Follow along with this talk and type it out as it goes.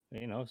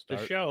You know, The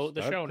start show,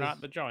 start this.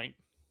 not the joint.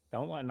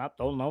 Don't line up.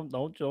 Don't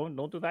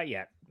do that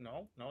yet.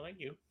 No, no, thank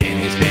you.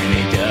 Spinny,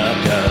 spinny, dub,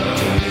 dub,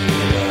 turning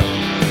it up.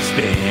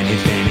 Spinny,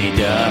 spinny,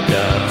 dub,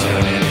 dub,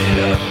 turning it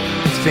up.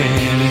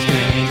 Spinny,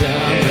 spinny,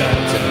 dub, dub,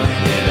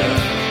 turning it up.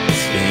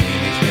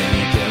 Spinny,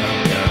 spinny, dub,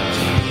 dub,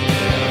 turning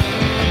it up.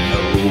 I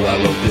know I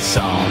wrote this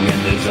song and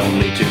there's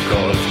only 2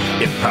 chords.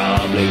 It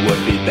probably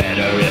would be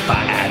better if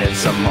I added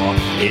some more.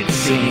 It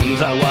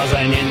seems I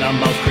wasn't in the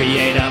most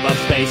creative of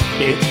space.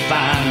 It's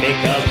fine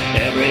because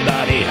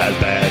everybody has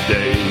bad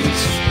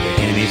days.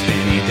 Spinny,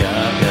 spinny,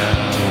 dub,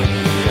 dub,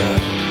 turning it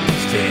up.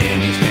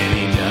 Spinny,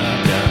 spinny,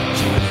 dub, dub,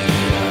 turning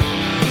it up.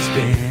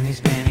 Spinny,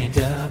 spinny,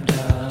 dub,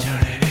 dub,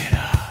 turning it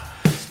up.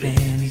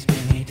 Spinny,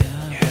 spinny,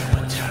 dub,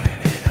 dub,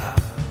 turning it up.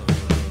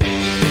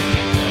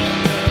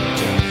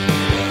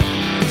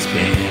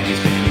 Spinny,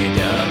 spinny,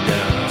 dub,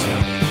 dub,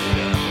 turning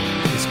it up.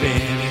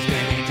 Spinny,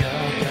 spinny,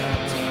 dub,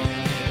 dub,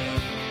 turning it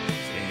up.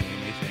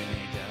 Spinny,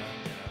 spinny,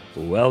 dub,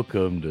 dub.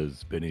 Welcome to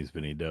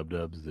Spinny Dub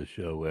Dubs, the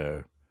show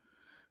where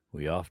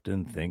we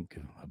often think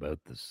about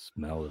the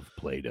smell of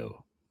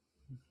Play-Doh.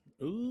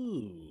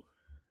 Ooh,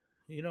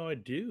 I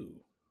do.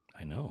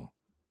 I know.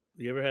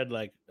 You ever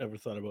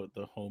thought about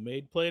the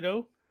homemade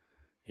Play-Doh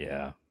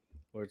Yeah.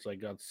 where it's like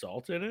got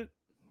salt in it?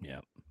 Yeah.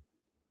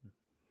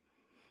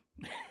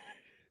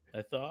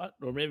 I thought,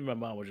 or maybe my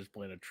mom was just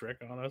playing a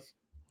trick on us.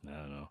 I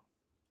don't know.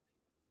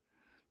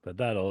 But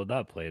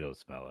that Play-Doh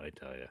smell, I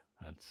tell you,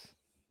 it's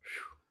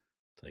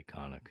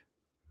iconic.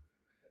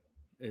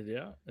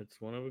 Yeah, it's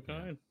one of a Yeah.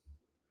 kind.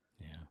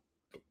 Yeah.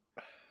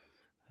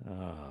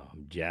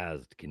 I'm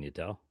jazzed. Can you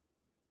tell?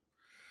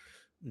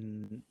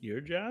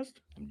 You're jazzed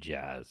I'm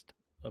jazzed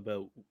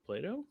about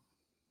Play-Doh,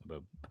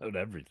 about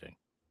everything.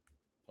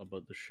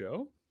 about the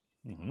show.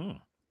 Mm-hmm.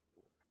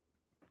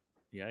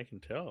 Yeah, I can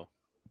tell.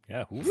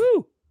 Yeah.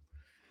 Woo!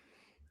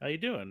 How you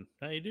doing?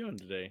 How you doing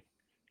today?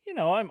 You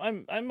know, I'm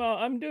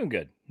doing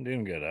good. I'm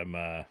doing good. I'm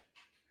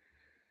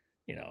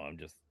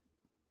just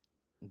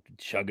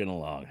chugging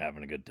along,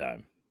 having a good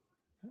time.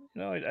 You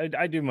know,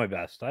 I do my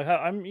best.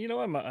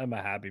 I'm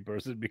a happy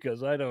person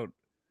because I don't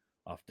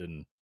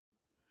often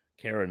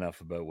care enough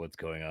about what's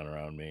going on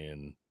around me,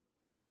 and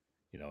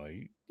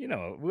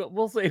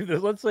we'll save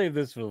this. Let's save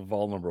this for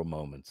vulnerable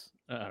moments.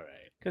 All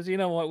right. Because you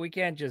know what, we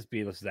can't just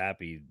be the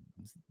sappy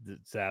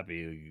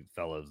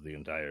fellas the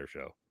entire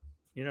show.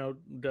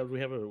 Dubs, we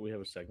have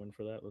a segment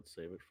for that. Let's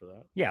save it for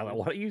that. Yeah, please.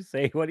 what do you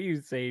say? What do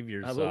you save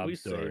your How about sob we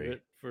save story?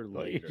 it for Why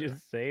don't you later?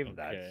 just save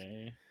that?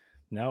 Okay.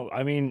 No,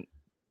 I mean,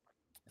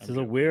 this I'm is a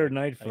joking. weird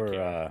night I for.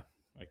 care.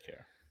 I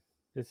care.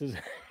 This is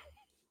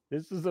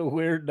this is a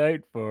weird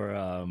night for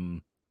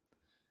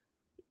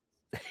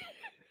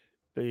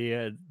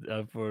the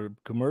for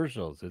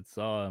commercials. It's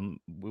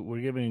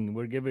we're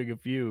giving a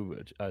few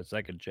a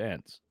second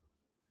chance.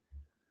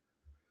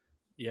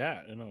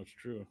 Yeah, no, it's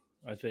true.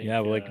 I think. Yeah,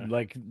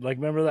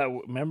 remember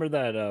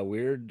that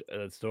weird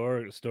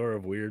store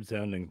of weird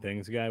sounding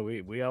things guy.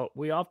 We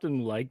often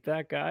like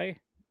that guy,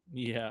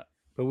 Yeah.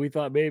 but we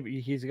thought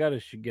maybe he's got to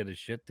get his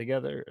shit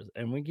together,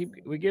 and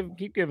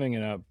keep giving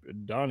it up.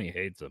 Donnie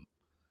hates him.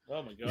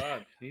 Oh my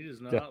God, he does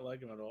Do- not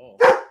like him at all.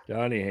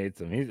 Donnie hates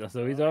him. He's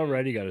Donnie,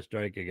 already got a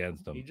strike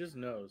against he him. just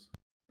knows.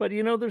 But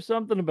there's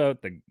something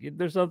about the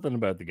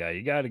guy.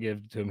 You got to give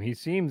it to him. He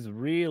seems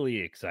really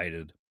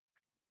excited.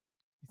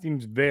 He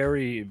seems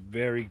very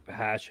very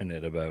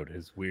passionate about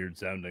his weird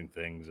sounding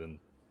things, and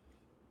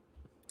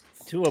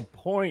to a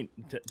point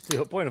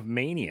of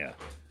mania.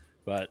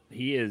 But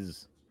he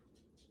is,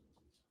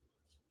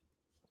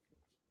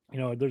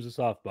 there's a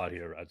soft spot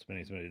here at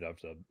Spinny Dub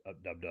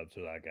Dubs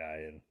for that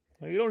guy, and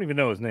you don't even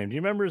know his name. Do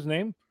you remember his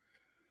name?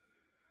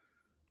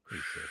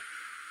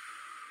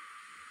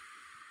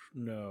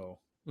 No.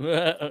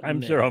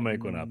 I'm sure I'll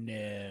make one up.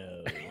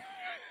 No.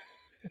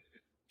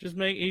 Just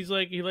make.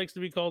 He likes to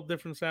be called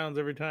different sounds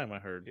every time. I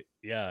heard.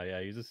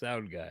 Yeah, he's a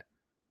sound guy.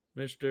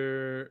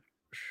 Mr.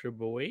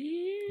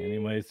 Shaboy.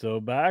 Anyway, so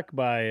back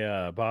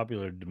by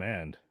popular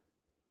demand.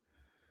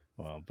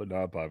 Well, but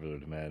not popular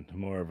demand.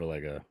 More of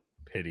a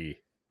pity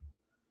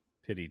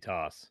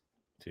toss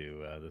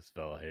to this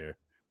fella here.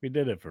 We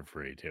did it for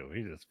free too.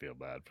 We just feel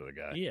bad for the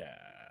guy. Yeah.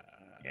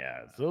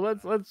 Yeah. So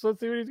let's see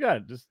what he's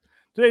got. Just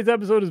today's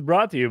episode is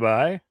brought to you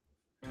by.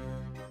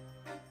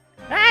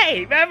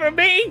 Hey, remember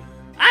me?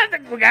 I'm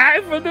the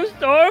guy from the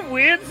store of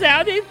weird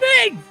sounding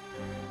things.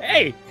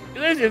 Hey,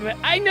 listen, man,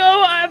 I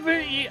know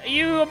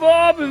you have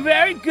all been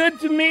very good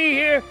to me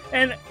here,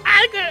 and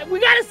we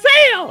got a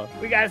sale.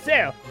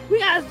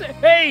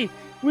 Hey,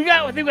 we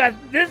got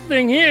this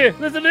thing here.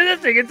 Listen to this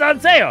thing. It's on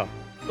sale.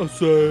 A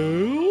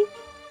sale?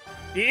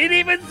 It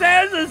even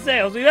says a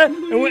sale. See that?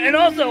 And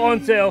also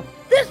on sale,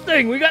 this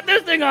thing. We got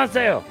this thing on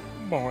sale.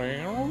 What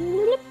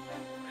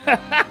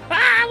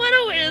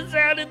a weird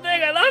sounding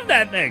thing. I love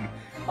that thing.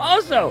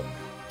 Also,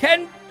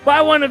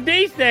 buy one of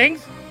these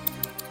things,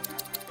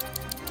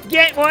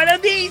 get one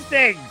of these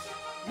things.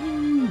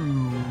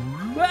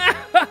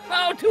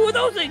 Two of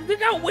those things.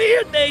 Look how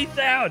weird they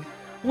sound.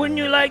 Wouldn't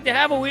you like to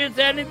have a weird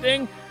sounding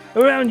thing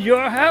around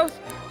your house?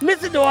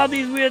 Listen to all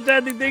these weird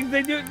sounding things.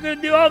 They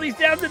do all these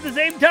sounds at the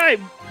same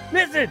time.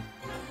 Listen.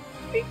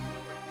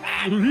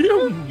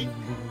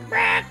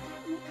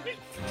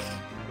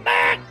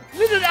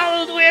 Listen to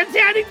all those weird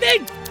sounding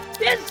things.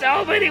 There's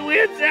so many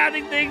weird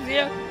sounding things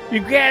here.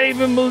 You can't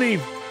even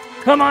believe.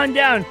 Come on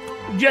down.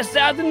 Just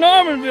south of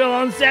Normanville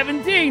on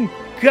 17.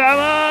 Come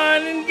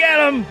on and get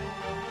them.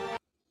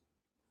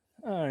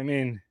 I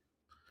mean,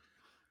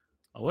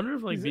 I wonder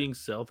if like Is it- being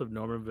south of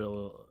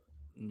Normanville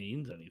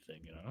means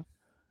anything, you know?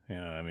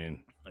 Yeah, I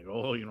mean, Like,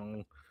 oh, you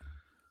know,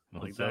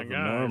 well, like south that of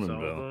guy south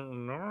Normanville. of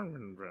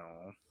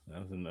Normanville.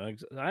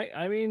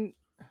 I mean,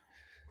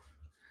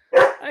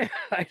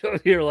 I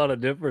don't hear a lot of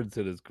difference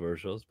in his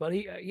commercials, but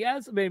he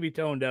has maybe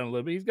toned down a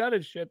little bit. He's got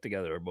his shit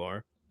together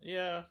more.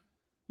 Yeah.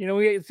 You know,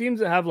 he seems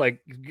to have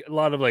like a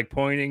lot of like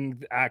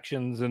pointing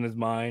actions in his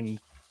mind.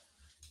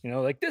 You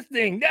know, like this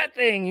thing, that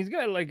thing. He's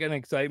got like an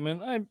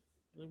excitement. Like,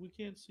 we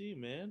can't see,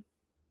 man.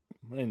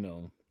 I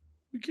know.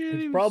 We can't He's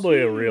even probably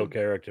see a real him.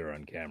 character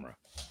on camera.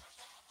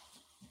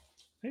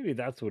 Maybe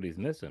that's what he's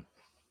missing.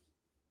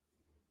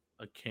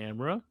 A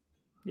camera?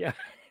 Yeah,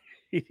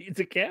 he needs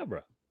a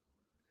camera.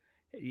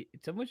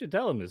 Someone should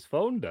tell him his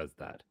phone does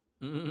that.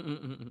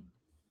 Unless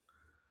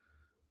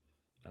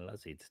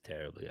he's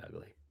terribly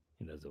ugly.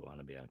 He doesn't want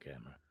to be on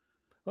camera.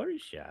 Or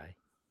he's shy.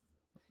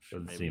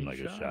 Doesn't Maybe seem like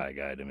he's a shy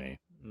guy to me.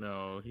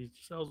 No, he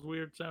sells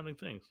weird sounding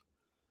things.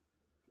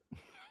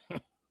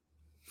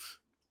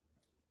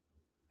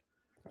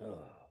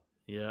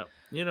 Yeah,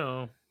 you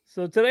know.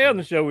 So today on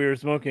the show, we were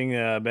smoking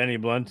Benny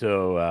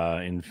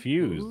Blunto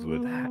infused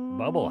with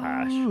bubble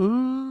hash.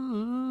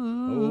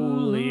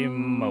 Holy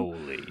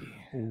moly.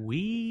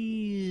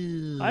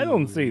 I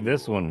don't see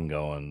this one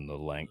going the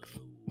length.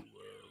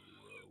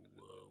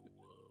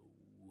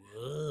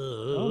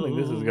 I don't think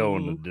this is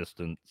going the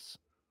distance.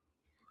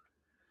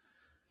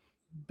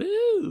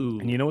 Boo.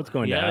 And you know what's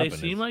going to Yeah, happen they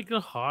seem is- like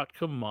a hot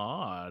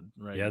commod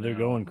right now. Yeah, they're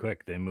going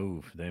quick. They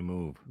move.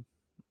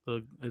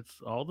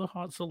 It's all the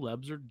hot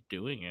celebs are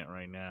doing it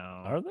right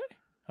now. Are they?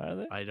 Are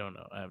they? I don't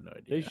know. I have no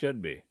idea. They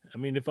should be. I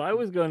mean, if I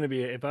was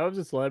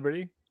a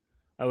celebrity,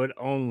 I would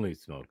only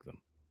smoke them.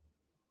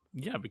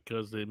 Yeah,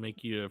 because they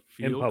make you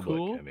feel In public,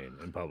 cool. I mean,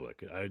 in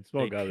public. I'd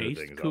smoke They other taste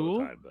things all cool.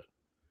 the time, but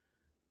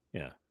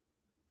yeah.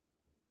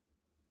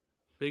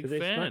 Big They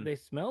fan. they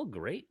smell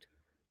great.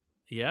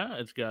 Yeah,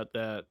 it's got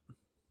that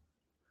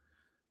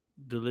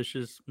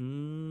delicious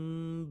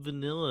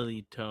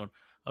vanilla-y tone.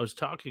 I was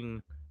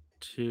talking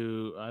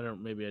to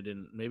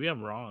maybe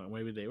I'm wrong,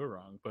 maybe they were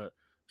wrong, but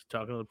I was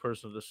talking to the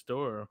person at the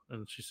store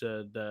and she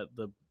said that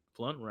the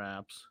blunt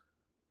wraps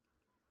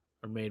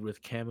are made with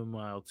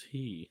chamomile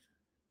tea.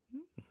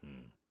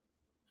 Mhm.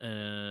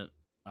 And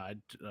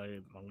I'm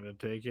gonna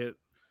take it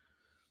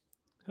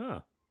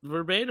Huh.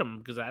 verbatim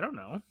because I don't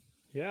know.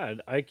 Yeah,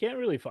 I can't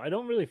really. I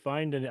don't really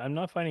find any. I'm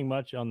not finding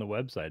much on the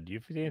website. Do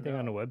you see anything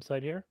on the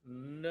website here?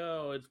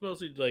 No, it's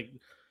mostly like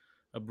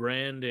a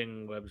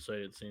branding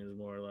website. It seems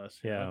more or less.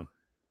 you Yeah. know?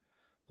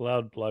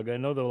 Loud plug. I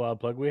know the loud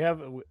plug.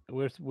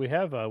 We're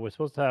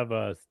supposed to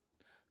have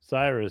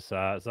Cyrus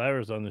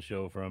on the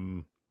show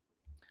from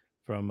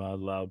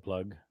Loud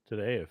Plug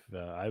today. If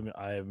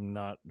I have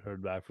not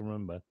heard back from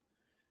him, but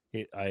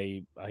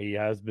he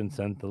has been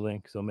sent the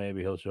link, so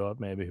maybe he'll show up.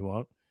 Maybe he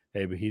won't.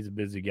 Maybe he's a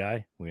busy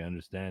guy. We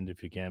understand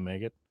if you can't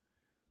make it,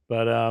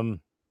 but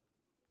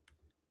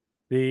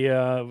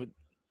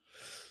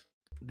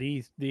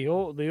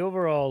the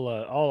overall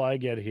all I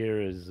get here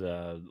is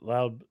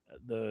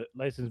the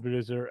licensed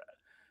producer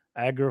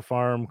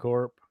AgriFarm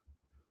Corp.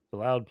 The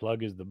Loud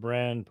Plug is the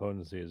brand.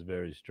 Potency is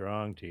very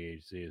strong.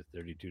 THC is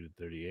 32 to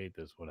 38.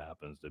 This one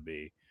happens to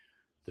be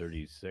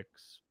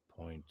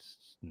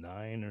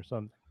 36.9 or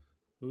something,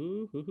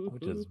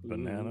 which is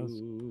bananas.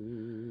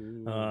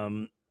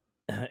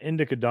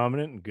 Indica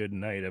dominant. Good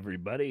night,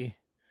 everybody.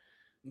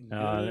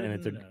 And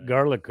it's a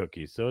garlic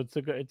cookie, so it's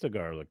a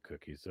garlic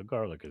cookie. So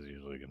garlic is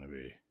usually going to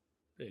be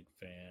Big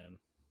fan.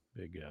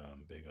 big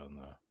on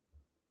the.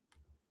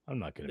 I'm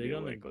not going to be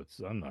awake.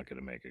 I'm not going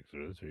to make it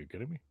through this. Are you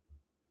kidding me?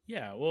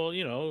 Yeah, well,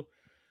 you know,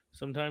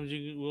 sometimes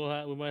we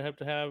might have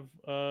to have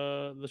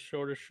the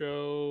shortest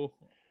show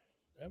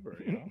ever.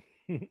 You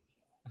know.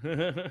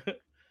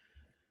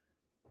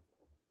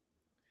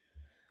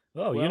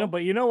 Oh, Well,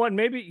 but you know what?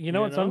 Maybe you know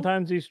you what? know?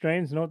 Sometimes these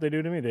strains, you know what they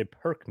do to me? They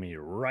perk me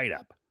right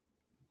up.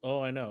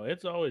 Oh, I know.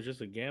 It's always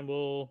just a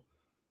gamble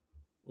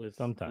with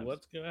Sometimes.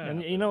 what's gonna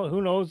happen. And you know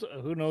who knows Stick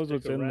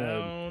what's in the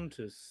around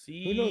to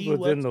see who knows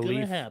what's in the gonna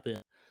leaf.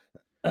 happen.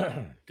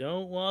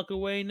 Don't walk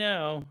away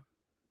now.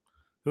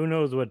 Who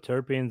knows what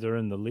terpenes are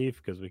in the leaf,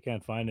 because we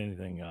can't find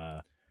anything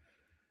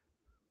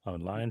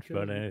online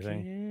about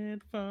anything.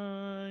 Can't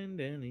find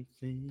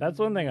anything. That's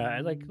one thing I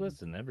like.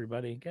 Listen,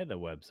 everybody, get a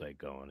website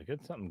going.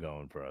 Get something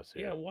going for us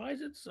here. Yeah, why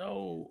is it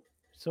so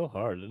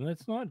hard? And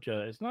it's not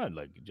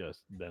like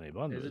just Benny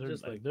Blunt. Is it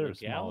just like they're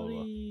small.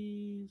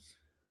 legalities?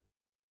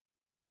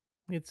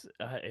 It's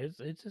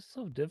just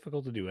so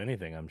difficult to do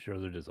anything. I'm sure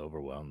they're just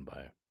overwhelmed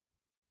by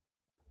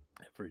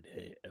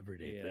everyday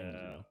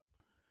things.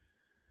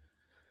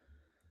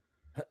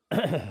 You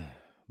know?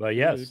 But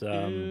yes, so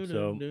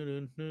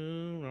the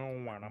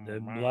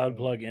loud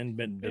plug and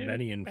the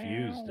Benny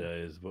infused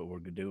is what we're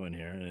doing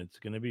here, and it's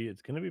gonna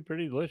be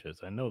pretty delicious.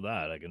 I know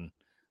that. The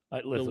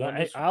Listen. one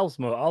is I'll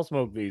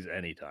smoke these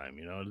anytime.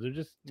 You know, they're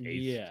just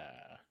taste. yeah.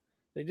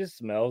 They just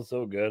smell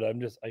so good.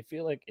 I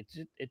feel like it's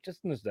just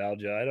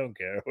nostalgia. I don't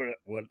care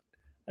what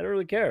I don't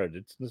really care.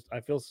 I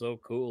feel so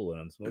cool when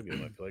I'm smoking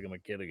them. I feel like I'm a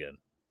kid again.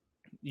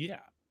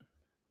 Yeah.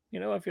 You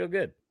know, I feel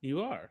good.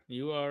 You are.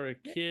 You are a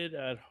kid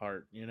at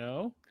heart, you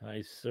know?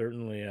 I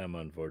certainly am,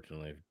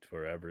 unfortunately,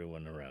 for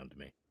everyone around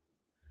me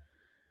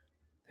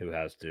who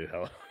has to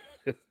help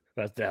who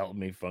has to help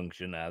me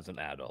function as an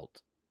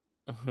adult.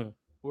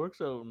 Works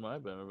out in my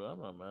benefit.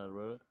 I'm not mad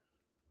about it.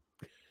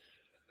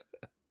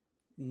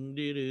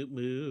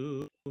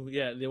 Doo-doo-boo.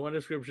 Yeah, the one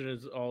description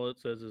is all it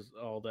says is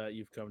all that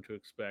you've come to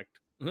expect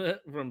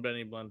from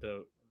Benny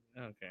Blunto.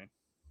 Okay.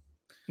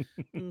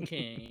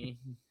 Okay.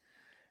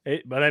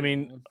 But I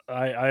mean,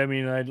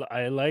 Cool.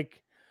 I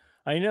like.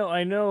 I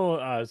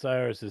know.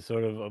 Cyrus is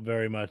sort of a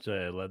very much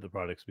a let the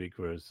product speak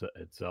for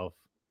itself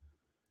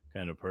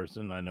kind of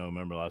person. I know.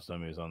 Remember last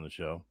time he was on the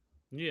show,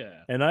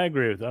 Yeah. and I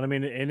agree with that. I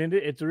mean, and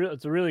it's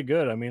a really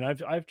good. I mean,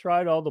 I've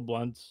tried all the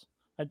blunts.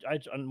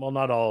 Well,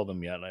 not all of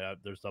them yet.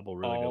 There's a couple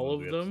really good All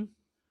ones. We of have them?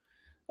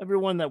 every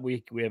one that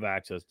we have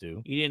access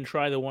to. You didn't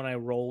try the one I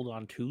rolled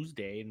on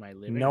Tuesday in my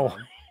living No,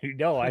 room.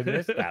 no, I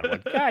missed that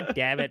one. God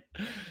damn it!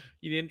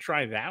 You didn't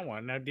try that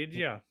one, now did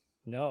you?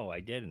 No, I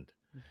didn't.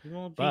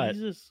 Oh, But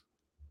Jesus.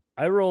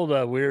 I rolled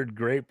a weird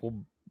grape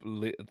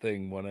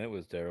thing when it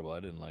was terrible. I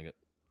didn't like it.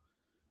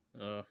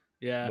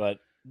 Yeah. But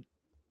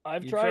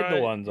I've You tried the try,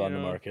 ones on the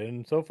market,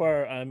 and so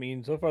far,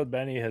 so far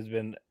Benny has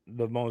been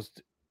the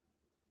most.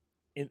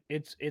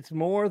 It's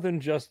more than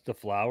just the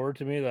flower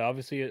to me.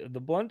 Obviously, the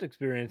blunt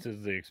experience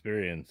is the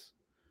experience,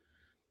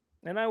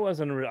 and I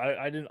wasn't.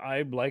 I didn't.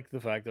 I like the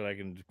fact that I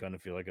can kind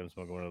of feel like I'm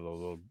smoking one of those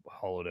little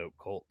hollowed out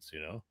Colts,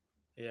 you know,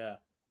 yeah.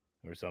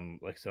 or some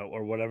like so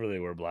or whatever they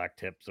were, black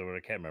tips or what.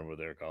 I can't remember what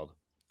they were called.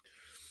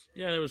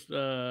 Yeah, there was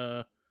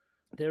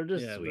They were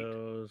just yeah, sweet,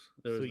 those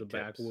there was sweet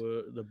tips.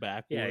 the Yeah,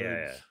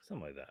 backwoods.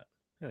 something like that.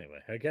 Anyway,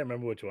 I can't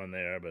remember which one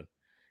they are, but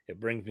it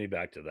brings me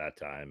back to that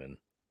time, and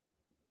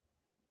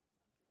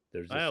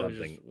there's I just always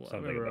just I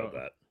something remember about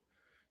that.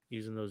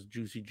 using those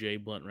Juicy J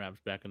blunt wraps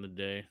back in the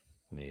day.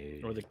 Or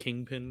Yeah. the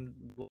Kingpin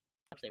blunt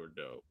wraps, they were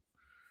dope.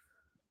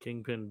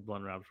 Kingpin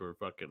blunt wraps were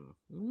fucking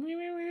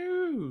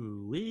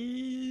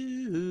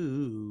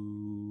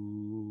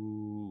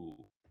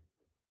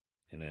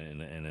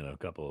In a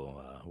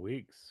couple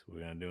weeks, we're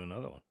gonna do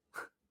another one.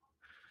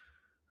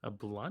 a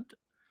blunt.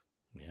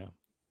 Yeah.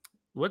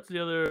 What's the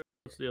other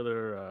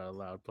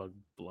loud plug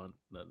blunt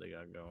that they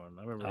got going?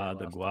 I remember The last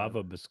time.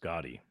 guava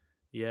biscotti.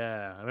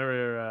 Yeah, I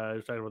remember I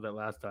was talking about that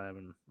last time,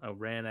 and I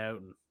ran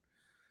out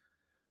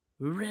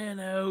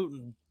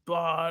and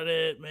bought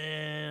it.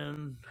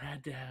 Man,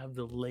 had to have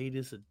the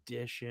latest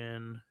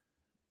edition.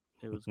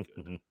 It was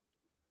good.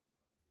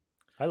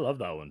 I love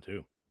that one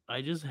too.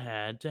 I just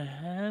had to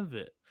have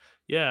it.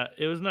 Yeah,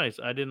 it was nice.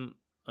 I didn't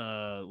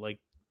like.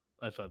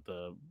 I thought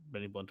the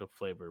Benny Blunto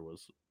flavor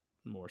was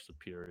more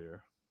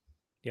superior.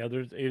 Yeah,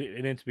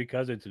 and it's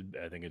because it's.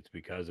 I think it's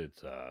because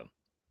it's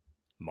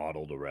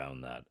modeled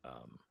around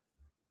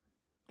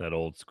that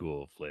old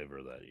school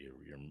flavor that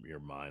your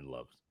mind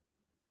loves.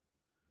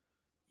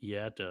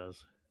 Yeah, it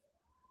does.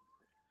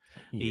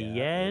 Yeah,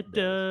 Yeah, it it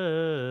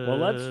does. Well,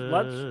 let's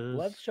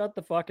does. shut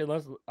the fucking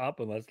let's up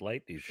and let's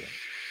light these things.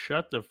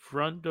 Shut the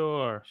front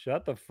door.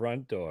 Shut the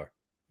front door.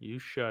 You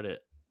shut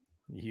it.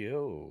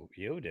 You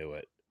do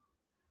it.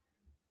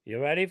 You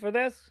ready for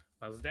this?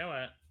 Let's do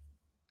it.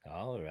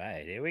 All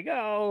right, here we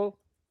go.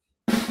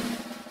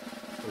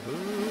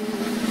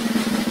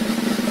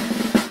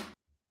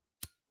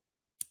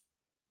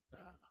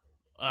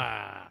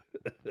 Ah,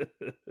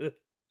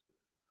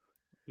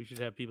 we should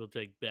have people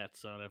take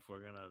bets on if we're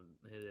gonna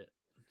hit it.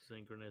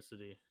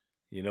 Synchronicity.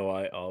 You know,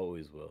 I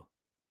always will.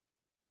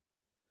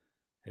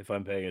 If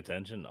I'm paying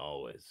attention,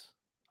 always.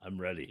 I'm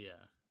ready.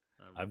 Yeah.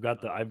 I've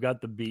got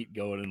the beat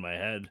going in my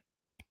head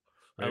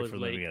I right was from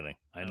the late. beginning.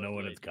 I I know was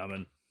when late. it's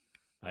coming.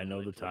 I was know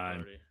late the to time.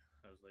 party.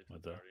 I was late to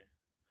What's the that? party.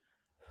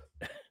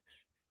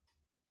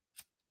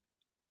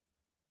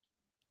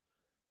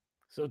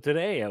 So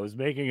today I was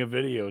making a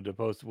video to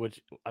post,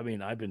 which I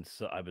mean I've been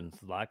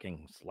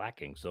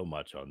slacking so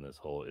much on this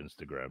whole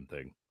Instagram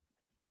thing.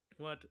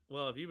 What?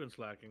 Well, if you've been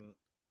slacking,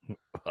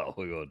 Well,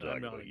 we won't I'm talk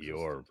about non-existent.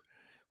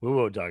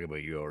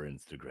 your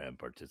Instagram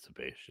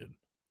participation.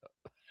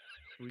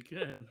 We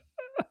can.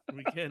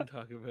 We can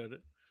talk about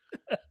it.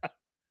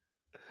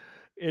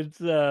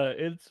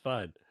 It's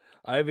fun.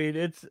 I mean,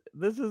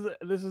 this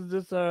is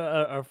just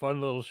our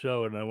fun little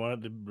show, and I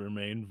want it to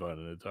remain fun.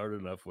 And it's hard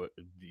enough.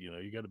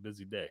 You got a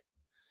busy day.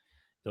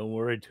 Don't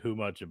worry too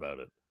much about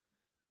it.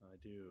 I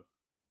do.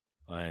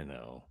 I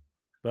know,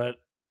 but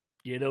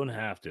you don't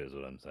have to. Is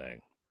what I'm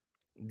saying.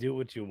 Do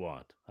what you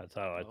want. That's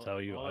how I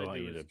tell you. I want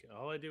you to.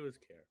 All I do is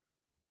care.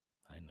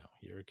 I know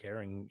you're a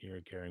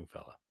caring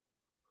fella.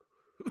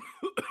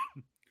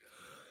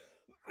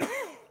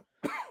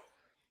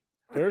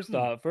 First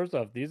off,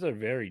 these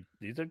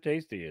are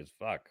tasty as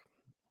fuck.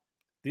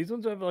 These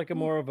ones have like a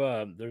more of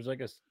a there's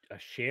like a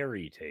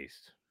sherry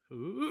taste.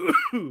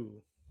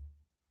 Ooh.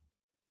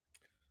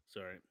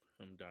 Sorry,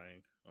 I'm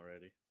dying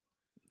already.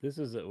 This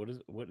is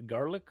what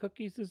garlic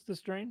cookies is the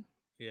strain?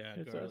 Yeah,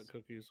 It garlic says.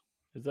 cookies.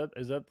 Is that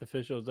the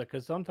official? Is that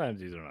because sometimes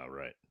these are not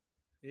right?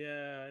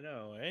 Yeah, I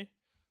know, eh?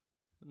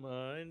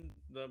 My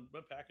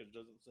package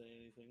doesn't say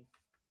anything.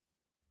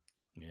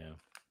 Yeah,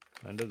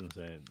 it doesn't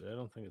say. I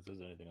don't think it says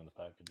anything on the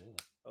package either.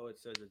 Oh, it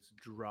says it's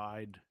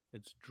dried.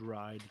 It's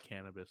dried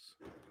cannabis.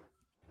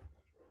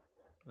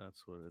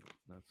 That's what it.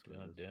 That's what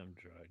it is. Goddamn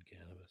dried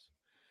cannabis.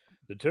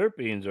 The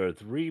terpenes are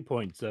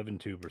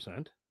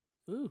 3.72%.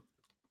 Ooh,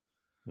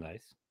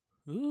 Nice.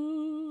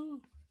 ooh.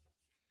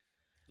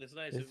 It's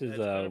nice. This is It's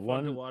kind of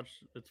fun to one. watch.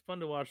 It's fun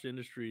to watch the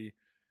industry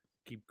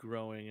keep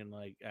growing and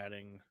like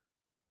adding,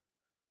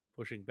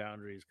 pushing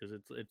boundaries because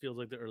it feels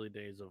like the early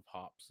days of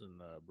hops in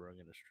the brewing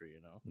industry.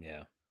 You know,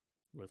 Yeah.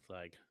 with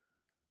like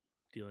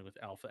dealing with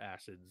alpha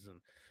acids and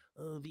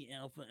oh the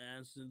alpha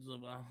acids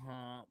of a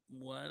hop.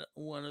 What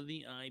are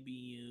the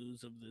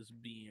IBUs of this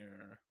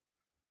beer?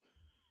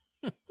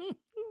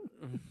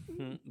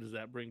 Does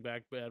that bring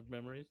back bad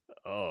memories?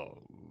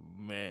 Oh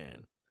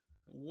man.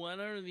 What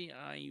are the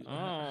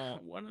Oh.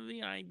 what are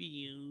the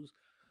IBUs?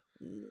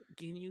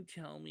 Can you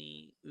tell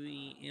me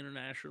the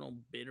international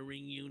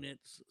bittering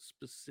units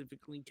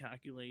specifically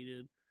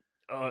calculated?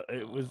 Oh,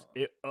 it was Uh,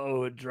 it.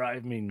 Oh, it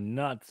drive me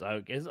nuts. I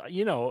guess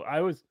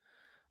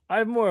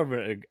I'm more of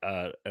like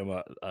a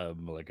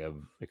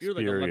you're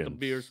like a let the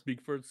beer experience.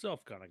 speak for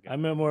itself kind of guy,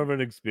 I'm more of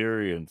an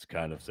experienced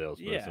kind of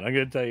salesperson. yeah. I'm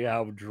gonna tell you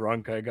how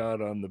drunk I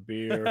got on the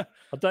beer.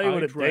 I'll tell you I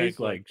what it tastes drank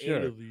like like. 8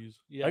 Sure. of these.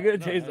 I'm Yeah, gonna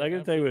no, taste. I'm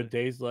gonna tell you what absolutely.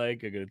 it tastes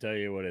like. I'm gonna tell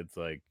you what it's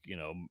like.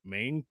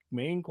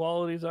 Main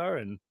qualities are,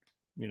 and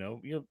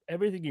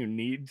everything you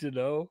need to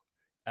know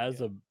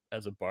as Yeah.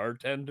 a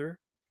bartender.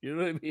 You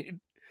know what I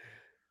mean?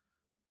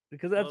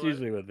 Because that's Well,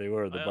 usually what they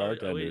were. The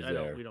bartenders I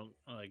don't there. we don't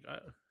like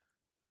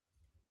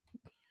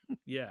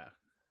yeah.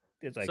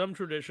 It's like, Some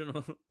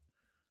traditional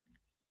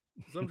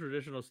some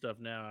traditional stuff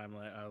now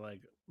I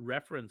like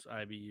reference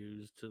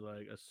IBUs to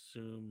like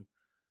assume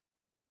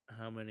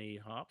how many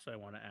hops I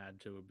want to add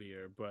to a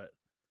beer, but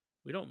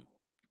we don't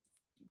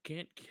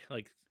can't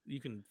like you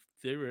can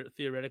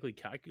theoretically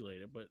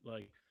calculate it, but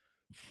like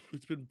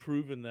it's been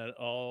proven that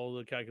all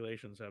the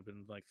calculations have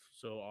been like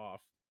so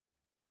off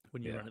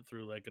when you yeah, run it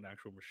through like an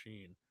actual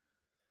machine.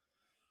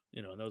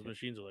 You know, and those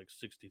machines are like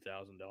 $60,000,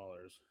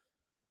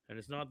 and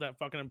it's not that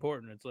fucking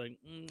important. It's like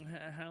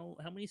how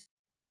many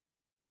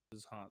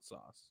is hot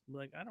sauce?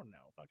 Like I don't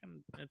know,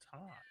 fucking it's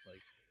hot. Like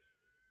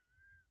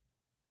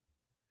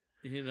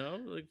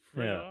like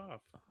frig yeah.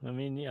 off. I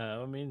mean, yeah.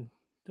 I mean,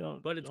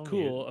 But it's don't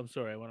you? cool. I'm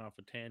sorry, I went off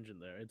a tangent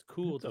there. It's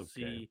cool It's to okay.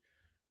 see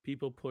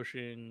people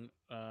pushing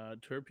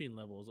terpene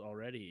levels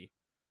already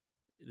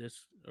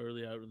this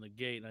early out in the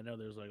gate. And I know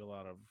there's like a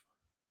lot of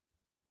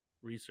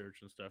research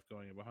and stuff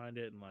going in behind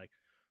it, and like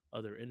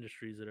other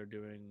industries that are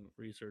doing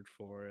research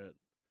for it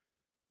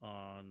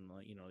on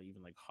like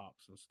even like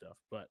hops and stuff.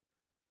 But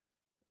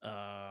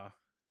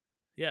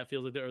yeah, it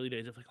feels like the early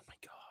days of like, oh my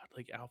god,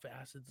 like alpha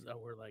acids that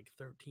were like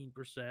 13%.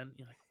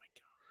 You're like, oh my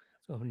god,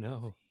 that's Oh crazy.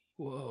 no!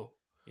 Whoa!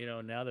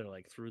 Now they're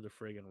like through the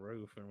friggin'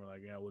 roof, and we're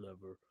like, yeah,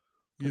 whatever.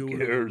 Who Yeah,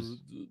 whatever.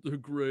 cares? They're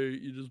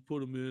great. You just put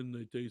them in,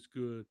 they taste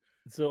good.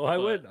 So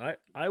But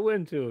I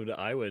went to a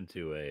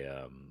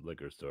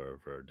liquor store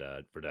for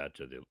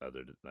Dacha the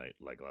other night,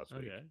 like last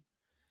week, okay,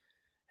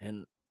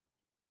 and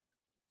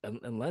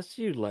unless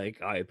you like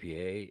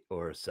IPA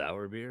or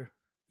sour beer,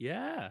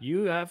 yeah,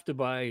 you have to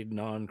buy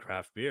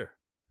non-craft beer.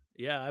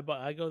 yeah.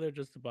 I go there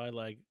just to buy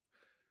like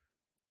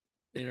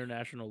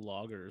international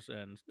lagers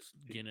and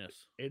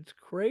Guinness. It's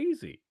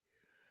crazy.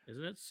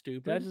 Isn't it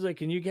stupid? Dacha's like,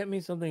 can you get me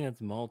something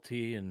that's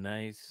malty and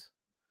nice?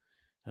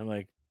 I'm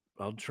like,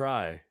 I'll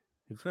try.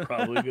 It's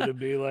probably gonna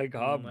be like I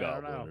don't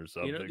Hobgoblin know. or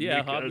something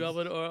Yeah, because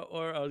Hobgoblin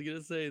or I was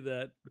gonna say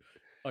that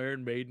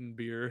Iron Maiden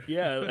beer.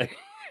 yeah,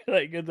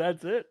 like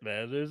that's it,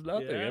 man. There's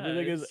nothing. Yeah,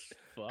 Everything is it's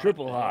fucked.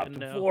 triple And hopped,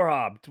 now four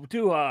hopped,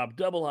 two hopped,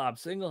 double hopped,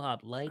 single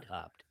hopped, light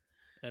hopped.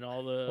 and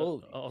all the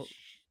Holy all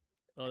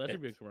oh that should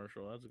shit! be a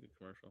commercial. That's a good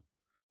commercial.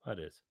 What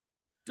is?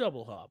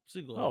 Double hop,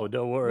 single Oh, hop,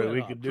 don't worry. red We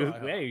hop, could do. dry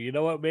Hey, hop, you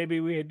know what? Maybe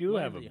we do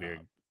have a blended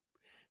hop.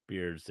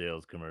 beer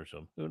sales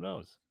commercial. Who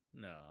knows?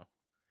 No.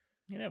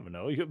 You never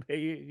know.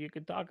 You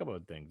can talk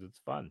about things. It's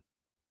fun.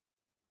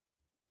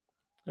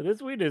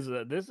 This weed is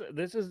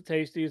this is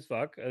tasty as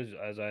fuck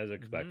as I was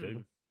expecting.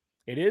 Hmm.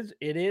 It is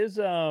it is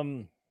a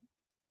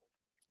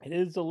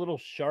little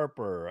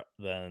sharper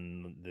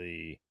than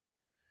the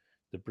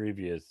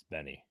previous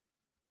Benny.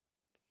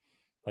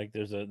 Like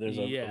there's a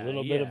Yeah,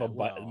 little bit of yeah. a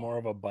bite, more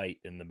of a bite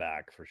in the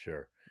back for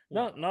sure.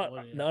 Not Well, not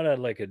what? Yeah. not a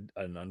like an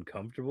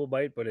uncomfortable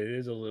bite, but it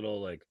is a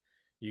little like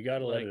you got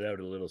to let it Like, out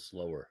a little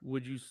slower.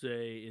 would you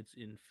say it's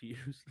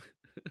infused?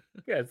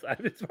 Yes,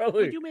 it's Would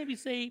probably you maybe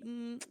say,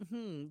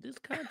 this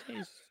kind of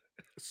tastes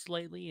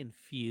slightly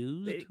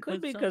infused it could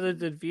with be because it's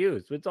something?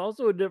 infused. It's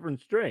also a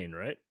different strain,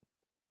 right?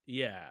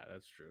 Yeah,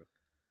 that's true.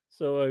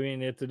 So I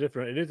mean, it's a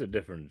different. It is a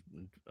different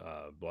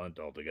blunt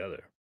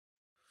altogether.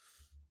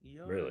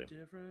 You're a Really,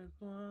 different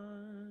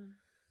one.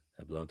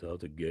 a blunt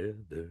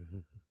altogether.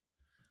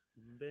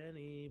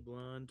 Benny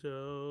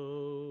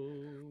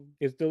Blunto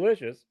It's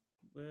delicious.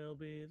 will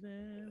be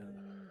there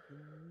waiting you.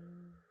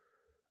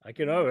 I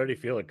can already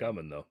feel it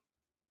coming though.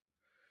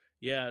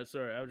 Yeah,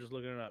 sorry, I was just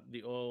looking it up.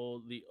 The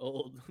old,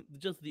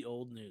 just the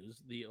old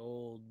news. The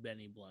old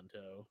Benny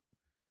Blunto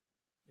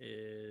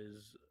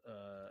is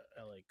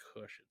L.A.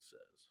 Kush. It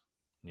says.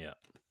 Yeah.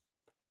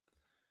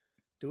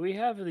 Do we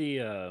have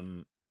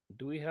the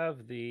Do we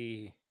have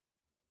the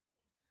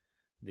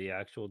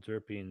actual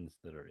terpenes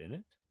that are in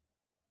it?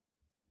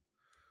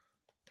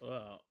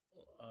 Well,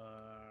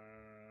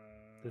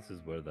 This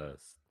is where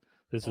this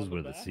is on the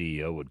where the back.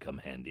 CEO would come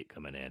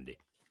in handy.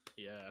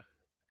 Yeah,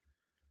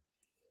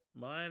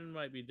 mine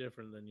might be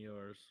different than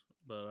yours,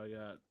 but I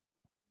got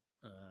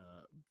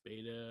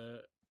beta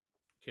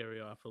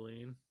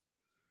caryophyllene,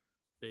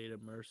 beta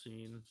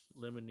myrcene,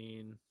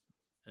 limonene,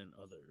 and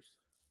others.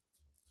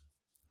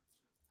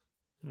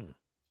 Hmm.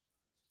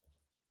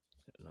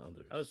 And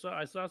others.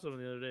 I saw something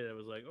the other day that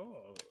was like,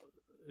 oh,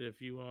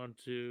 if you want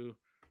to,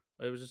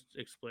 I was just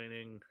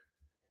explaining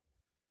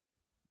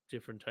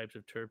different types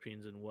of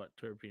terpenes and what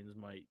terpenes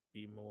might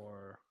be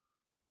more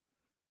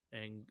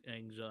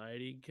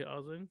anxiety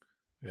causing.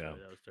 Yeah.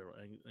 Sorry, that was terrible.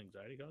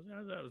 Anxiety causing. I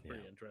thought that was Yeah.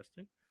 pretty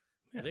interesting.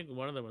 I Yeah. think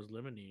one of them was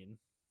limonene,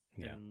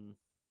 Yeah. and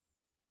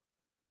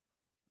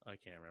I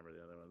can't remember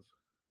the other ones.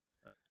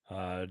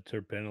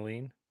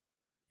 Terpenylene.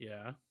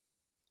 Yeah.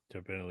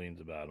 Terpenylene's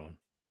a bad one.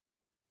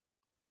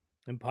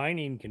 And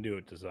pinene can do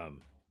it to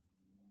some.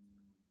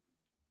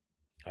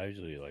 I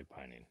usually like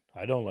pinene.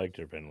 I don't like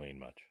terpenylene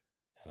much.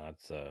 And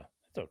that's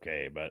it's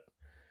okay, but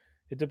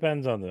it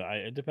depends on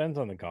it depends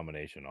on the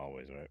combination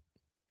always, right?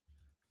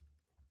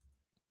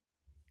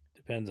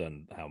 Depends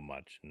on how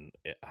much and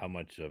how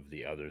much of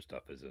the other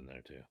stuff is in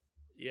there too.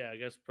 Yeah, I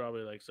guess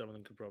probably like some of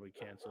them could probably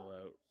cancel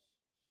out.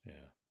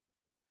 Yeah.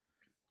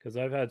 Because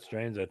I've had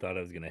strains I thought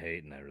I was gonna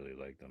hate, and I really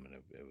liked them, and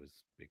it was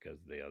because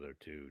the other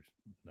two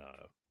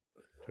uh,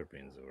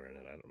 terpenes that were in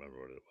it. I don't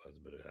remember what it was,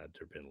 but it had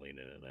terpenylene in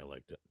it, and I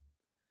liked it.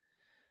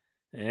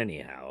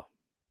 Anyhow,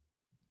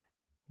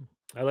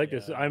 I like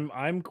this. Yeah.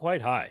 I'm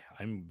quite high.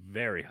 I'm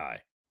very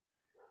high.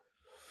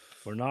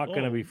 We're not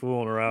gonna be Oh.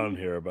 fooling around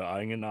here, but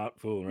I'm not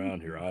fooling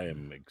around here. I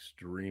am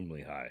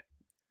extremely high.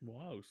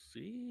 Wow.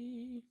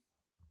 See,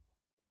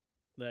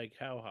 like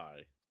how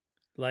high?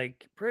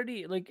 Like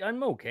pretty. Like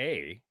I'm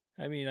okay.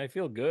 I mean, I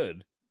feel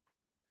good.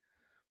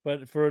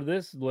 But for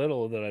this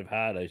little that I've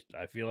had,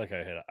 I feel like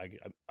I had.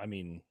 I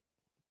mean,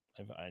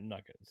 I'm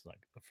not. It's not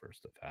the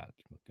first I've had.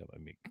 I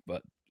mean,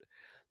 but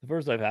the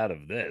first I've had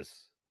of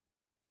this,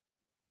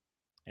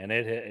 and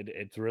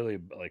it's really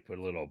like put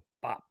a little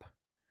pop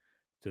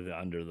to the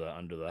under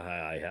the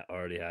high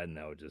already had.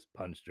 Now it just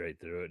punched right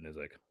through it, and it's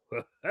like,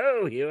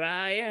 oh, here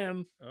I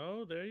am.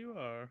 Oh, there you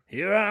are.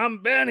 Here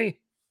I'm Benny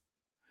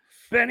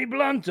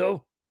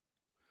Blunto.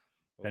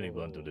 Benny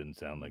Blunto Oh, didn't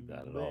sound like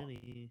that at all.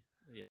 Benny.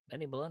 Yeah.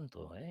 Benny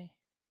Blunto, eh?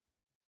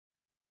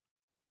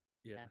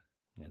 Yeah.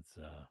 It's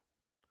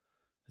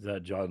is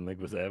that John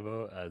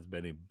Leguizamo as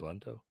Benny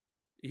Blunto?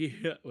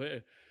 Yeah.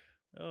 Wait.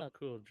 Oh,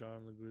 cool.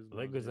 John Leguizamo. Yeah.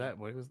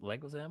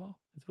 Leguizamo?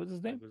 What's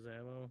his name?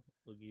 Leguizamo.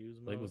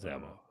 Leguizamo. I don't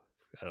Leguizamo. know.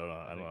 I I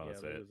don't think know how to yeah,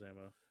 say it.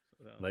 Leguizamo.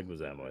 Sounds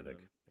Leguizamo, I better think.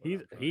 than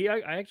what I'm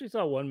trying. I actually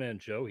saw a one man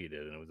show he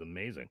did, and it was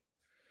amazing.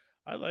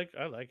 I like it.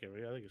 I think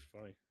it's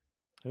funny.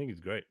 I think he's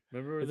great.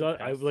 Remember I the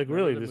thought I pest? like Remember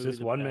really the movie this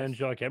The one man Pest?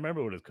 show. I can't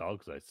remember what it's called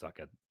because I suck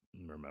at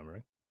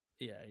remembering.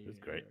 Yeah, It's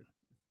great.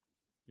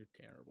 you're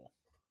terrible.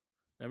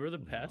 Remember The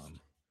Pest? Um,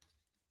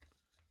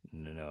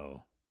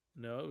 no.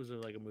 No, it was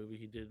like a movie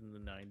he did in the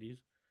 90s.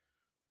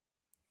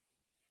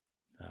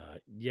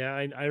 Yeah,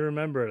 I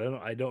remember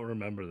it. I don't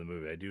remember the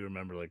movie. I do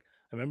remember I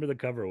remember the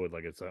cover with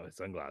like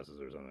sunglasses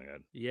or something.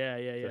 Yeah,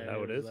 yeah, Is yeah. that And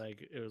how it is?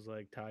 it was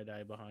like tie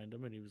dye behind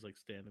him, and he was like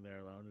standing there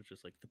alone. It's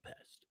just like The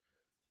Pest.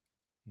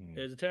 Hmm.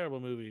 It's a terrible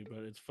movie,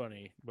 but it's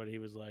funny. But he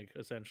was like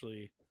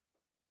essentially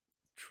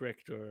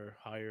tricked or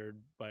hired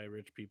by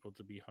rich people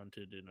to be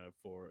hunted in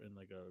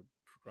like a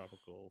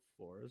tropical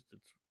forest.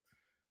 It's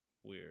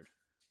weird,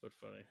 but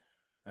funny.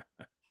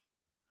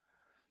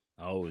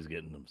 Always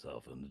getting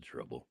himself into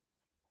trouble.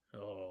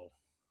 Oh,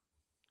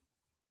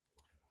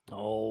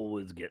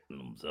 Always getting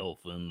himself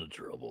into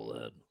trouble.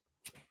 That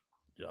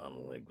John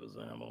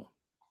Leguizamo.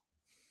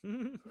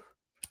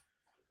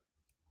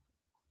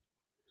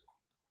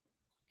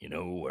 You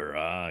know where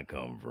I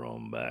come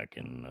from back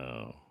in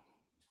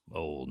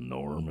old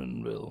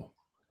Normanville.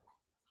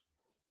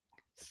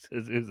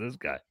 Who's this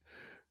guy?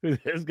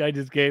 This guy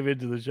just came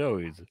into the show.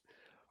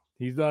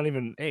 He's not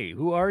even. Hey,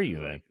 who are you,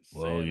 you're man? like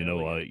Well, Sam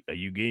Elliott.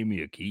 you gave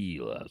me a key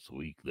last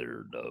week,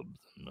 there, Dubs,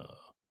 and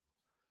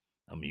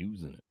I'm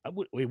using it.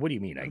 Wait, what do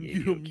you mean? I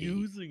gave you a I'm key?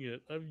 using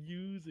it. I'm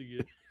using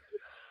it.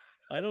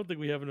 I don't think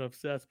we have enough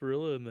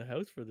sarsaparilla in the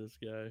house for this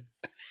guy.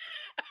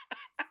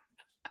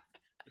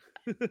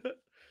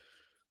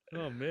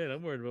 Oh man,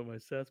 I'm worried about my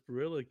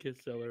sarsaparilla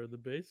kit cellar in the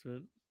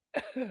basement.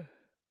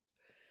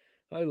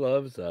 I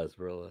love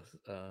sarsaparilla.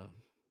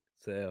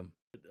 Sam.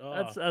 Oh,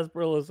 That's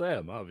Sarsaparilla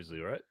Sam, obviously,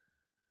 right?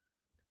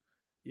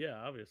 yeah,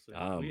 obviously.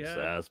 I'm We had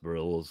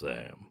Sarsaparilla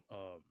Sam.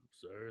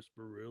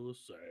 Sarsaparilla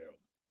Sam.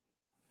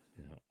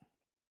 Yeah.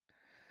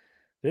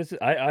 This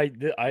I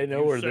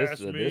know You where this sass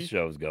me, this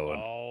show's going.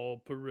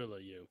 I'll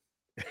Perilla you.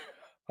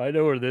 I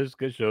know where this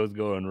show's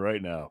going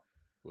right now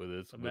with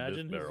this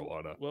Imagine his.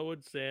 marijuana. What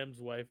would Sam's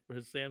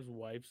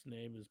wife's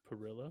name is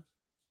Perilla.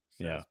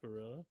 Yeah.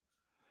 Sarsaparilla.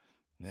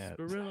 Yeah.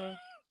 Sparilla.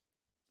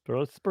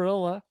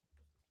 Sarsaparilla.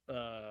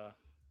 Uh.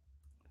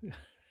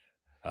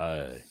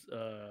 Hi.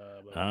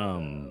 Um, I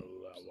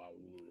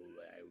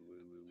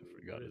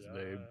forgot What his did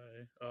name.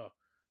 Oh,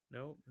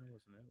 no, that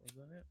wasn't it. Was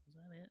that it?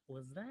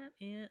 Was that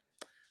it?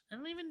 I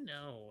don't even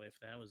know if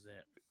that was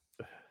it.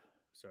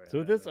 Sorry. So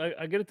I'm this, having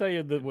I got to tell you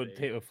a what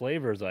vague-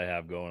 flavors I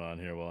have going on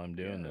here while I'm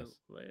doing Yeah, this.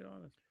 lay it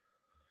on us.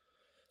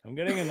 I'm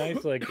getting a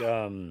nice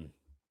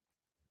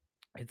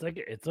it's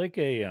like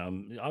a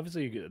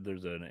obviously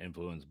there's an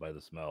influence by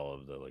the smell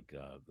of the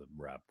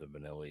wrap, the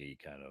vanilla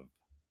kind of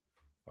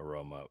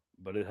aroma,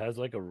 but it has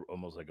like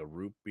almost like a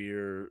root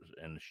beer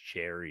and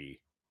sherry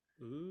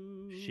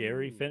Ooh.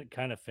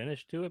 kind of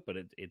finish to it, but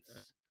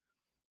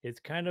it's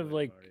kind of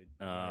Wait, like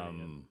I'm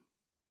already in.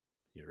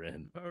 you're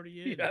in. I'm already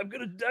Yeah, in. I'm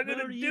gonna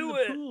already in do the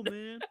it. pool,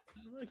 man.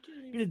 I can't I'm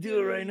even gonna get do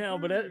it right any now,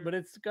 further. but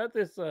it's got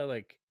this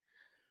like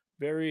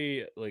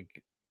very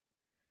like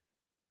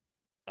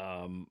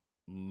um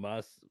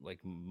like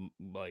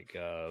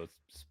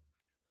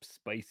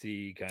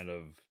spicy kind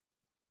of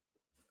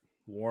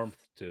warmth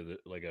to the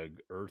like a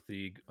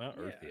earthy not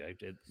Yeah. earthy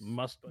it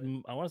must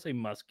I want to say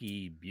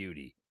musky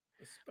beauty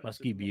A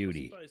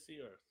beauty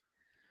spicy earth.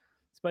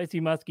 spicy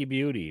musky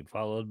beauty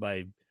followed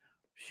by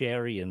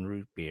sherry and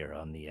root beer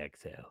on the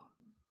exhale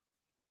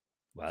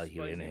while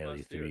you Spicy inhale it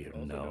musty through earth, your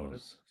also known as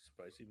nose.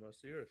 spicy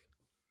musty earth.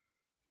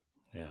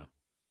 Yeah.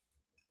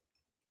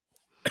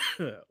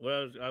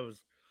 Well, I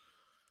was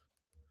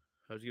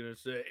gonna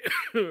say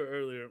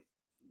earlier.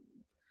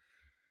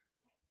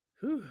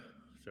 Whew,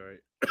 sorry,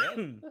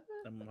 I'm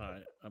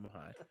high. I'm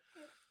high.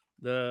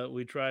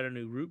 We tried a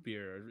new root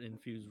beer,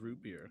 infused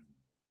root beer,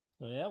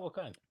 Oh, yeah, what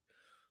kind?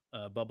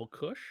 Bubble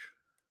Kush,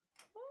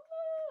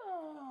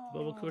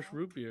 Bubble Kush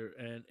root beer,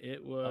 and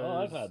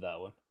Oh, I've had that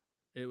one.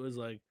 it was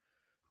like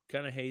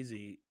kind of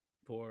hazy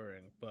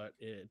pouring, but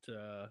it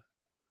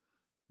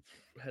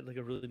had like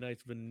a really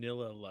nice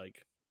vanilla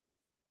like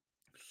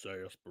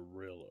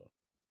sarsaparilla.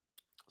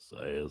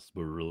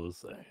 Sarsaparilla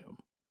Sam.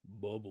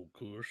 Bubble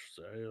Kush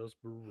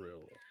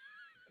sarsaparilla.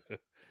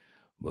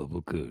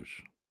 Bubble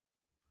Kush.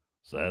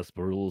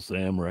 Sarsaparilla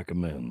Sam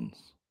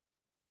recommends.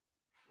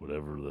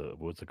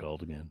 What's it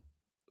called again?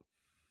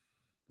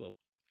 Well,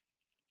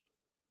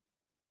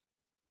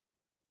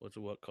 what's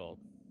it what called?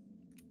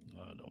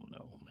 I don't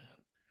know, man.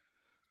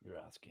 You're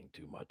asking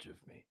too much of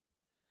me.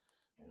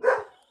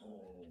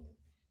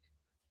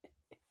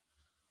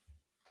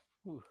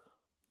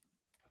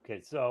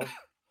 Okay, so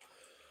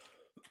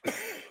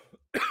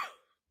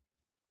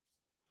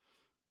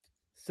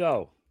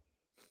so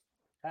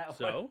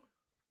So,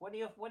 what do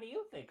you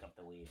think of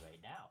the weed right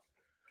now?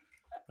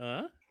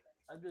 huh?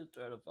 I'm just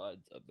trying to find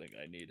something.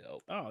 I need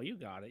help. Oh, you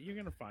got it. You're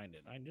gonna find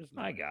it. I just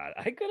know I it. got it.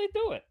 I gotta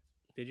do it.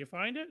 Did you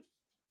find it?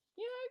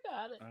 Yeah, I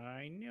got it.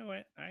 I knew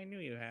it. I knew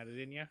you had it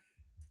in you.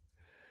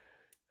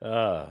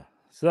 So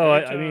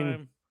Every I mean,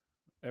 time,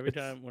 every it's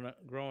time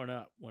growing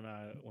up, when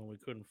we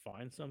couldn't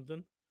find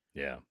something,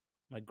 yeah.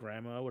 my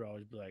grandma would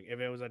always be like, "If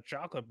it was a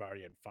chocolate bar,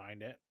 you'd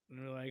find it." And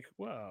we're like,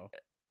 "Well,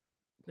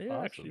 you're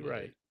actually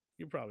Possibly. right.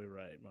 You're probably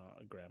right,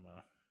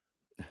 Grandma."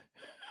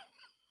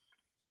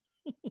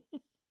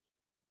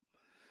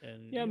 And Yeah,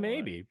 you know what?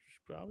 maybe.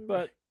 She's probably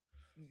right.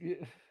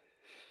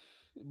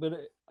 But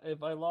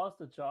if I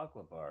lost a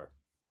chocolate bar,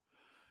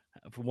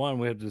 for one,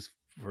 we have to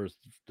first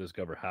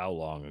discover how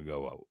long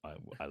ago I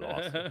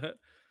lost it.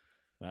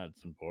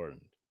 That's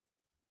important.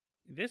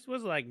 This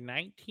was like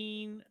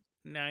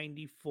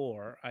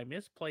 1994. I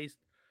misplaced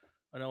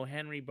an O.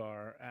 Henry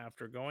bar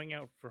after going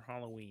out for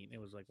Halloween. It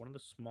was like one of the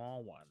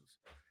small ones.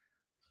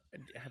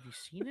 Have you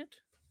seen it?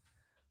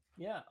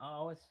 Yeah.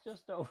 Oh, it's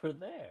just over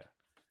there.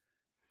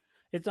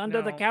 It's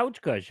under the No,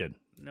 couch cushion.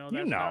 no, You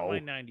that's not my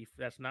know. 90.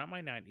 That's not my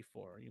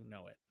 94. You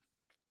know it.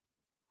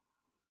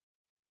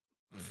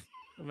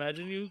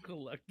 Imagine you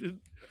collected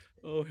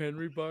O.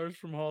 Henry bars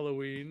from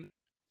Halloween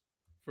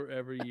for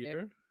every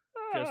year,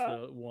 just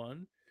the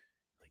one.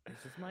 Like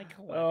this is my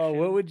collection. Oh,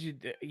 what would you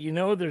do? You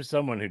know, there's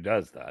someone who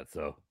does that.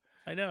 So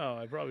I know.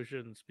 I probably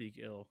shouldn't speak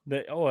ill.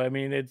 I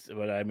mean, it's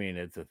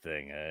a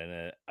thing,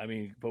 and I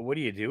mean, but what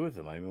do you do with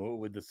them? I mean, what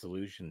would the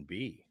solution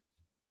be?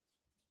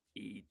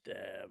 Eat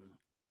them.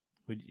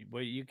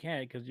 Well, you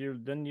can't because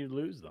then you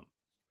lose them.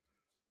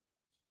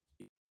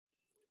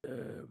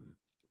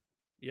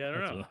 Yeah,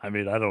 I don't know. I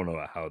mean, I don't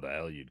know how the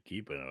hell you'd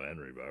keep an O.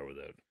 Henry bar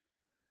without.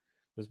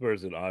 This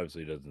person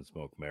obviously doesn't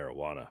smoke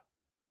marijuana.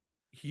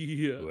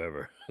 Yeah.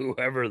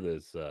 Whoever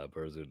this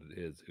person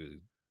is who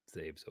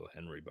saves O.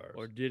 Henry bars.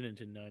 Or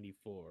didn't in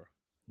 94.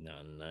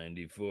 Not in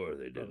 94,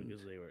 they Probably didn't.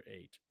 because they were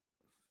 8.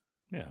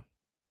 Yeah.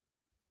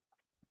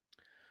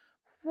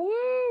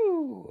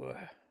 Woo!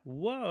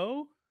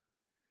 Whoa.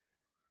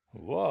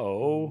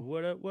 Whoa.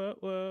 What up?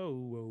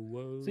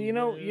 Whoa.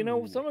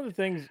 So some of the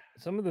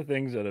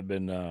things that have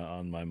been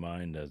on my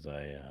mind as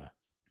I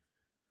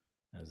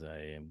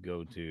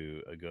go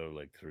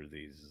like through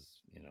these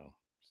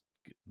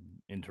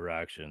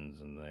interactions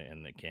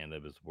in the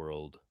cannabis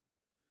world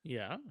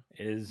Yeah.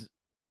 is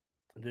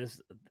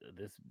this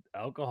this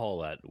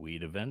alcohol at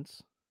weed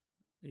events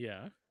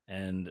Yeah.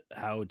 and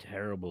how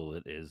terrible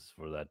it is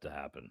for that to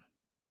happen.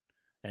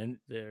 And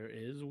There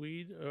is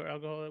weed or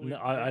alcohol that no,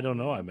 we I don't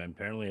know. I events? mean,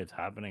 apparently it's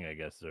happening. I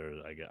guess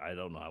I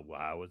don't know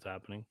how it's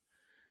happening,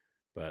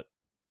 but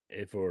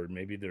if or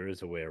maybe there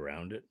is a way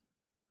around it.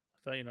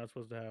 I thought you're not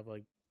supposed to have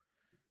like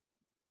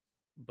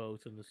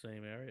both in the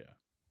same area.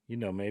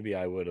 Maybe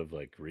I would have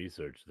like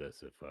researched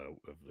this if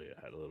they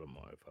had a little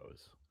more if I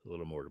was a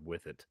little more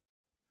with it,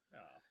 Oh.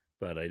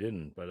 but I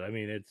didn't. But I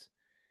mean, it's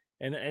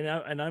and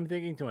I'm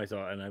thinking to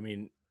myself, and I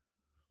mean,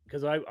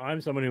 because I'm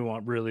someone who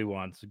really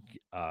wants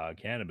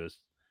cannabis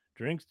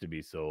drinks to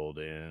be sold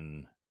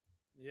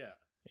Yeah.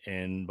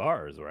 in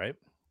bars, right? Of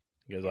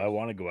Because I course.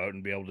 want to go out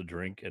and be able to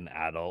drink an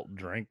adult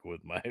drink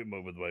with my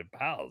with my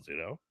pals,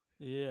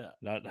 Yeah.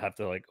 not have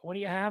to like, what do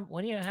you have?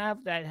 What do you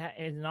have that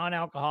is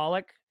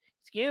non-alcoholic?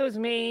 Excuse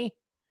me.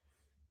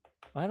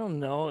 I don't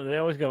know. They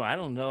always go. I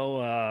don't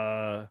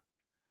know.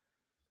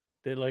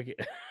 They like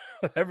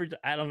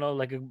I don't know,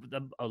 like a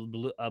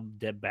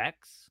Debex.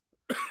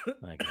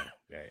 Like,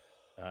 okay.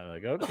 I'm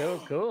like, okay,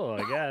 cool.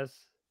 I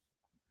guess.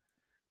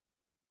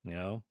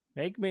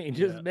 Make me Yeah.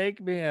 just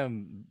make me a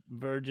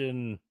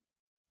virgin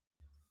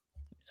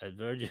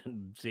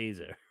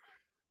Caesar.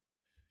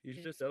 You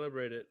should just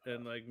celebrate it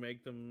and like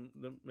make them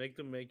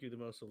make you the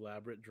most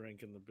elaborate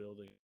drink in the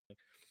building.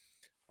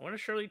 I want a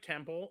Shirley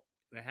Temple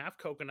and a half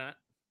coconut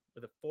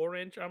with a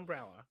 4-inch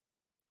umbrella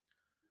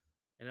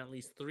and at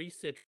least 3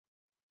 citrus.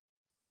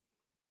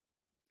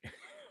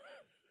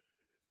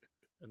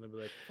 And they'll be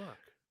like, "Fuck."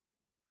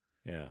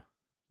 Yeah.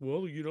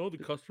 Well, the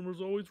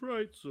customer's always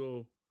right,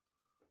 so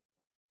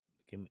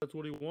Can that's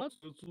what he wants.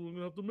 That's what we're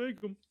gonna have to make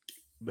him.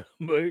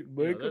 make him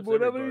That's every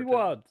whatever he bartender.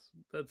 wants.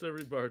 That's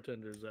every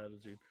bartender's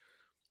attitude.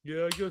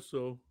 Yeah, I guess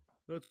so.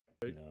 That's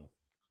right. No.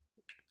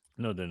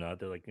 No, they're not.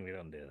 They're like, we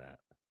don't do that.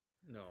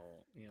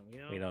 No,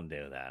 We don't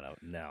do that.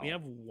 we No.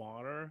 have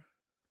water.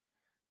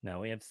 No,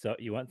 we have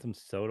you want some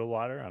soda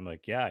water? I'm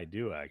like, yeah, I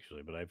do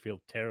actually, but I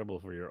feel terrible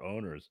for your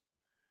owners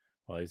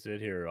while I sit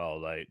here all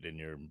night in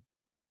your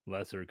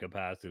lesser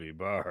capacity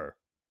bar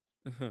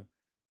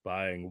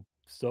buying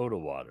soda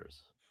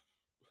waters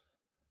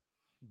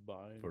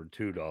Buying. for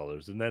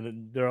 $2. And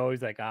then they're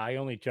always like, I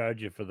only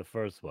charge you for the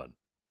first one.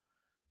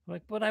 I'm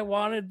like, but I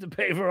wanted to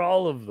pay for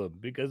all of them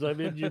because I'm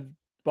in your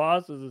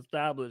boss's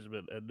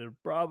establishment and they're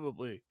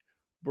probably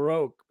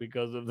broke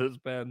because of this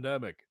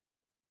pandemic.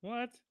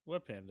 What?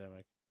 What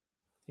pandemic?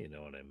 You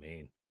know what I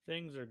mean?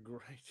 Things are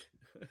great.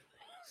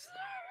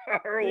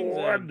 Are things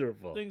have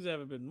wonderful. things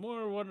haven't been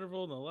more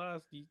wonderful in the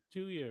last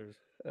 2 years.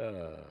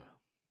 Uh,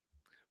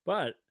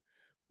 but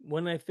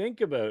when I think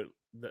about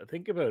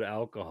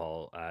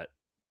alcohol at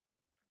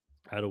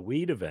a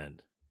weed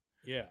event,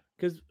 Yeah.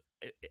 because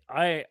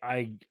I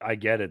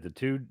get it. The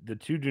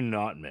two do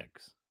not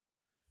mix,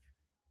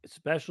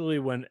 especially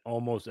when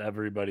almost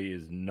everybody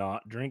is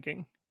not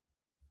drinking,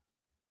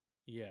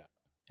 Yeah.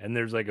 and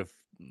there's like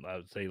I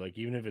would say like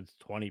even if it's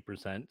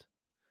 20%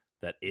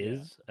 that Yeah.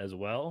 is as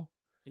well,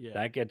 Yeah.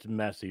 that gets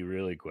messy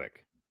really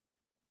quick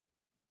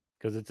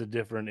because it's a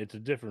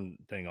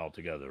different thing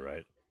altogether,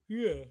 right?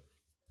 Yeah.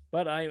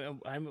 But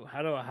I'm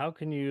how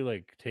can you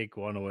like take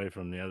one away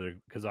from the other?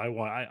 Because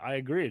I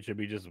agree it should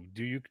be just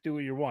you do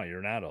what you want. You're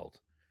an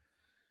adult.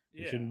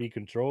 You Yeah. shouldn't be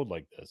controlled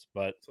like this.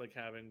 But It's like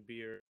having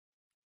beer,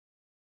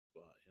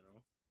 but.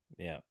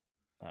 yeah,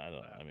 I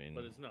don't. I But mean,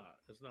 it's not.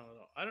 It's not at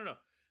all. I don't know.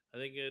 I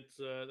think it's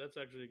that's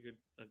actually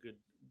a good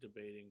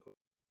debating.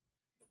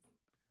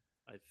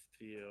 I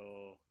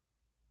feel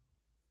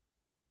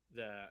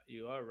that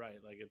you are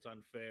right. Like it's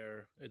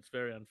unfair. It's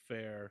very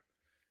unfair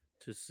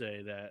to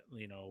say that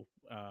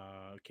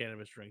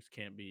cannabis drinks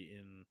can't be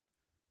in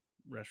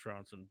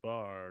restaurants and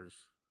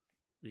bars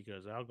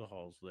because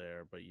alcohol's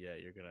there, but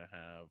yet you're gonna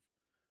have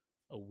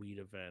a weed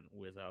event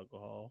with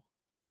alcohol.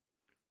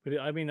 but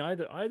I mean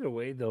either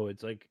way though,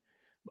 it's like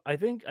I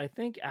think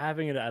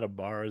having it at a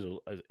bar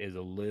is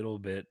a little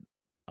bit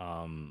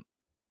um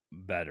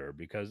better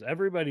because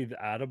everybody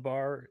at a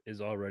bar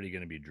is already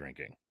going to be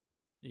drinking.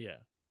 Yeah,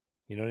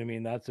 You know what I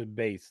mean? That's a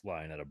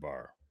baseline at a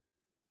bar,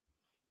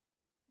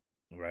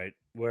 right?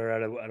 Where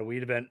at a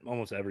weed event,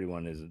 almost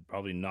everyone is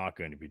probably not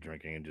going to be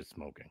drinking and just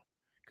smoking,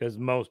 because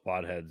most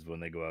potheads when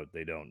they go out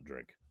they don't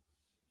drink,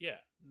 yeah,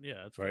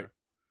 yeah. That's right? fair.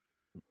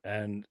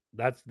 And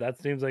that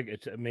seems like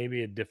it's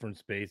maybe a different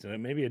space and it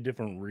may be a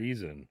different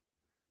reason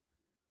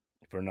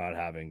for not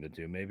having the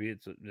two. Maybe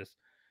it's just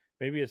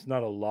maybe it's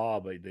not a law,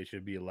 but they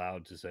should be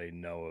allowed to say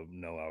no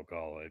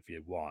alcohol if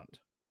you want.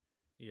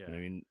 Yeah, I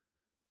mean,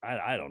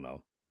 I don't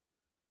know.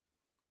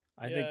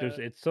 I think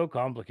yeah. it's so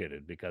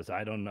complicated because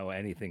I don't know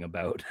anything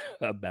about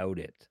about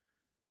it.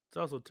 It's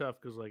also tough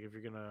because like if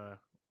you're gonna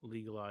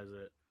legalize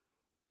it,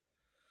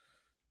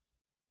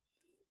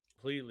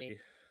 completely,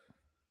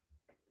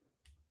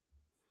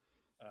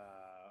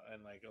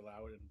 and like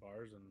allow it in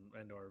bars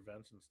and or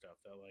events and stuff.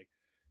 That like,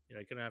 you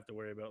kind of have to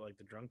worry about like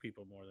the drunk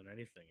people more than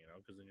anything,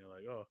 because then you're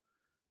like, oh,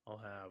 I'll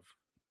have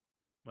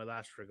my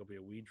last drink will be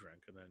a weed drink,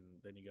 and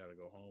then you got to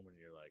go home and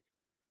you're like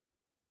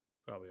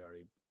probably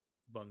already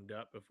bunged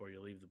up before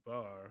you leave the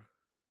bar.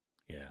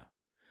 Yeah.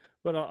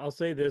 But I'll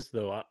say this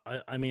though.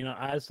 I mean,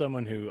 as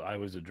someone who I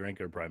was a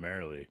drinker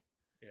primarily,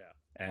 Yeah.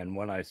 and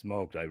when I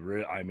smoked, I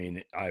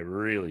mean, I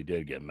really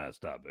did get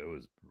messed up.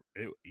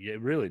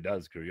 It really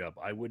does screw you up.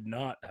 I would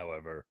not,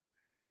 however,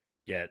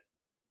 get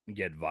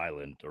get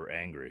violent or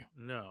angry.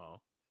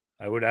 No.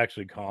 I would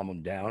actually calm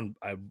them down.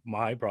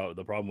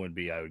 The problem would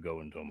be I would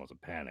go into almost a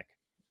panic.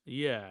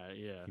 Yeah.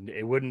 Yeah.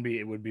 It would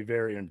be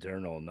very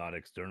internal, not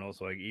external.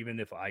 So like even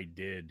if I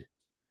did,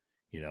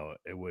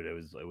 it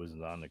was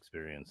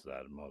non-experience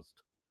that No,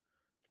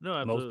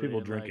 most absolutely. people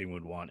And like, drinking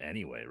would want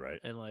anyway, right?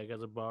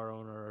 as a bar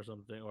owner or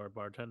something or a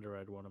bartender,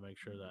 I'd want to make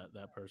sure that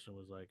that person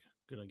was like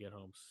gonna get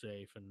home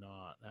safe and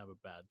not have a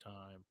bad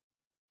time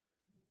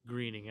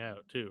greening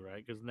out too,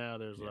 right? Because now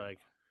there's Yeah. like,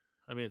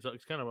 I mean,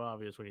 it's kind of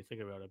obvious when you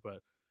think about it,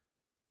 but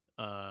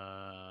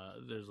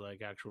there's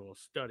like actual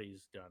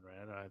studies done,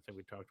 right? And I think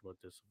we talked about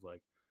this of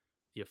like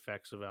the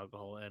effects of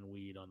alcohol and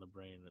weed on the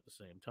brain at the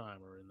same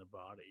time or in the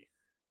body.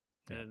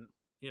 Yeah. And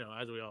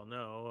as we all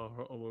know,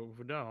 or if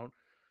we don't,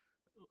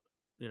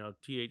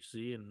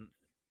 THC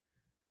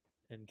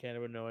and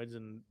cannabinoids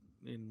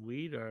in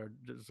weed are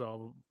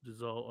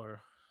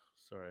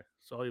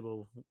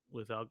soluble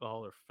with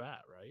alcohol or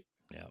fat, right?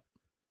 Yeah.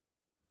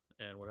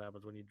 And what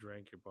happens when you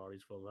drink? Your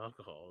body's full of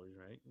alcohol,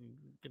 right?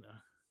 You're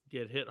gonna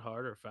get hit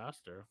harder,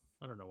 faster.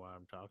 I don't know why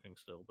I'm talking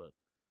still, but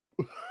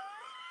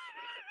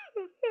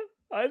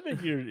I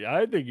think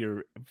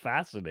you're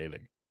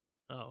fascinating.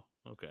 oh,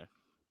 okay.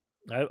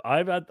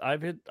 I've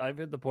hit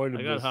the point I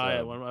of got this.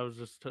 high when I was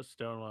just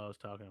stoned while I was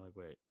talking. I'm like,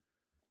 wait,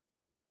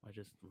 am I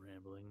just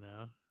rambling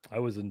now? I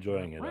was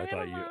enjoying it. I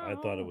thought it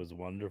Ramble. was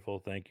wonderful.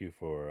 Thank you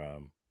for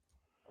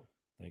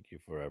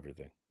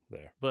everything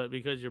there. But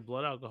because your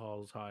blood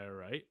alcohol is higher,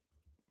 right?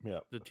 Yeah.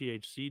 The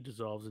THC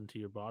dissolves into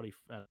your body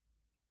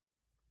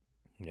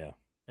Yeah.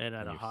 and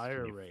at a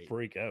higher You rate.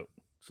 freak out.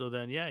 So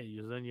then, yeah,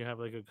 you have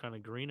like a kind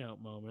of green out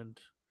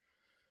moment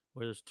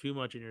where there's too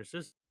much in your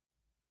system,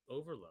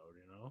 overload,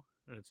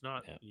 and it's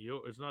not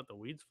it's not the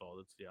weed's fault,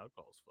 it's the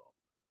alcohol's fault.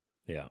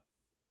 Yeah.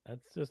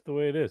 That's just the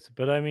way it is.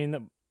 But I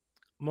mean,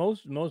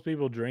 most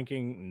people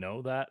drinking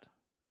know that.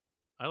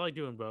 I like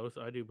doing both.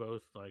 I do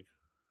both, like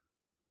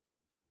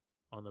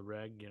on the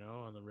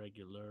on the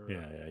regular.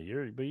 Yeah.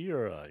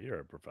 You're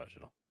a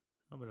professional.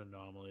 I'm an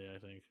anomaly, I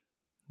think.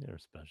 You're a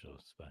special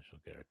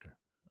character.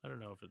 I don't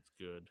know if it's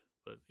good,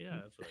 but yeah,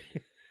 that's what I do.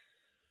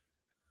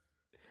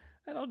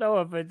 I don't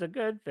know if it's a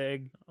good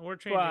thing. We're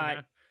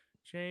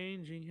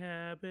changing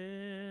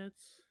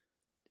habits.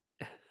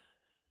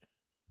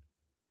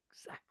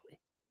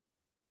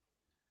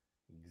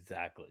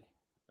 Exactly.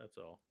 That's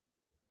all.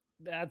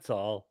 That's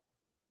all.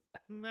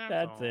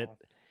 That's it.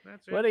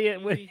 That's it. What do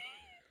you?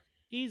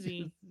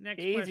 Easy. Next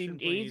Easy, question,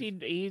 please.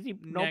 easy.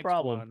 No Next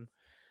problem. one.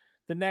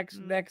 The next,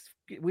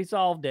 we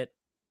solved it.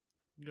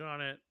 Got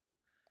it.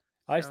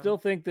 I still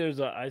think there's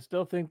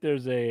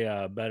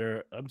a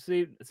better.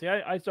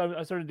 I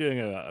started doing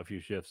a few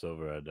shifts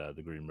over at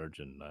the Green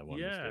Merchant. I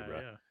wanted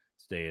to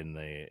stay in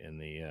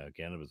the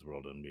cannabis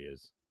world and be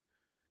as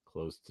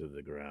close to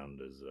the ground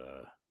as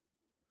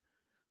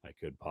I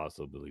could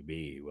possibly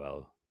be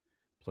while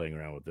playing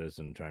around with this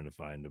and trying to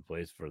find a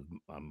place for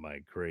my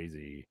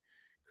crazy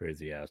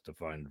ass to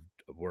find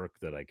work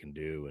that I can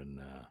do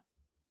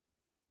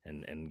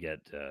and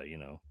get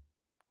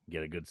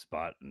get a good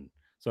spot. And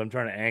so I'm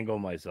trying to angle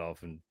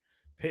myself and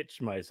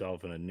pitch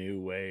myself in a new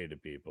way to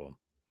people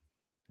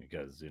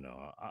because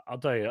I'll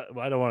tell you,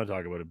 I don't want to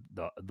talk about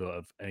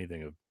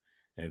anything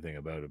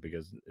about it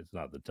because it's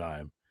not the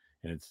time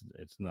and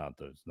it's not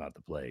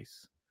the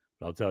place.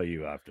 But I'll tell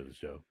you after the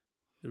show.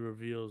 The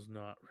reveal's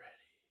not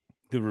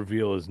ready. The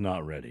reveal is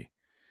not ready.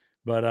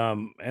 But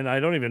and I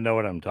don't even know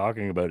what I'm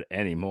talking about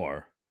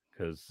anymore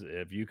because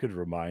if you could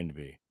remind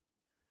me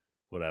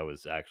what I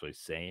was actually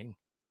saying.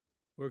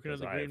 Working at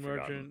the Green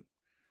Merchant.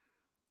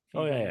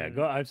 Oh yeah.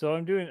 Go. So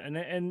I'm doing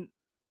and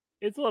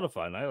it's a lot of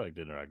fun. I like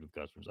to interact with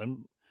customers.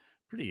 I'm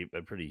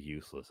pretty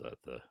useless at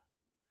the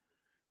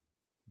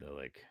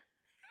like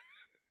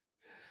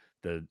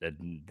the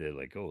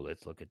like, oh,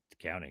 let's look at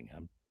counting.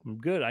 I'm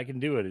good. I can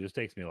do it. It just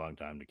takes me a long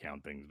time to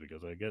count things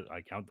because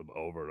I count them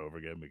over and over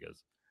again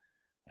because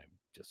I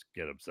just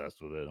get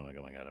obsessed with it. I'm like,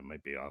 oh my god, I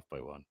might be off by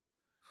one.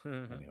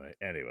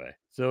 Anyway.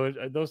 So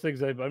those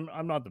things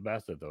I'm not the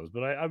best at those,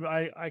 but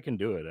I can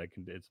do it. I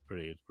can. It's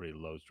pretty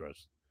low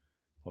stress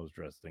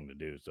thing to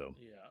do. So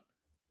yeah.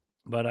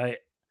 But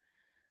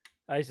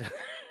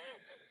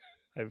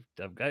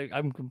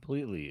I'm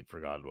completely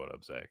forgotten what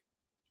I'm saying.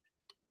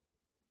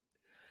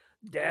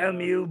 Damn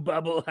you,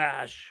 bubble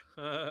hash.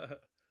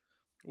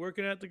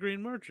 Working at the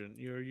Green Merchant.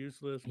 You're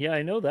useless. Yeah,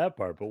 I know that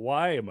part, but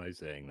why am I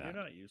saying that?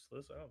 You're not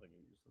useless. I don't think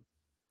you're useless.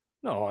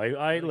 No,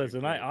 I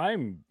listen.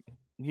 I'm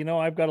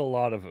I've got a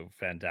lot of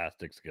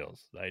fantastic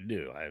skills. I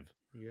do.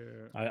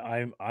 You're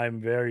I'm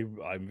very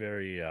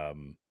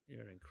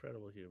you're an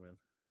incredible human.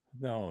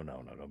 no,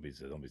 don't be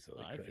silly.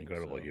 I think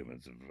Incredible so.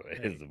 Humans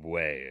Hey, is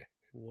way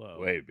whoa,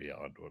 way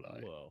beyond what I.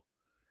 whoa,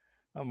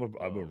 I'm a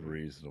whoa.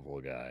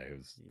 reasonable guy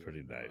who's You're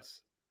pretty not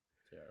nice.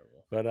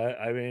 terrible. But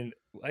I mean,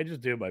 I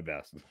just do my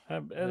best, I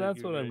and think that's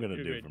you're what I'm great. gonna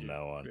You're a do great from dude.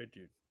 now on. Great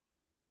dude.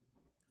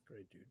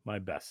 Great dude. My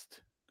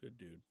best. Good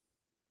dude.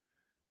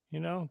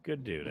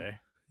 Good dude, eh?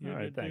 You're All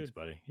a right, good thanks, dude.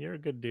 buddy. You're a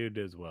good dude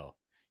as well.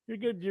 You're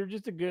good. You're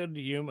just a good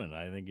human.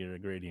 I think you're a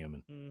great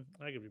human.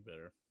 I could be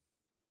better.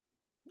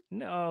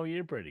 No,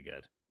 you're pretty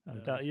good.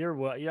 No. You're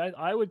what? Yeah,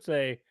 I would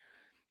say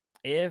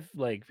if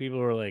like people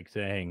were like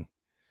saying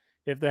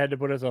if they had to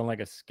put us on like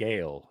a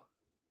scale,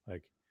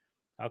 like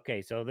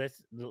okay, so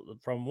this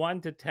from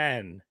 1 to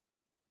 10,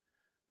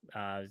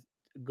 uh,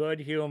 good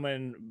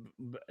human,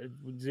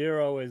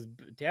 0 is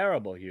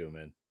terrible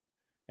human,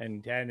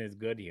 and 10 is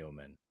good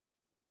human.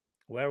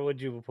 Where would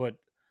you put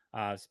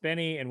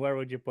Spinny, and where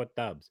would you put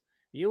Dubs?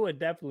 You would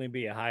definitely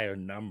be a higher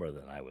number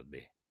than I would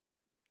be.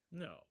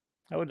 No.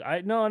 I would.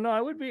 I no no. I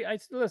would be.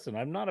 Listen.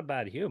 I'm not a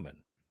bad human,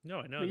 No,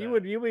 I know but you that.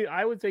 would. You would.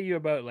 I would say you're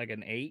about like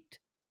an 8,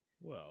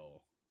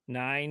 Well,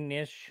 9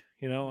 ish.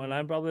 And mm,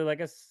 I'm probably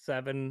like a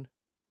 7,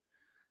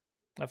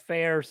 a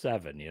fair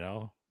 7.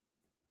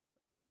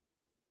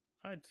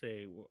 I'd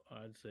say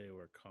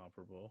we're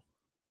comparable.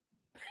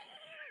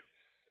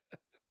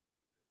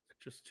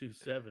 Just two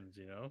sevens,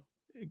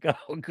 A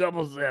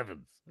couple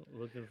sevens.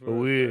 Looking for a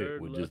We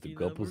third with just a lucky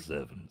couple number.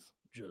 sevens.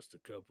 Just a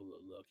couple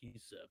of lucky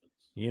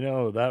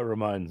sevens. That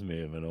reminds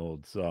me of an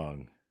old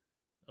song.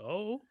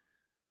 Oh,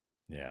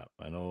 Yeah,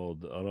 an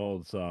old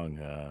song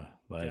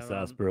by down on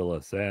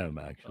Sarsaparilla Sam,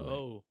 actually.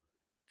 oh,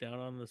 down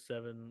on the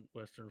seven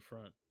Western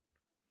Front.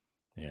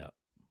 Yeah.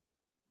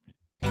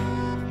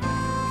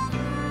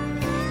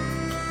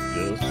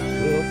 Just a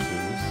couple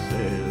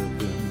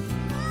sevens.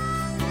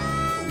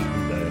 Oh,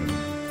 damn.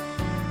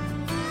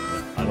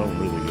 I don't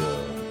really,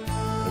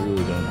 I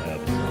really don't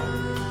have a song.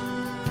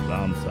 But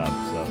I'm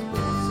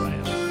Sarsaparilla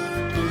Sam.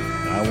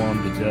 And I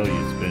wanted to tell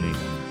you, Spinny,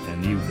 and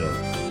you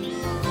don't.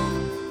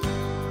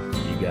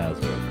 You guys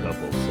are a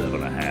couple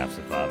 7.5s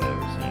if I've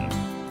ever seen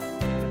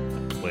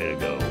them. Way to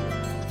go.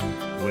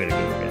 Way to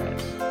go,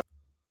 guys.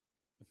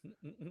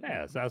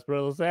 Yeah,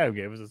 Sarsaparilla Sam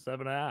gave us a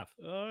 7.5.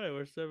 All right,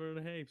 we're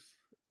 7.5.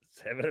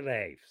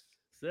 7.5.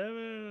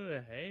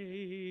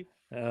 7.5.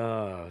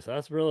 Oh,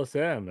 Sarsaparilla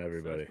Sam,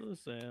 everybody. Sarsaparilla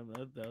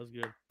Sam. That was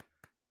good.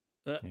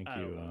 Thank I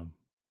you. don't know.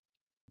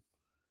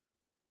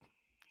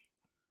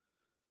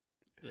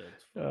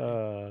 That's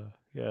funny.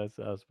 Yeah,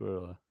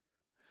 Sarsaparilla.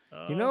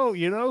 Uh, You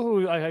know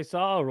who I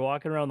saw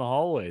walking around the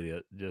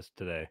hallway just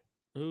today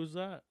who's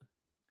that?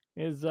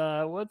 is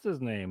what's his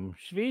name?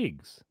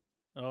 Schwiegs.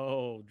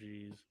 Oh,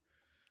 jeez.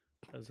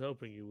 I was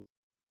hoping you.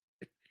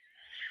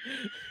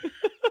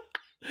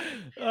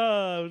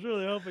 I was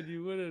really hoping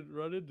you wouldn't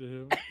run into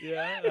him.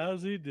 Yeah,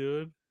 how's he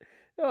doing?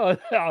 Oh,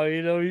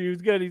 no, he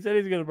was good. He said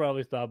he's gonna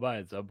probably stop by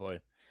at some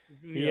point.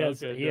 He Yeah,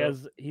 has okay, he dope.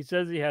 has he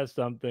says he has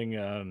something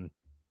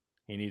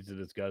he needs to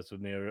discuss with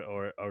me,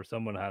 or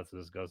someone has to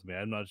discuss with me.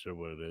 I'm not sure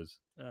what it is.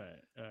 All right,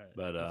 all right.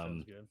 But That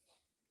sounds good.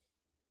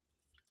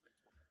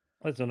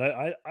 listen,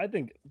 I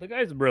think the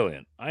guy's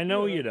brilliant. I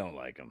know Yeah. you don't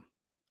like him.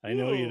 I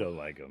know you Whoa. don't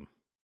like him.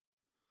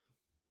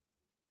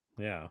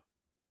 Yeah.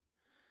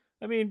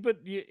 I mean, but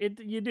you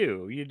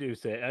do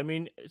say. I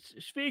mean,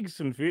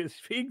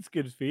 Spiegs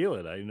could feel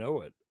it. I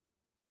know it.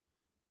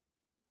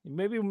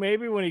 Maybe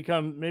when he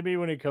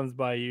comes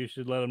by, you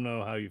should let him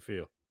know how you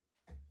feel.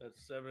 That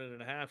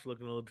 7.5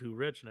 looking a little too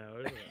rich now,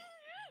 isn't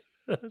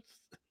it?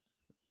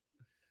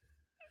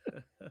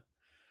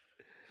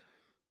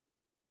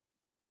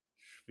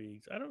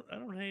 Schwiegs. I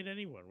don't hate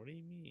anyone. What do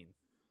you mean?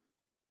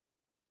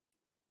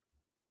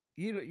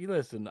 You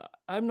listen.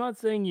 I'm not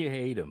saying you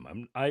hate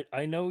him.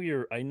 I know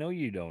you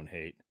don't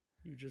hate.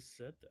 You just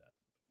said that.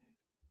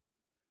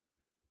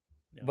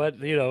 But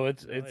Now I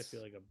it's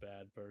feel like a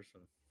bad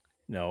person.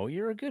 no.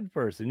 You're a good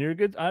person. You're a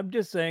good. I'm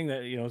just saying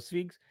that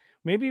Spiegs.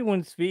 Maybe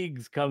when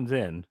Spiegs comes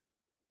in,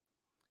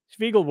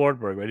 Spiegel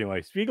Bortberg.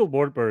 Anyway, Spiegel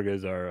Bortberg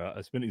is our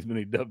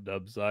spinny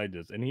dub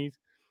scientist, and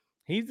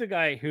he's the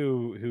guy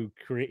who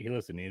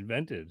he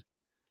invented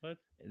What?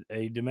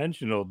 a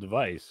dimensional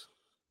device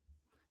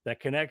that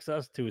connects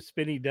us to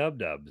spinny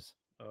dubs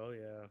Oh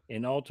yeah.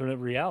 in alternate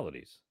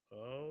realities.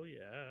 Oh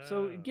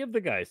So yeah. give the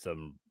guy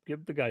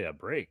a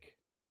break.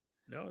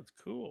 No, it's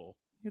cool.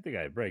 Give the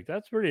guy a break.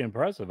 That's pretty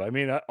impressive. I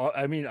mean,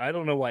 I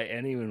don't know why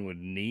anyone would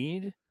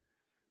need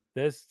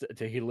this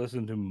to he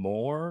listen to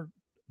more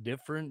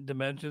different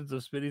dimensions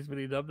of spinny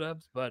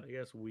dubs, but I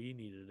guess we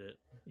needed it.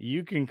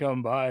 you can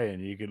come by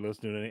and you can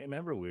listen to it.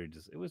 Remember,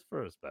 it was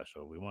for a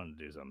special. We wanted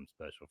to do something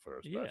special for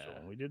a special, Yeah.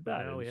 and we did But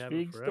that. now And we have it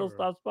Spieg still forever.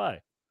 stops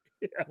by.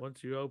 Yeah.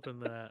 Once you open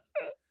that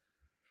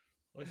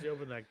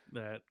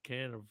that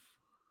can of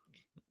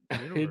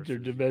universes, you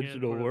can't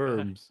Interdimensional put it back.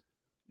 worms.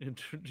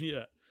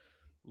 Yeah.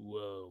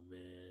 Whoa,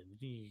 man.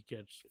 You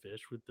catch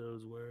fish with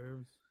those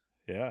worms?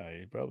 Yeah,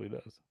 he probably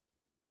does.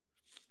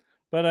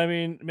 But I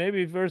mean,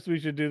 maybe first we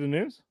should do the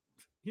news.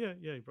 Yeah,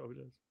 he probably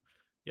does.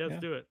 Yeah, let's Yeah.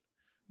 do it.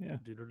 Yeah.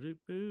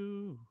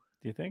 Doodle-doo-boo.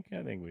 Do you think?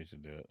 I think we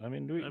should do it. I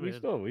mean, I mean, we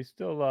still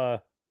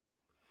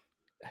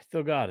I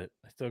still got it.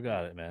 I still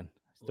got it, man.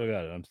 I still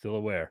got it. I'm still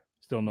aware.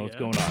 Still know what's Yeah.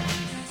 going on.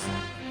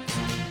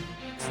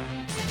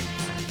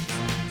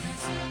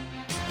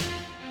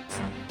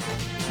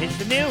 It's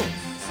the news.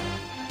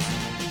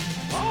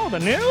 Oh, the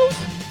news?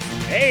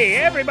 Hey,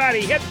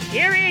 everybody, here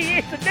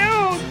it's the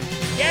news.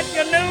 Get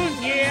your news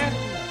here.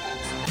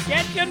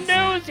 Get your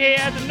news here.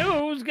 The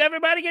news.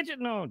 Everybody get your...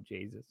 No,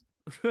 Jesus.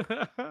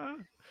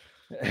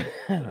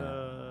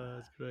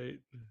 That's great.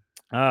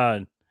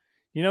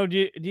 You know,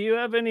 do you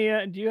have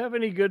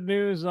any good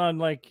news on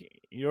like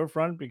your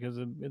front, because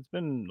it's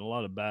been a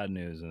lot of bad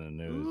news in the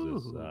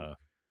news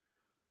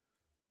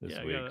this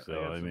Yeah, week.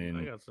 So I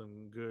mean, got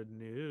some good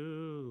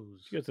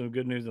news. you got some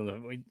good news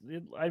on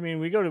I mean,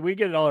 we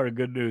get all our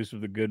good news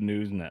from the Good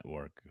News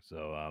Network.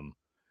 So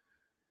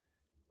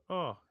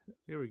Oh,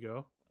 here we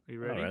go. Are you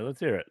ready? all right, let's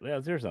hear it. Yeah,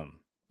 let's hear something.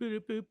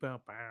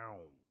 Boop-a-boop-bow-bow.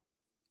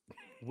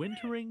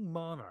 Wintering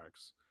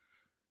monarchs,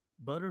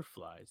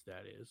 butterflies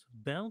that is,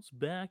 bounce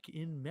back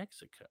in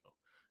Mexico.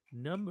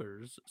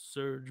 Numbers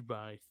surge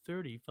by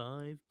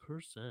 35%.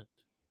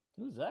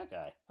 Who's that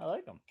guy? I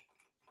like him.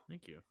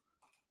 Thank you.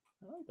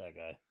 I like that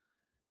guy.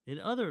 In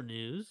other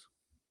news,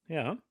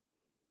 Yeah.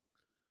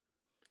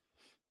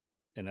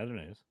 In other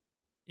news.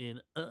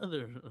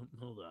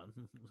 hold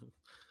on.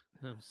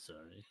 I'm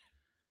sorry.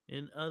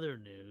 In other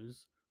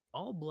news,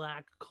 all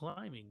black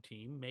climbing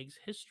team makes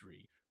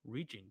history,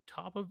 reaching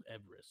top of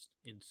Everest,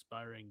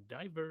 inspiring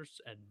diverse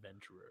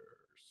adventurers.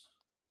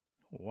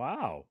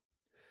 Wow.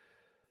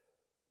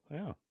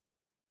 Yeah.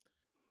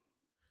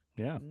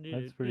 Yeah,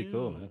 that's pretty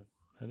cool, man.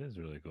 That is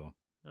really cool.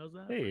 How's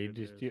that? Hey, for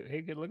good news?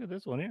 hey, look at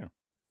this one here.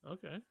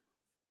 Okay.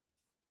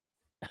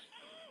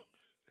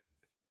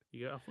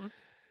 You got one?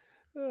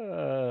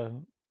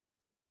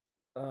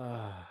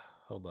 Uh,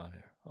 hold on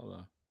here. Hold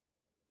on.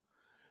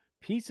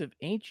 Piece of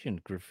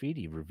ancient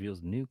graffiti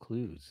reveals new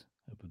clues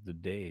about the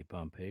day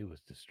Pompeii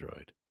was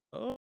destroyed.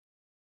 Oh,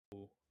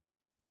 What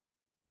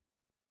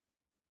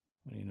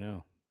do you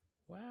know?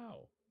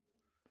 wow.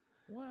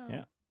 Wow.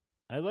 Yeah.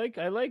 I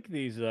like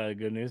these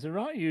good news. They're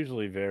not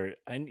usually very,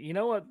 and you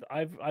know what?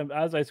 I'm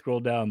as I scroll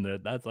down,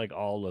 that's like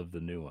all of the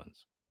new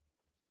ones.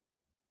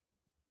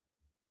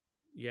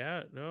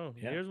 Yeah, no,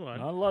 Yeah, here's one.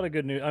 not a lot of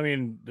good news. I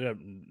mean,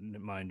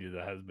 mind you,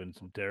 there has been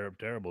some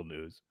terrible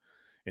news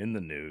in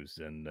the news,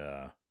 and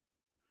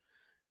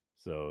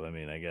so I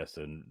mean, I guess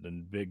the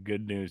big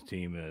good news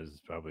team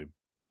is probably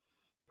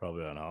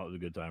on a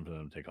good time for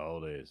them to take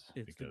holidays.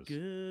 It's because the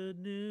good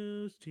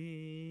news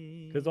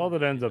team. Because all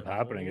that ends in up the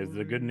happening is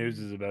the good news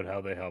morning. is about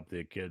how they help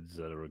the kids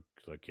that are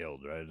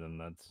killed, right? And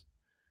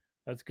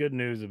that's good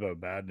news about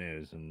bad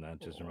news, and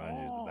that just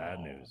reminds you of the bad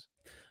news.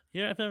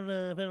 Yeah, I found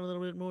a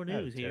little bit more That's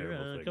a news here.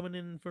 terrible thing. Coming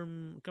in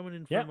from.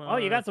 Yeah. Oh,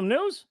 you got some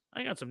news?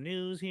 I got some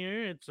news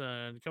here. It's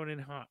coming in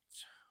hot.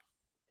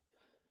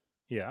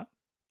 Yeah.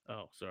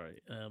 Oh, sorry.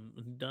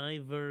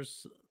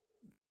 Diverse.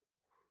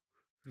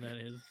 That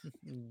is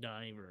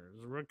divers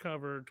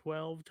recover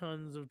 12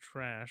 tons of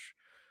trash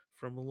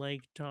from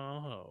Lake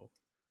Tahoe,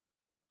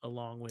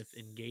 along with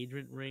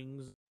engagement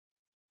rings.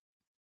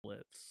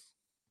 Blitz.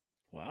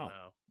 Wow.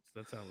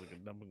 That sounds like a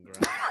dumping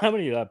ground. How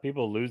many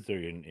people lose their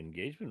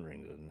engagement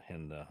rings?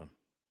 And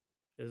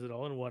Is it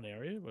all in one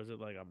area? Was it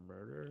like a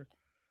murder?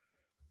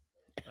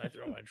 I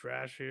throw my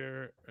trash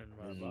here and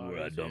my this is bodies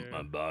where I dump here.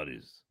 my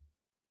bodies.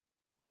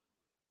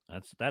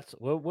 That's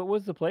what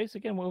was the place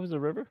again? What was the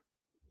river?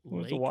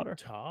 What was the water?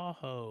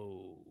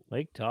 Tahoe.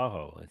 Lake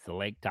Tahoe. It's the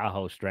Lake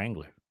Tahoe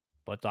Strangler.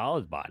 Puts all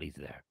his bodies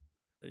there.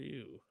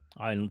 Ew.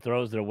 And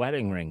throws their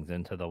wedding rings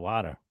into the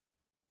water.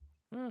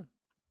 Huh.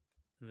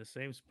 In the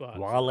same spot.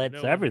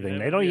 Wallets, everything.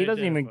 He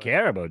doesn't even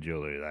care about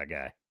jewelry, that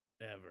guy.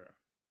 Ever.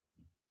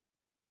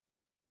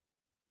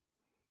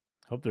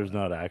 Hope there's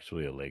not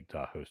actually a Lake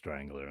Tahoe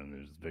Strangler and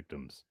there's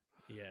victims.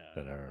 Yeah.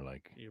 That are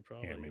like You're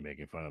probably hear me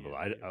making fun of it.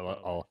 yeah,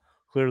 I'll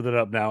clear that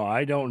up now.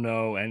 I don't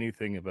know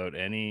anything about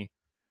any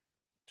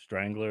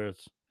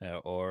stranglers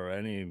or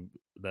any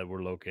that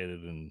were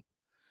located in.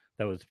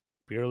 That was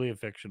purely a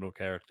fictional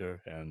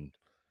character, and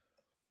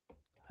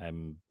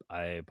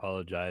I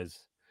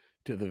apologize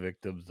to the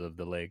victims of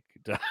the Lake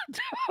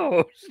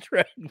Tahoe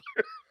Strangler.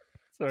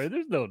 Sorry,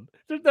 there's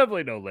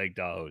definitely no Lake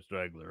Tahoe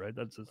Strangler, right?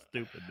 That's a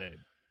stupid name.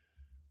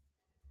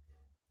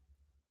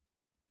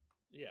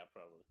 Yeah,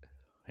 probably.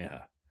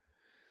 Yeah.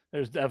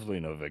 There's definitely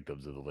no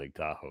victims of the Lake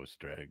Tahoe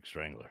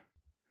Strangler.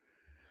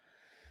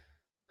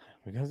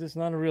 Because it's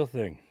not a real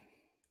thing.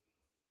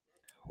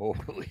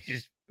 Holy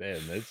man,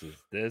 this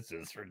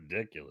is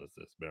ridiculous,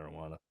 this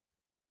marijuana.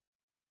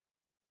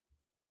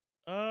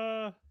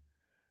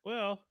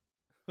 Well.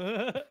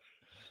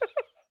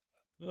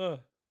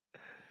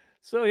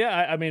 So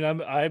yeah, I mean I'm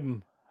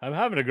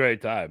having a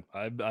great time.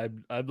 I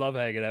love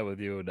hanging out with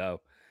you now.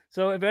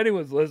 So if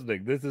anyone's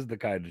listening, this is the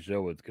kind of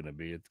show it's gonna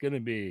be. It's gonna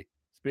be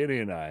Speedy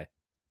and I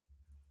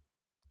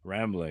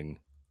rambling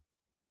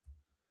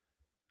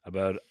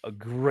about a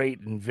great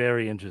and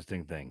very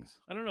interesting things.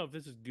 I don't know if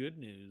this is good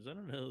news. I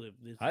don't know if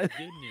this I- is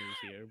good news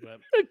here, but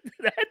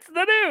That's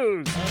the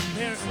news.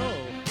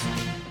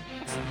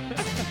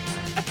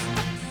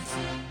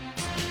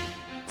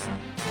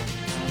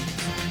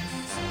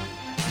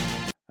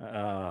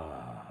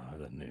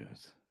 The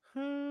news.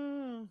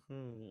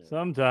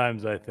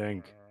 Sometimes I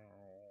think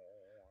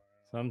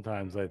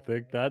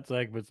that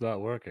segment's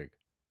not working.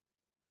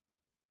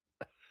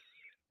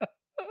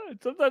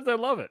 Sometimes I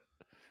love it,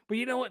 but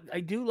you know what? I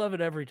do love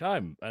it every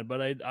time.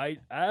 But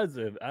as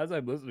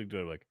I'm listening to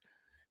it, I'm like,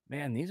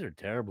 man, these are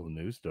terrible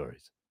news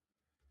stories.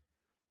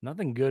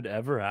 Nothing good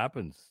ever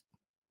happens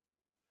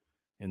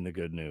in the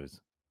good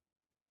news.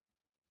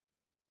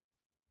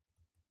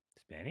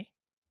 Spanny?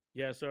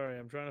 Yeah, sorry,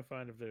 I'm trying to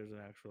find if there's an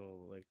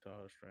actual Lake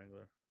Tahoe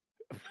strangler.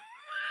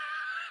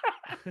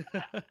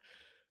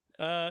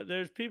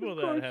 There's people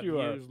that course have you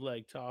are. used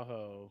Lake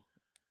Tahoe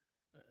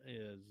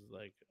as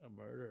like a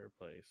murder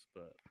place,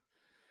 but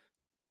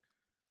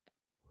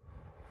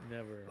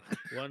never.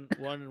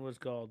 One was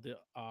called the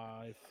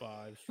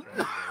I-5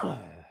 Strangler.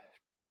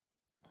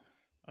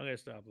 I'm gonna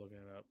stop looking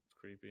it up. It's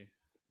creepy.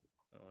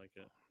 I don't like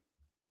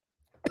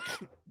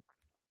it.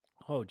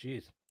 Oh,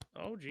 jeez.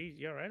 Oh, geez,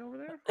 yeah, right over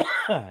there.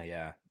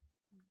 Yeah,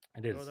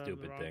 I did Go a down the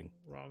stupid thing.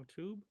 wrong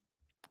tube.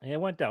 I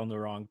went down the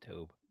wrong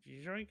tube. Did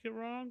you drink it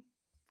wrong?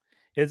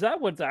 Is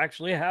that what's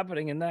actually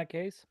happening in that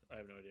case? I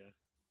have no idea.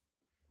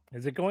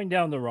 Is it going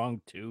down the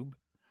wrong tube?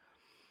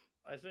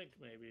 I think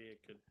maybe it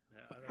could.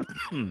 I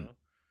don't know.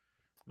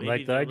 Maybe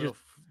Like the that, I little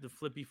just the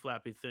flippy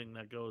flappy thing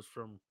that goes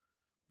from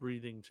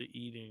breathing to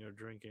eating or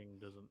drinking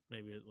doesn't.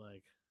 Maybe it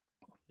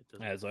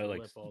doesn't as I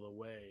flip all the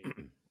way.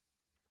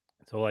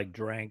 so like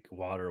drank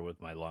water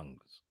with my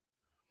lungs.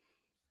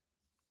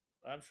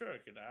 I'm sure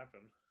it could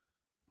happen.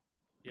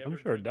 You I'm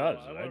ever sure it drink does.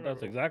 I Right? remember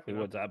That's exactly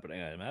waking up, what's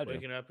happening. I imagine.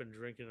 waking up and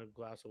drinking a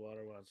glass of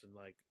water once and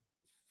like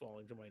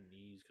falling to my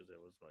knees because it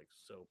was like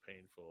so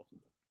painful.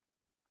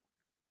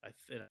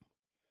 And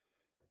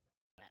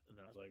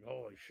I was like,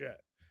 holy shit,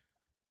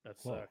 that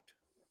Whoa. sucked.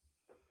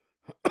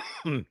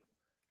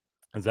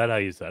 Is that how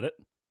you said it?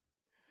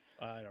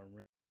 I don't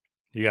remember.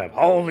 You got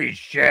holy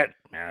shit,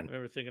 I man.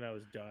 remember thinking I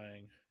was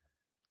dying.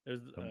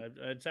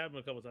 It's happened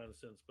a couple times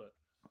since, but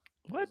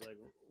What? it was like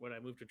when I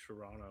moved to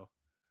Toronto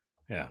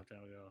a Yeah. long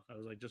time ago. I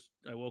was like,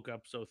 I woke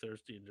up so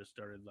thirsty and just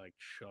started like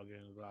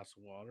chugging a glass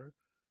of water.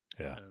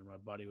 Yeah. And my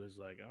buddy was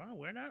like, "Oh,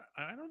 we're not.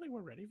 I don't think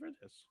we're ready for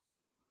this."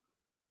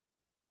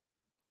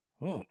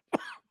 Oh.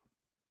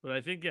 But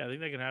I think that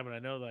can happen. I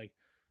know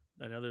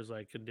there's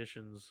like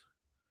conditions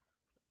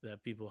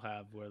that people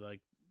have where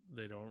like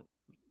they don't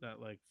that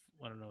like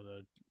I don't know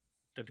the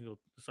technical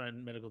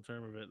medical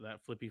term of it,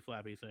 that flippy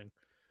flappy thing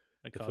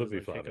that The causes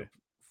flippy like floppy.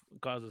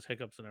 causes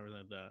hiccups and everything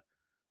like that.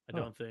 I Huh.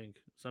 don't think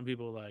some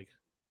people like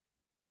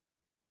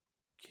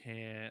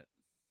can't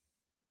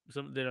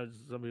some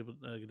people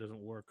like it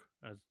doesn't work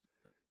as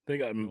They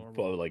got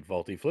normal. like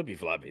faulty flippy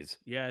floppies.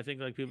 Yeah, I think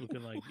like people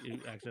can like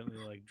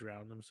accidentally like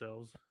drown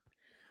themselves.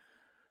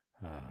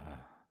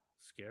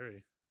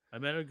 Scary. I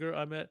met a girl.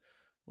 I met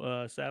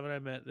Sav and I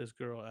met this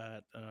girl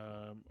at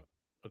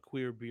a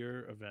queer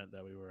beer event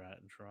that we were at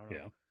in Toronto,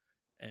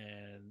 Yeah.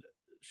 and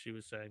she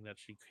was saying that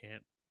she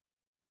can't.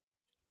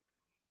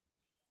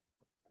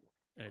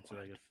 It's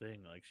like a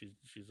thing. Like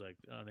she's like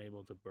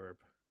unable to burp.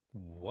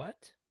 What?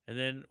 And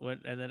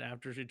then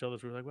after she told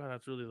us, we were like, wow,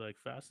 that's really like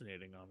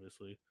fascinating,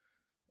 obviously.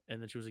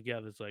 And then she was like, yeah,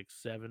 there's like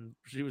 7.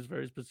 She was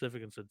very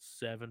specific and said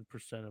 7%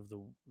 of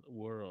the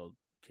world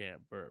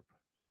can't burp.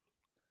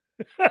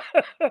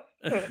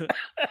 I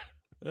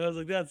was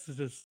like, that's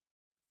just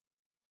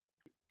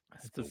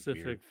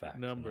specific fact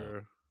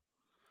number.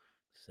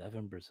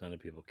 7% of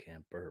people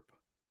can't burp.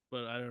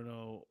 But I don't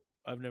know.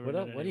 I've never What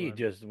met else? What do you anyone.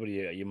 just? What do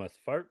you? You must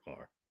fart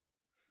more.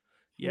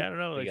 Yeah, I don't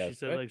know. Big Like she ass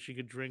said, dick. like she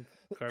could drink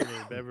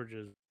carbonated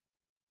beverages.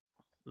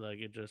 Like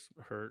it just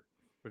hurt,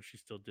 but she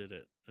still did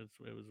it.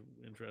 It was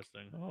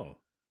interesting. Oh.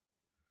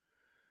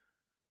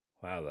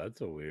 Wow,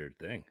 that's a weird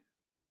thing.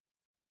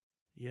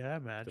 Yeah,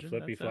 The imagine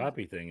flippy that sounds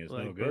floppy thing is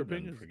like no good.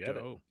 burping Then is forget it.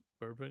 dope.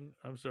 Burping.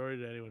 I'm sorry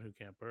to anyone who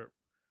can't burp.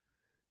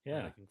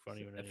 Yeah. Making fun of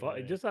you in any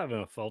way. Just having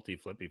a faulty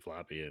flippy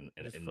floppy in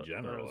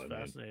general. It's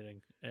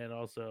fascinating, and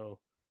also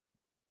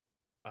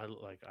I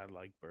like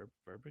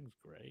burping's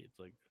great. It's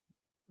like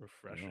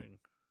refreshing.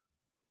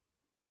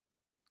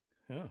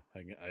 Yeah.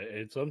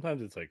 It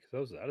sometimes it's like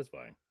so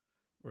satisfying.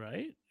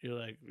 Right?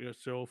 You're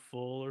so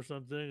full or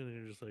something, and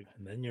you're just like,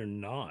 And then you're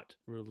not.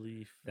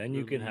 relief. Then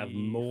you can have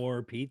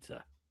more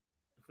pizza.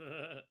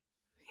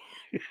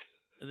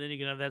 And then you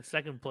can have that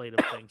second plate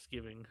of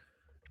Thanksgiving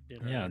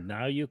dinner. Yeah.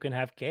 Now you can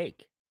have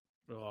cake.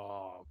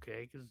 Oh,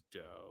 cake is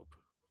dope.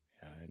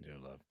 Yeah, I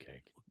do love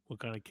cake. What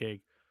kind of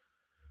cake?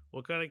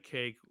 What kind of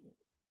cake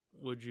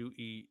would you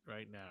eat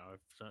right now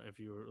if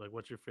you were like,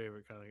 what's your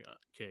favorite kind of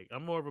cake?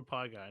 I'm more of a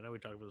pie guy. I know we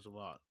talk about this a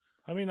lot.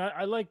 I mean,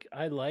 I like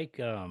I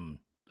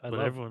But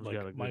love everyone's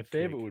got a my good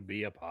favorite cake. would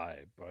be a pie.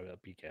 Probably a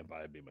pecan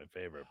pie would be my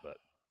favorite, but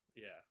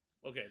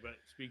Okay, but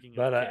speaking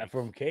of cakes,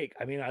 from cake,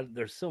 I mean,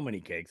 there's so many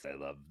cakes I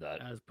love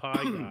that. as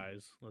pie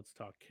guys, let's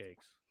talk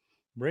cakes.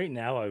 Right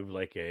now, I would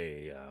like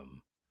I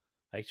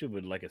actually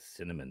would like a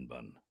cinnamon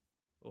bun.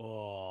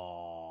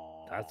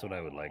 Oh, That's what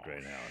I would like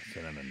right now, a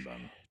cinnamon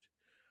bun.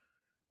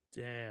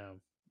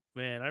 damn,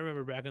 man! I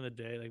remember back in the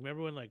day, like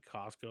remember when like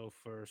Costco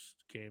first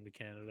came to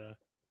Canada,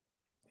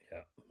 Yeah,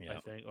 I yeah.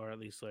 think, or at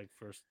least like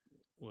first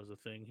was a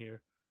thing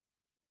here.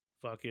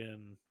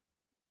 Fucking,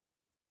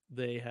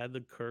 they had the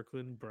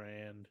Kirkland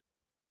brand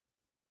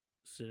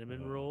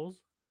cinnamon Oh, rolls,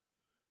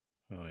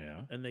 oh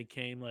yeah. and they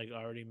came like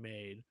already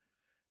made,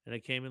 and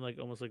it came in like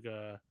almost like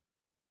a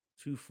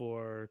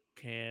 2-4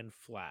 can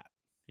flat.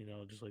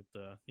 Just like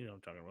what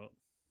I'm talking about.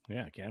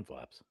 Yeah, can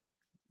flaps.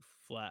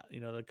 Flat,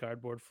 the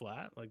cardboard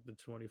flat, like the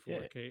Yeah.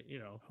 24K,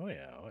 Oh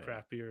yeah. Oh yeah.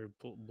 craft beer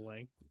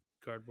blank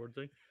cardboard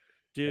thing.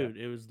 Yeah. Dude,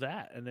 it was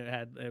that. And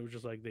it was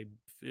just like they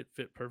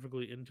fit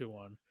perfectly into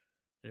one.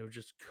 And it was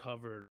just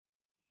covered.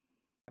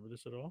 Remember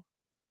this at all?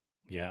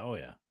 Yeah. Oh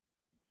yeah.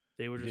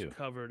 They were I just do.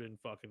 covered in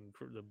fucking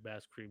the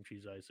best cream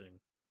cheese icing.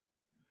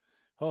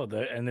 Oh,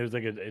 and there's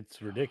like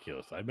it's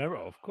ridiculous. I remember.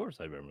 Of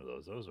course, I remember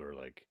those. Those were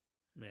like,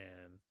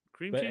 Man,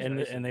 cream but cheese icing,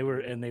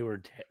 dude. they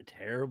were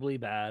terribly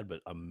bad,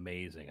 but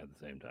amazing at the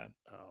same time.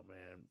 Oh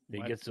man, They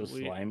get so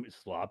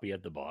sloppy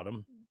at the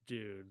bottom.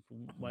 dude,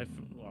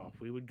 Mm. well,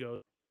 we would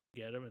go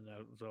get them, and that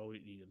was all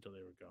we'd eat until they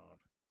were gone.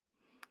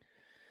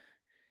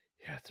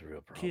 Yeah, it's a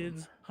real problem.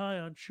 Kids high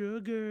on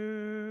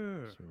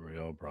sugar. It's a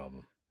real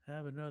problem.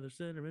 Have another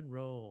cinnamon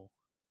roll.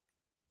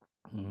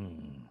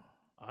 Mm.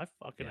 I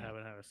fucking Yeah.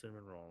 haven't had a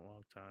cinnamon roll in a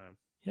long time.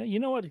 Yeah, you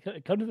know what?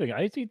 Come to think,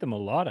 I used to eat them a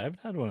lot. I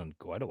haven't had one in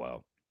quite a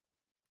while.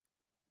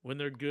 When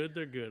they're good,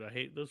 they're good. I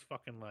hate those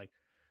fucking like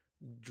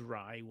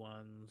dry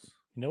ones.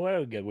 You know what I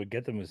would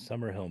get them at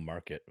Summerhill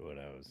Market when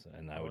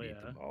I Oh would eat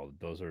yeah. them all.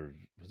 Those are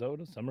was that what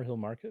a Summerhill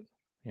Market?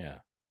 Yeah,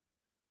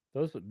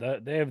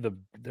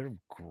 they're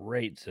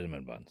great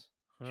cinnamon buns,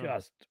 Huh.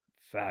 just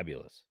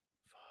fabulous.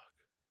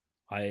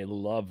 Fuck. I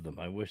love them.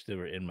 I wish they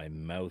were in my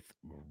mouth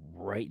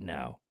right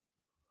now.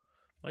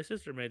 My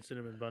sister made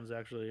cinnamon buns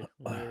actually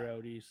when we were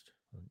out east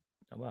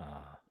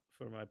Ah,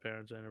 for my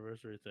parents'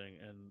 anniversary thing,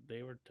 and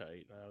they were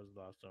tight. That was the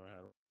last time I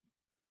had them.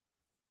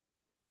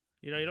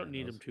 You don't man,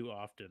 need them those too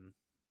often,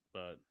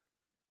 but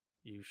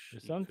you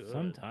could.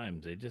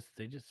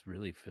 they just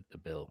really fit the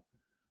bill.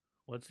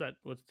 What's that?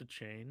 What's the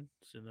chain?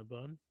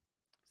 Cinnabon?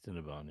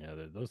 Cinnabon, yeah,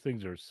 those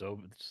things are so.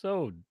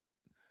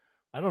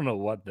 I don't know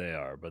what they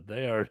are, but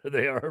they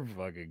are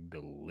fucking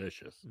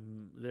delicious.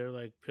 They're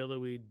like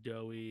pillowy,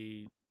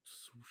 doughy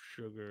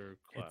sugar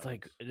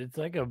clouds.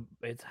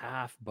 It's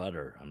half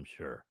butter, I'm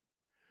sure.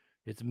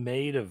 It's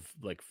made of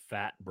like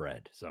fat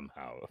bread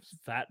somehow.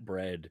 Fat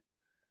bread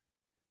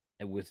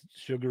and with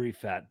sugary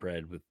fat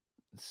bread with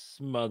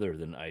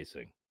smothered in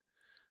icing.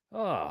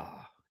 Oh,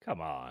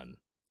 come on.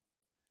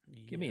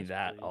 Give me Yes,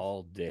 that please.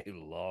 all day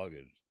long.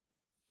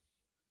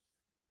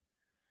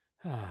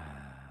 Oh.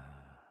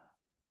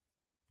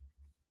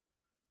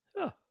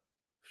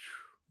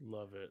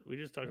 Love it. We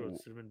just talked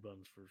about cinnamon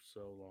buns for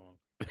so long.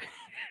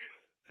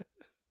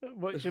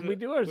 What should we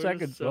do our We're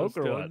second just so smoke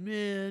or what? stoned,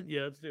 man.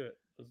 Yeah, let's do it.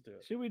 Let's do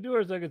it. Should we do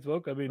our second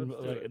smoke? I mean,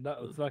 Let's do it.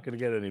 it's not going to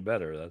get any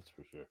better, that's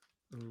for sure.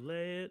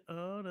 Lay it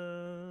on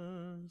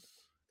us.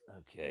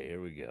 Okay,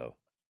 here we go.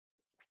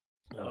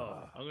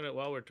 Oh, I'm gonna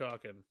while we're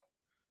talking,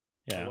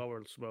 Yeah. while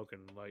we're smoking,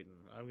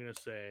 lighting. I'm gonna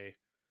say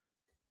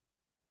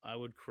I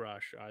would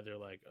crush either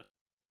like with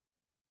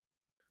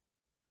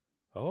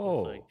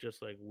like Oh,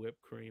 just like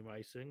whipped cream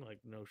icing, like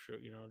no sugar,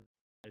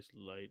 nice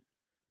light.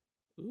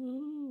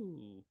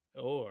 Ooh,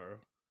 or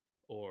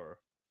or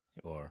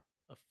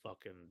a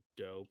fucking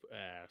dope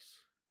ass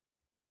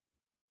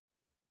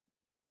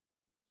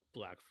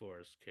Black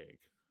Forest cake.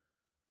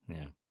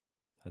 yeah.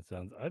 That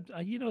sounds.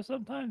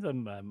 Sometimes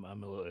I'm a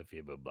little iffy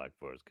about Black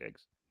Forest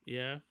cakes.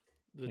 Yeah,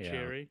 the Yeah,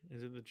 cherry.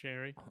 Is it the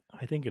cherry?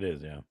 I think it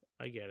is. Yeah,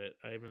 I get it.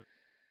 I haven't.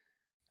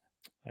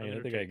 I'm I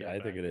gonna take think that I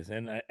think back. it is.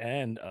 And I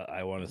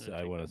want I'm to gonna say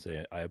I take want to that say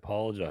back. I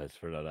apologize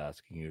for not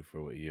asking you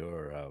for what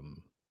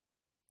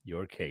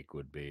your cake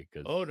would be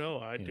because Oh no,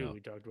 I you do. know We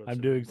talked about I'm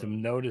cinnamon doing buns.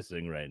 some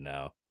noticing right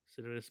now.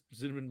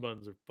 Cinnamon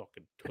buns are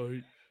fucking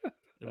tight.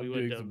 And we I'm went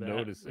doing down some that. We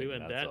noticing. went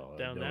That's that all. I've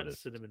down that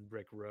noticed. cinnamon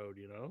brick road.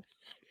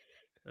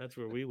 That's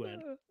where we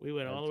went. We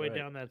went all That's the way right.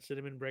 down that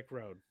cinnamon brick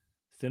road.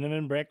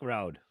 Cinnamon Brick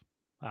Road.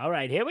 All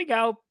right, here we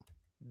go.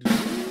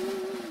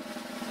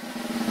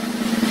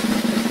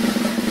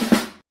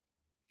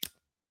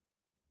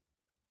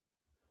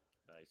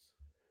 Nice.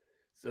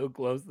 So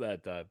close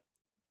that time.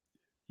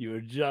 You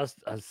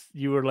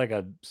were like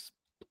a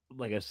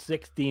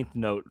 16th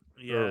note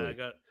Yeah, early. I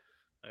got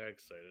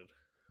excited.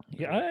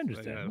 Yeah, I I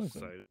understand. got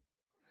Listen, excited.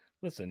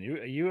 listen.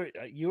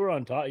 You were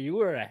on top. You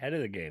were ahead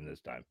of the game this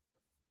time.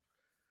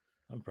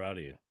 I'm proud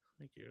of you.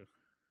 Thank you.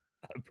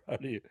 I'm proud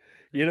of you.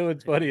 You Thank know you.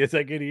 what's funny is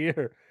I can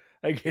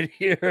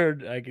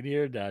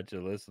hear Dacha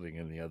listening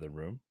in the other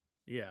room,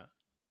 Yeah.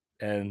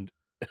 and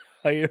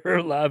I hear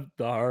her laugh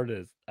the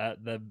hardest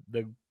at the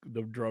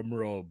drum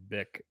roll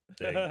Bic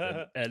thing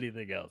than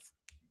anything else.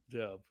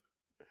 Dub.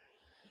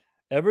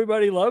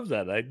 Everybody loves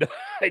that.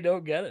 I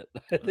don't get it. I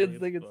I think just it's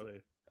think it's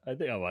funny. I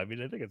think. Oh, I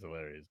mean, I think it's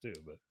hilarious too.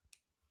 But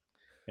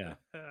Yeah,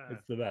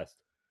 it's the best.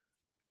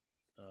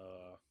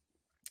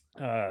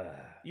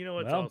 You know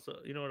what's Well, also?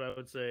 You know what I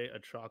would say? A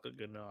chocolate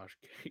ganache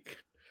cake.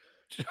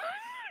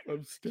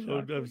 I'm stoned.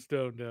 I'm chocolate,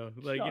 stoned now.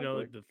 Like chocolate.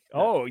 like the that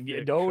Oh, you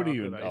thick don't chocolate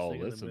even. Oh, icing in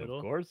the listen. Of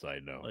middle, course, I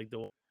know. like the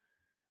one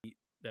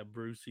that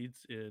Bruce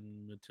eats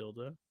in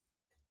Matilda.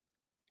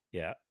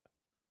 Yeah,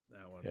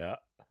 That one. yeah.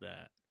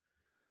 That.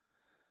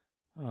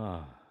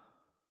 Oh,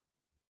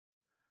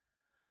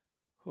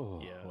 oh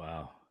Yeah.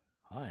 wow.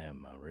 I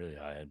am really.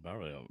 I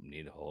really don't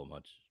need a whole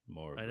much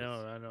more of I this. know.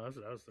 I know. That's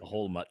what I was A thinking.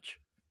 whole much.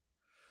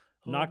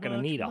 Whole Not gonna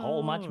much need a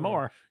whole much more.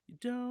 more. You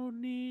don't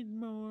need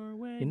more You're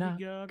when you not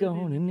got it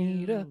gonna in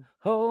need a you.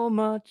 whole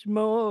much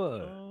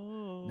more.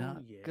 Oh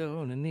Not yeah.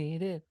 gonna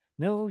need it.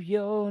 No,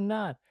 you're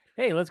not.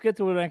 Hey, let's get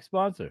to the next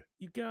sponsor.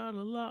 You got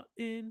a lot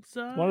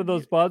inside. It's one of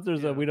those you.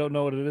 sponsors that Yeah. we don't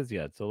know what it is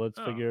yet, so let's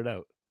Oh, figure it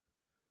out.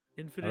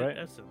 Infinite All right.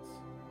 Essence.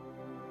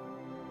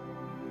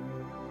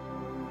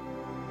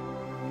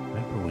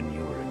 Remember when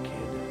you were a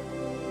kid,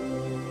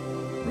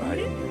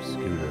 riding your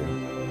scooter,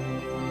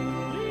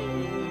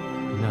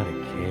 not a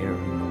care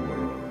in the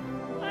world.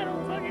 I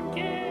don't fucking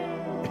care.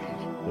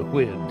 The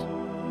wind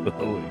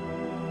blowing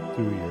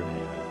through your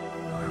hair.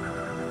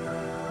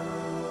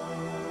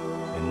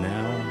 And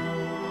now,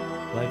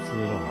 life's a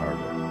little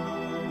harder.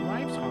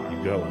 Life's hard.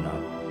 You're growing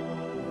up.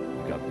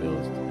 You got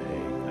bills to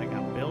pay, I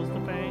got bills to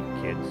pay.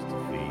 kids to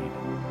feed.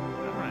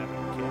 I don't have a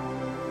kid.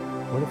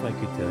 What if I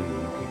could tell you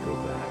you could go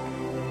back?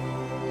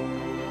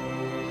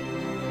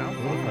 How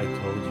What if far? I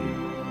told you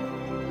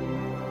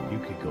you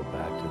could go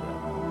back to that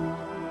moment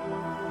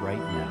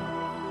right now?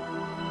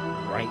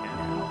 Right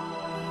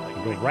now. You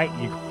go right.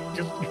 You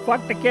just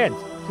fuck the kids.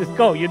 Just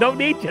go. You don't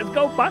need. Just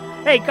go. Fuck.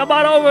 Hey, come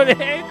on over.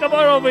 Hey, come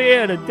on over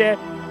here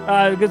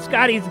to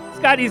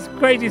Scotty's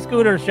crazy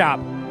scooter shop.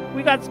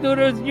 We got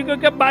scooters. You can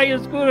come buy your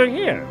scooter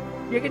here.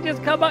 You can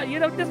just come out. You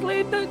know, just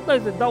leave.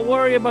 Listen. Don't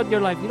worry about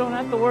your life. You don't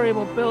have to worry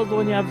about bills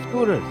when you have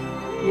scooters.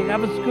 You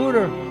have a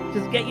scooter.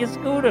 Just get your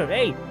scooter.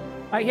 Hey,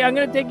 I'm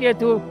gonna take you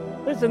to.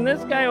 Listen,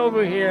 this guy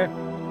over here.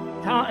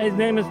 Tom. His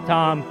name is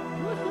Tom.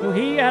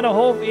 He had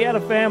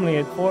a family. He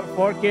had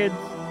four kids,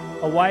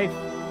 a wife,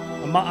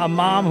 a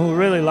mom who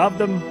really loved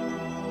him.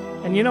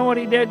 And you know what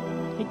he did?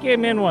 He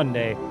came in one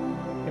day,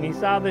 and he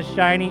saw the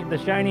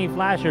shiny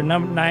flasher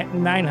number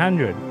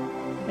 900,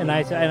 and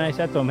I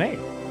said to him, "Hey,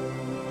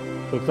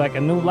 looks like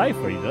a new life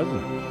for you, doesn't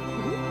it?"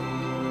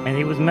 And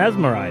he was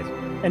mesmerized.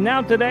 And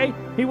now today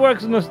he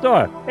works in the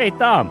store. Hey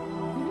Tom,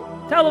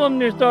 tell him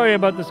your story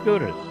about the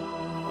scooters.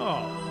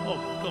 Oh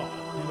God.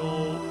 You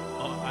know,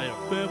 I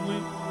have family.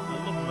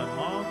 I love my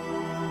mom.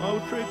 I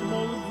would trade them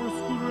all in for a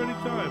scooter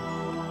anytime.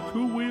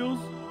 2 wheels.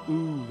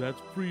 Ooh,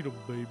 that's freedom,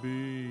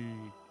 baby.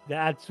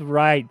 That's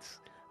right.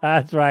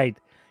 That's right.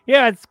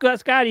 Yeah, it's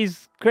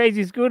Scotty's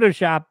crazy scooter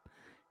shop.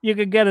 You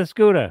could get a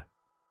scooter.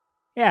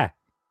 Yeah.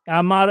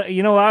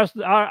 You know,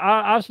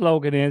 our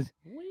slogan is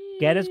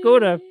get a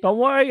scooter. Don't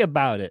worry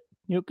about it.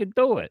 You can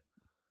do it.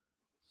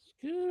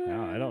 Scooter.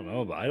 I don't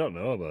know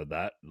about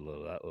that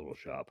little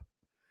shop.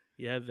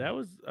 Yeah, that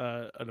was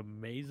an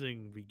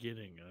amazing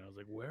beginning, and I was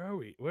like, "Where are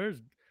we?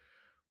 Where's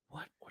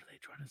what? What are they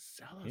trying to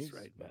sell us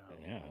right now?"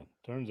 Yeah.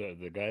 Turns out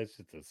the guy's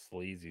just a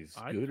sleazy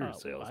scooter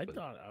salesman. I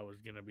thought I was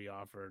gonna be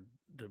offered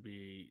to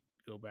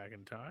go back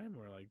in time,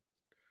 or like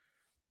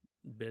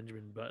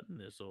Benjamin Button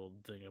this old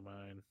thing of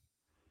mine.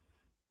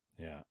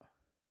 Yeah.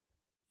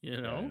 You Yeah,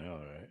 know, I know,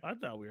 right? I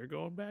thought we were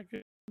going back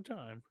in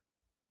time,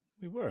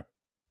 We were.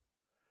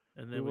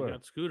 and then we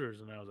got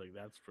scooters, and I was like,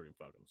 "That's pretty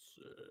fucking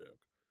sick."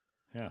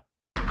 Yeah.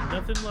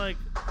 Nothing like.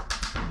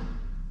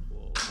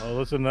 Whoa, Oh,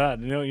 listen to that.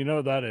 You know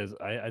what that is.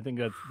 I think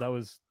that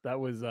was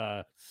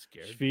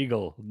scared.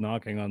 Spiegel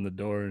knocking on the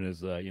door in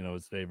his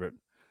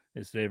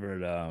his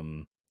favorite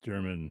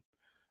German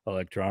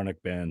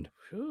electronic band.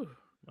 Whew,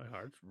 my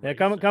heart's Yeah,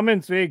 racing. come in,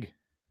 Svig.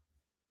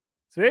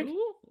 Svig?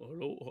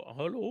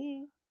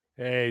 Hello.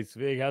 Hey,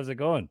 Svig, how's it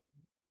going?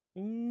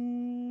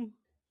 You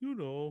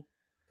know,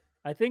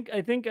 I think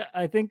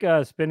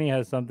Spinny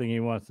has something he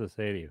wants to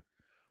say to you.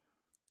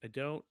 I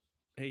don't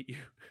hate you.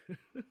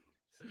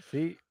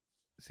 See,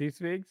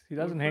 Svigs, he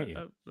doesn't hate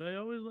you. I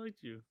always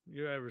liked you.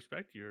 I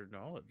respect your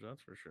knowledge.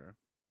 That's for sure.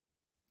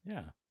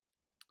 Yeah.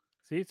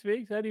 See,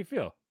 Svigs, how do you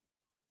feel?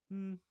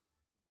 Hmm.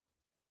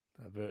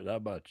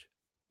 That much.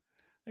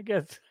 I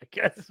guess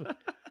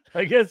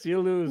you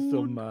lose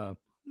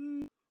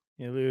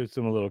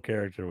some little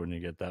character when you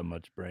get that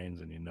much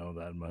brains and you know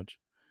that much.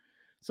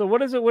 So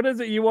what is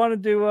it you want to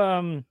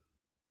do?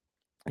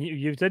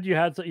 You said you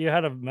had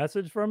a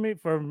message from me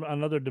from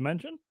another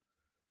dimension.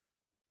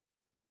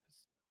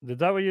 Is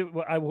that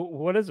what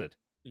what is it?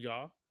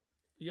 Yeah.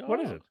 Yeah. What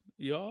is it?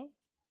 Yeah.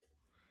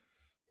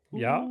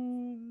 Yeah.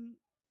 Ooh.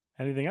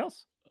 Anything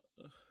else?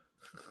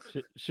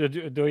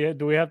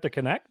 Do we have to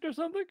connect or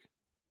something?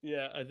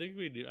 Yeah, I think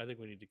we do. I think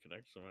we need to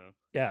connect somehow.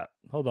 Yeah.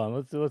 Hold on.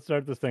 Let's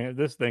start this thing.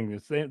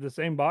 The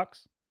same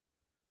box.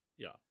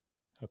 Yeah.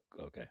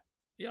 Okay.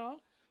 Yeah.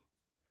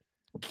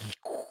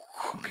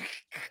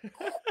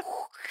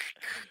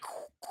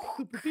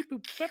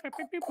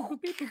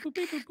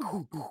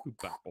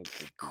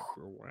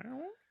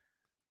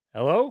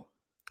 Hello?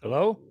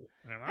 Hello?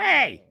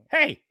 Hey,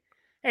 hey,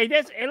 hey!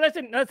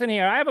 Listen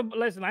here.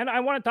 Listen. I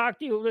want to talk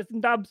to you. Listen,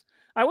 Dubs.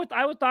 I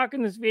was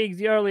talking to Speaks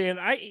earlier,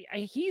 and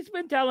he's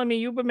been telling me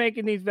you've been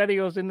making these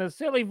videos in the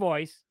silly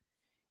voice.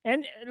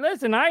 And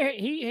listen,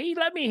 he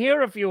let me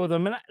hear a few of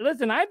them, and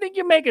listen, I think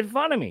you're making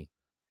fun of me.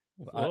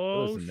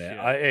 Listen, man.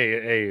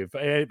 Hey,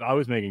 if I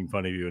was making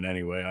fun of you in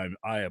any way,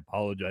 I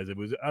apologize. It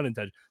was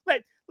unintentional.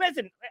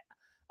 Listen,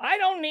 I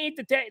don't need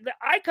to take.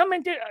 I come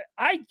into.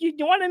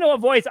 You want to know a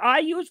voice I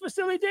use for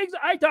silly things?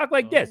 I talk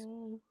like this.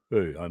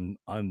 Hey,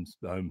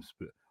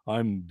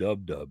 I'm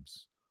Dub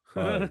Dubs.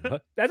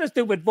 That's a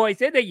stupid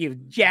voice, isn't it, you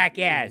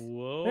jackass?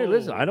 Whoa. Hey,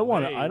 listen, I don't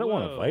want hey,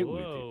 to fight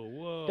with you.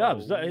 Whoa,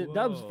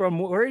 Dubs, from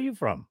where are you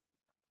from?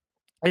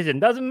 Listen,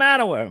 doesn't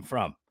matter where I'm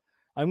from.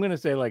 I'm gonna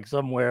say like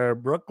somewhere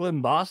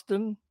Brooklyn,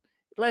 Boston.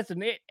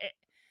 Listen,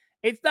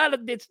 it's not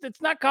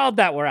it's not called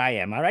that where I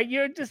am. All right,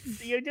 you're just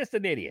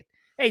an idiot.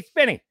 Hey,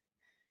 Spinny.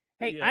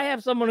 Hey, Yeah. I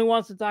have someone who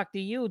wants to talk to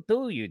you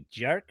too, you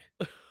jerk.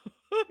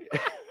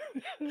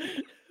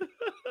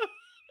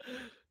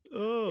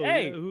 Oh,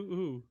 Hey. yeah.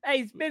 Who?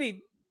 Hey,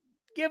 Spinny,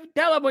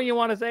 tell him what you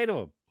want to say to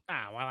him.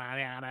 Well,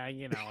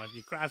 if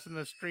you're crossing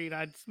the street,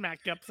 I'd smack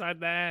you upside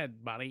the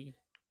head, buddy.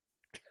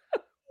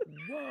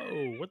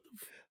 Whoa, what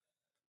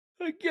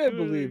the I can't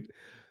believe.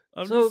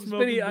 I'm So, just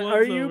smoking Spinny, blunts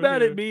are you over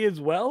mad here. at me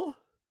as well?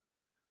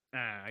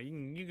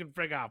 You can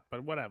frig off,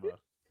 but whatever.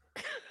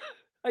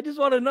 I just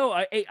want to know.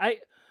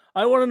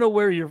 I want to know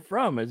where you're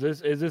from. Is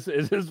this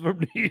from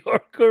New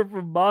York or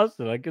from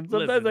Boston? I can't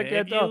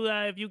tell.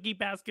 If you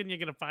keep asking, you're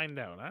gonna find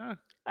out, huh?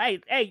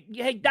 Hey,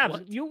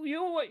 Dubs,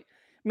 What?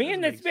 me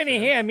and this Spinny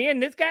here, me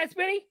and this guy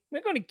Spinny,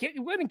 we're gonna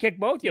kick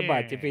both your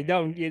butts if you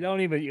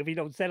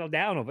don't settle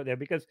down over there,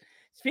 because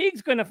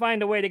Speak's gonna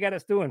find a way to get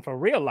us doing for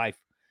real life,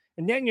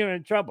 and then you're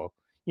in trouble.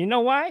 You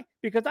know why?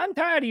 Because I'm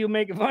tired of you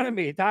making fun of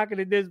me talking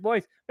in this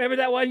voice. Remember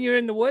that one you're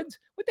in the woods?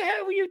 What the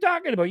hell were you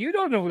talking about? You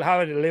don't know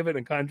how to live in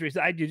the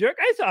countryside, you jerk.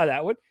 I saw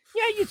that one.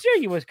 Yeah,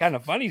 you was kind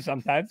of funny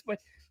sometimes, but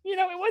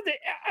it wasn't.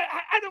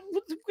 I don't.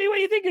 What do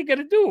you think you're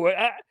gonna do?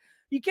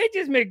 You can't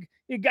just make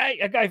a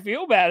guy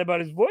feel bad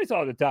about his voice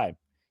all the time,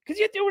 because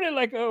you're doing it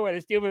like, oh, what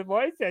a stupid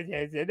voice says,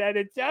 and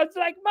it sounds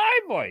like my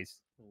voice.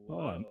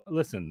 Oh,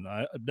 listen,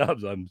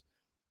 Dubs,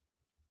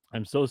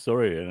 I'm so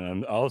sorry, and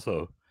I'm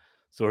also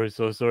so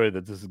sorry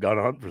that this has gone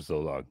on for so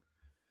long.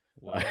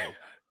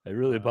 I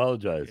really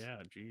apologize.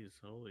 Yeah, geez,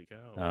 holy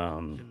cow!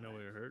 Didn't know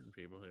we were hurting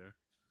people here.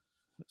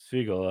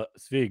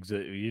 Spiegs,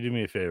 you do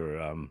me a favor.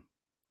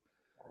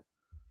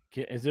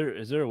 Is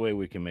there a way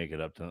we can make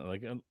it up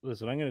to?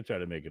 Listen, I'm gonna try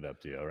to make it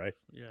up to you. All right?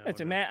 Yeah.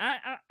 Listen, man,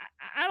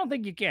 I don't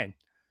think you can.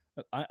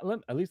 At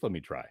least let me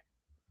try.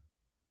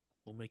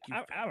 We'll make you.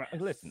 All right,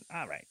 listen.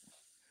 All right.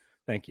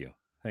 Thank you.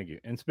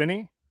 And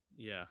Spinny?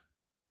 Yeah.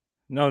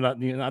 No, not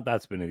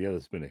that Spinny. The other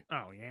Spinny.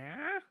 Oh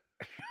yeah.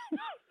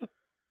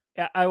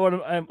 Yeah, I want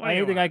to.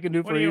 Anything I can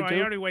do for you too?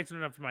 You already wasted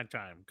enough of my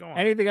time. Go on.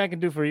 Anything I can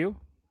do for you?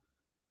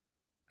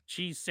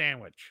 Cheese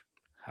sandwich.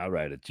 All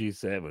right, a cheese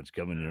sandwich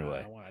coming your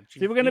way.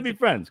 See, we're gonna be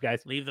friends,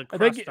 guys. Leave the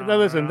crust on.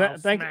 Listen,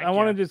 thank. I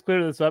want to just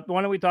clear this up.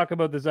 Why don't we talk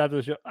about this after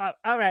the show?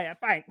 All right,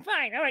 fine.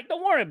 All right,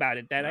 don't worry about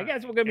it then. I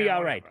guess we're gonna be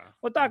all right.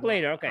 We'll talk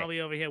later. Okay. I'll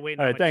be over here waiting.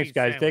 All right, thanks,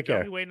 guys. Take care.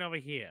 I'll be waiting over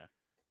here.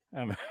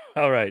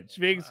 All right,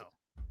 Speaks. Wow.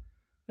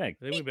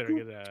 Thanks. I think we better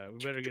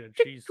get a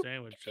cheese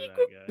sandwich to that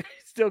guy.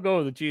 Still go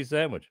with the cheese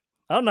sandwich.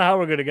 I don't know how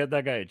we're gonna get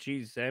that guy a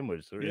cheese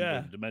sandwich through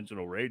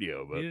interdimensional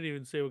radio, but he didn't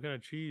even say what kind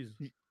of cheese.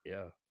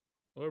 Yeah.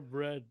 Or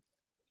bread.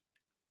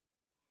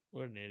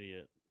 What an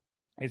idiot.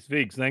 Hey,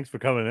 Speaks, thanks for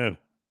coming in.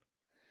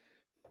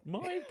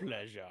 My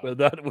pleasure.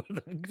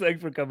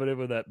 Thanks for coming in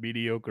with that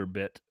mediocre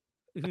bit.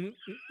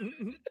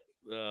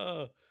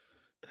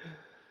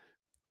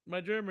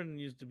 My German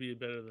used to be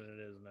better than it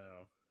is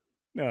now.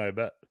 No, I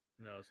bet.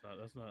 No, it's not.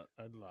 That's not.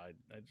 I lied.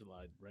 I just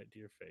lied right to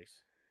your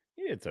face.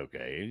 It's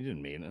okay. You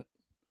didn't mean it.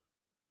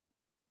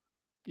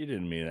 You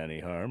didn't mean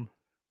any harm.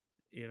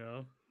 You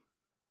know?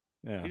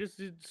 Yeah. He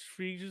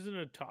isn't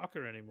a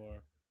talker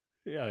anymore.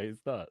 Yeah,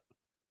 he's not.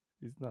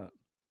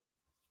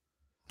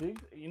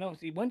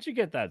 See, once you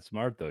get that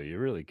smart, though, you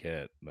really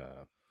can't.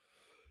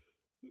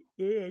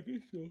 Yeah, I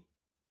guess so.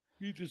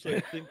 He just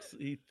thinks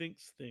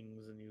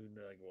things, and you're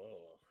like,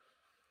 whoa,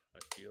 I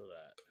feel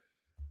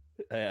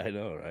that. I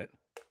know, right?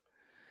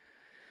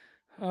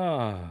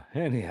 Oh,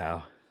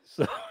 anyhow,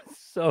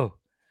 so,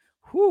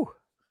 whew,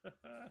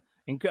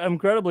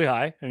 incredibly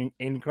high,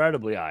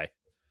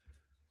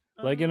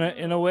 like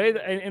in a way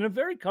that, in a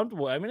very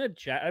comfortable. I'm in a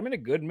chat. I'm in a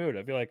good mood.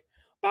 I feel like,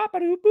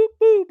 ba-ba-doo, boop,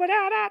 boop,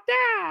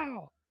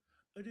 ba-da-da-dow.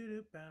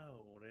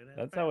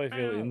 That's how I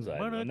feel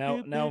inside.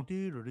 Now,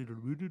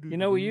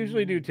 we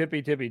usually do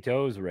tippy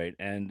toes, right?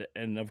 And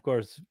of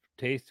course,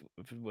 taste.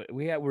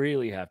 We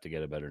really have to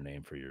get a better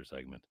name for your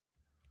segment,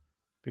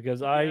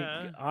 because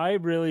I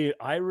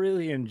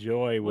really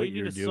enjoy what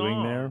you're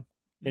doing there,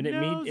 and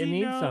it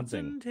needs something.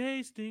 And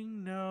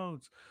tasting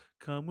notes.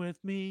 Come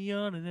with me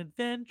on an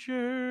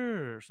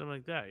adventure, or something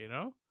like that. You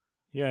know?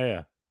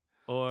 Yeah.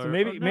 Or So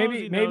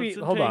maybe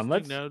hold on.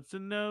 Let's notes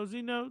and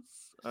nosy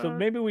notes. So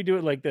maybe we do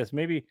it like this.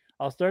 Maybe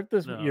I'll start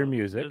this your No,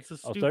 music. It's a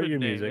I'll start stupid your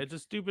name. music. It's a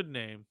stupid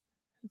name.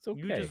 It's okay.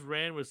 You just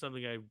ran with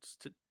something I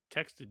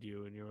texted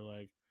you, and you were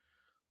like,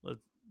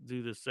 "Let's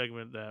do this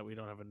segment that we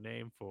don't have a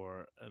name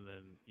for," and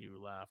then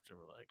you laughed and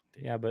were like,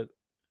 "Damn." Yeah, but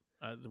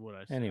What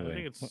I said. anyway, I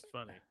think it's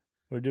funny.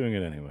 We're doing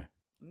it anyway.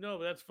 No,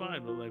 but that's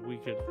fine. But like we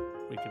can.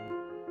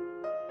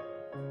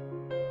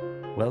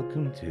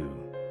 Welcome to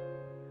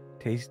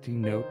Tasty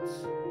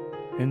Notes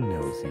and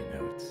Nosy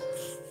Notes.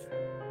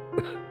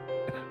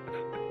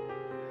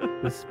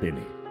 The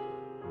Spinny.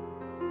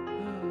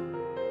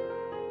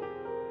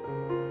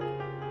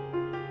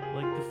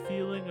 Like the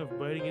feeling of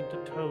biting into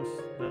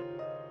toast that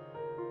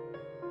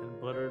and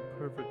buttered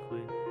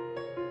perfectly.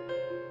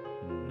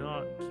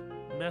 Not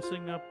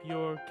messing up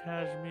your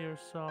cashmere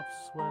soft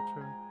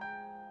sweater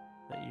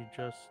that you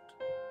just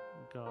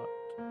got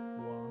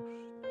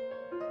washed.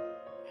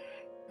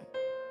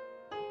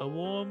 A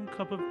warm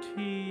cup of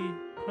tea,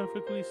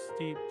 perfectly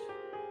steeped,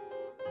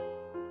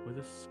 with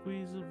a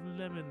squeeze of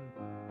lemon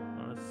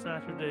on a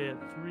Saturday at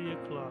 3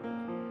 o'clock.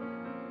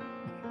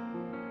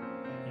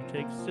 You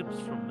take sips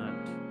from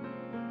that.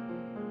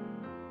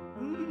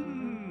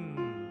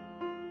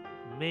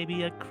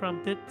 Maybe a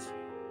crumpet.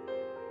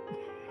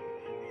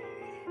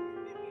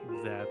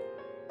 That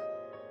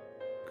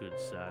good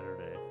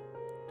Saturday.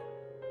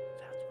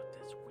 That's what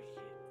this weed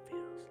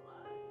feels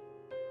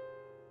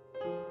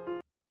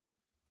like.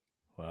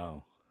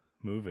 Wow.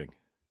 Moving.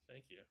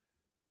 Thank you.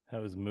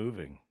 That was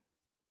moving.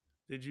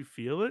 Did you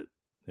feel it?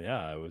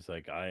 Yeah, I was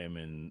like, I am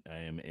in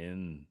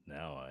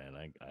now, and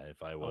I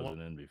if I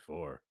wasn't in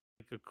before.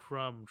 Like a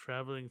crumb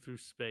traveling through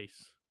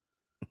space.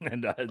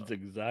 And that's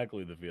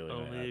exactly the feeling I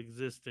Only had.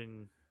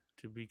 existing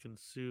to be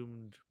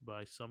consumed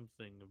by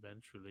something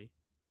eventually.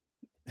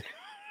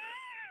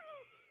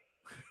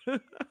 What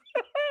is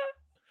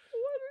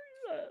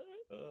that?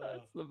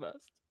 That's the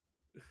best.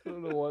 I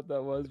don't know what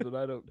that was, but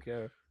I don't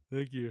care.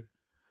 Thank you.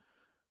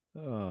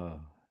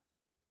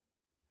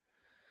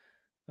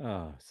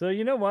 So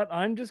you know what?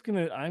 I'm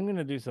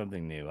gonna do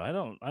something new.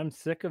 I'm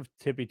sick of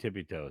tippy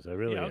toes. I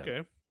really am.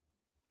 Okay.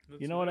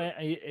 You know what?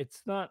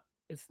 It's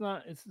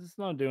just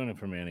not doing it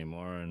for me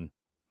anymore, and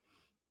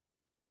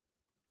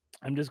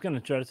I'm just gonna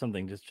try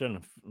something.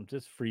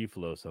 Just free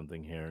flow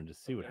something here and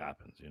just see what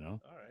happens. You know.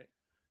 All right.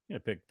 I'm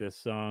gonna pick this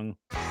song.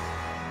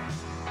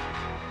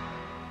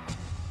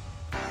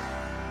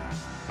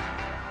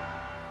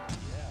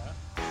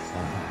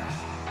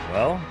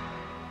 Well,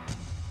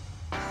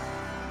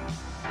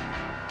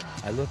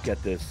 I look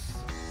at this.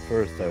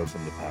 First, I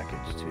open the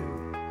package to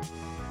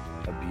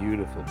a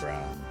beautiful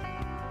brown,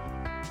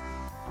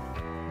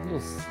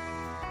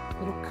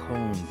 little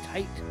cone,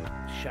 tight,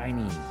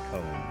 shiny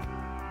cone.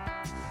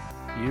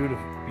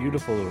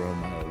 Beautiful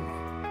aroma of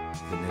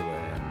vanilla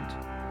and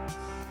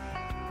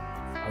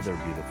other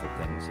beautiful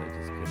things. I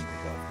just couldn't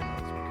pick off the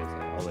nose because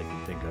all I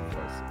could think of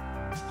was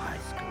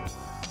high school.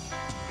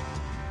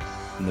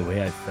 And the way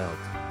I felt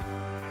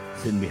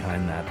sitting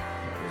behind those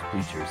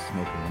bleachers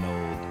smoking an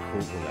old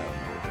Colt, I don't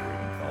know what they were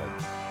even called.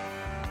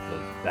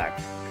 Those back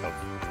of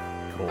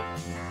Colt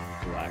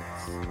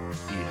blacks,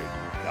 either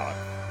got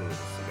those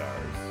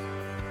cigars.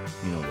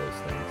 You know those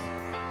things.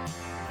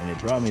 And it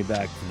brought me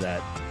back to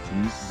that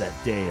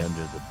day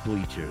under the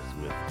bleachers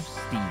with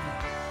Stevie.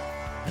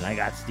 And I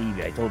got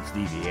Stevie. I told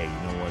Stevie, hey,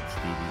 you know what,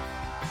 Stevie?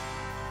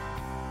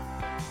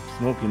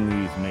 Smoking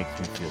these makes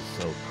me feel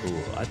so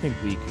cool. I think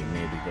we can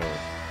maybe go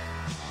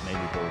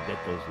get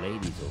those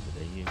ladies over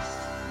there. You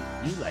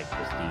like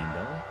Christine,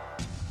 don't you?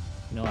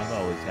 You know, I've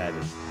always had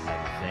a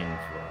thing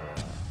for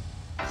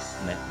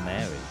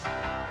Mary.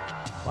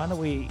 Why don't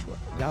we,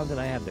 now that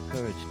I have the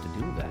courage to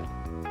do that,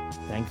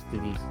 thanks to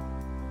these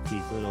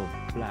little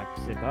black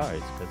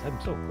cigars, because I'm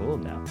so cool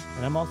now.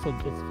 And I'm also,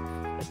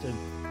 it's a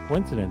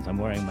coincidence, I'm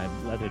wearing my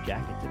leather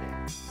jacket today.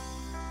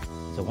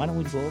 So why don't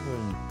we go over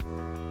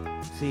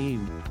and see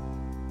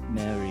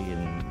Mary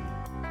and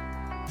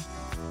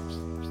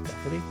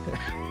Stephanie?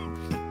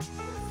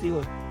 See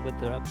what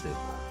they're up to.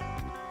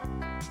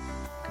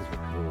 Because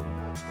we're cool.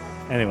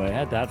 Anyway, I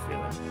had that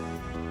feeling.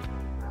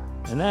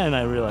 And then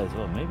I realized,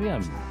 well, maybe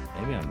I'm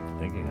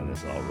thinking of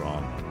this all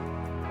wrong.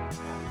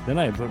 Then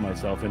I put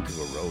myself into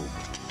a robe.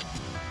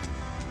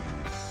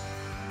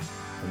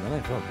 And then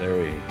I felt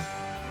very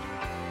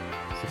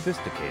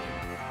sophisticated.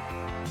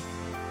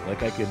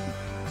 Like I could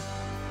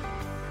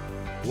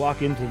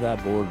walk into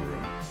that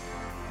boardroom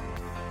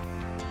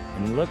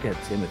and look at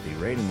Timothy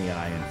right in the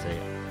eye and say,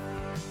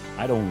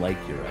 I don't like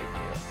your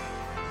idea.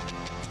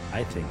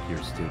 I think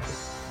you're stupid.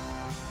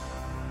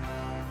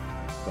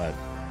 But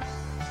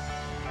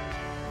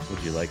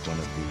would you like one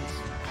of these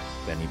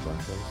Benny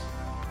Bluntos?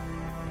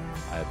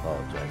 I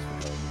apologize for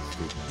calling you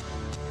stupid.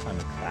 I'm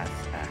a class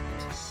act.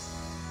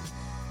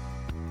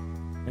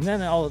 And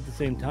then all at the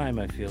same time,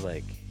 I feel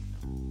like,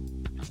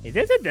 is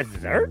this a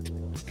dessert?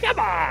 Come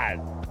on!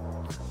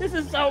 This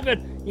is so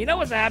good. You know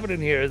what's happening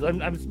here is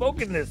I'm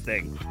smoking this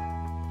thing.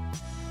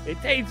 It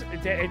tastes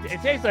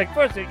like,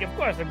 first, of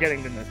course, I'm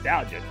getting the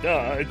nostalgia.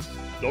 Duh,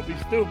 don't be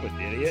stupid,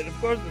 idiot. Of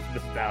course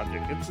it's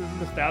nostalgic. It's a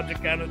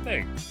nostalgic kind of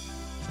thing.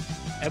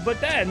 But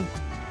then,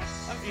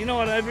 you know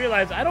what, I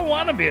realized I don't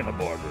want to be in a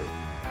boardroom.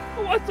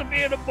 Who wants to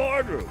be in a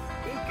boardroom?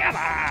 Come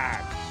on.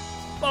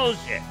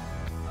 Bullshit.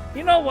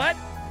 You know what?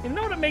 You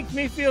know what makes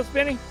me feel,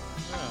 Spinny?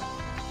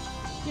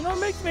 You know what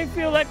makes me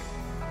feel like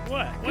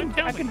What?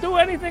 I can do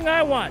anything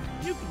I want.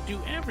 You can do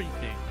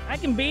everything. I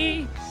can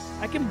be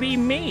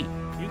me.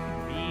 You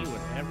can be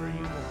whatever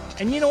you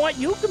want. And you know what?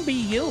 You can be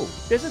you.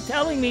 This is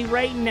telling me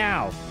right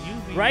now, You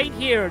be right you.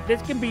 here,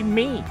 this can be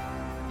me.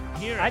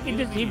 Here, I can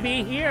you just be be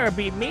you. here or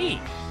be me.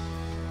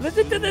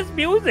 Listen to this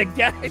music.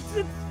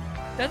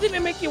 Doesn't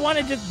it make you want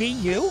to just be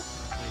you? Makes you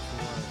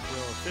want to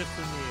throw a fist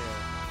in the air.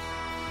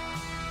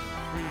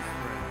 And freeze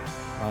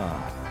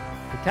frame.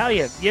 I tell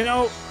you, You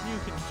can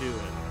do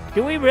it.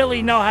 do we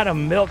really know how to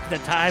milk the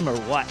time or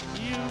what?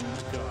 You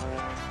got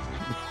it.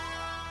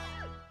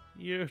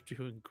 You're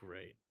doing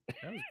great.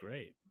 That was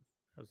great.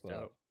 That was Wow.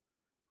 dope.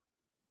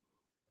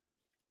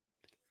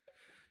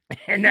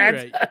 And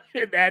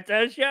Here that's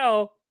our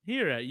show.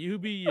 Here at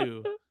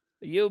UBU,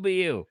 You be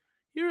you.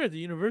 here at the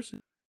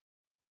university,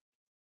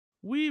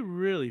 we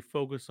really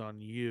focus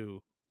on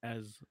you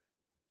as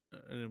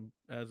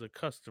a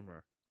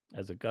customer.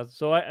 As a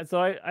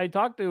I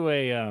talked to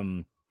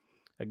a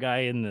guy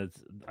in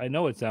this. I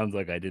know it sounds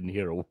like I didn't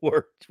hear a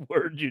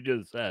word you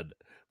just said,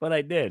 but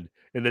I did,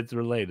 and it's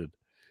related.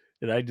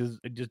 And I just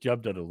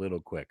jumped on a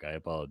little quick. I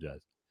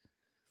apologize.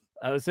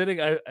 I was sitting.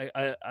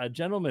 A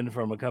gentleman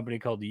from a company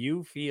called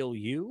You Feel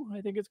You,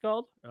 I think it's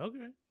called.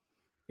 Okay.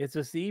 It's a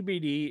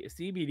CBD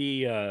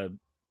CBG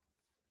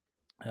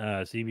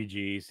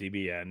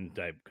CBN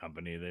type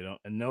company. They don't,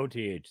 and no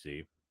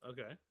THC.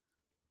 Okay.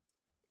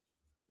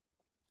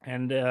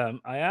 And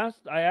I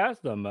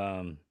asked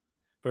them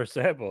for a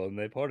sample, and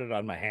they poured it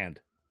on my hand.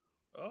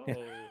 Oh.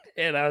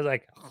 And I was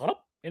like, huh?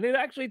 And it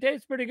actually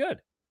tastes pretty good.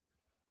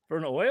 For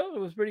an oil, it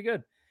was pretty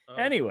good.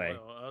 Anyway.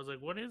 I was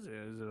like, what is it?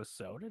 Is it a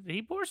soda? Did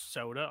he pour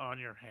soda on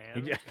your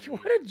hand?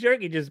 What a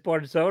jerk. He just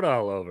poured soda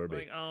all over me.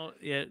 Like, oh,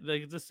 yeah,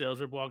 like the sales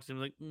rep walks in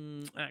like,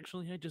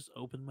 actually, I just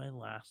opened my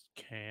last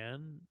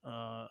can.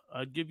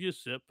 I'd give you a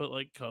sip, but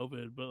like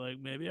COVID, but like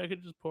maybe I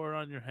could just pour it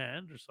on your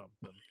hand or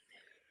something.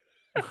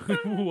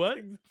 What?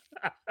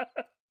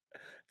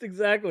 That's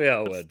exactly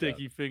how it went down.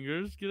 Sticky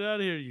fingers. Get out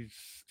of here, you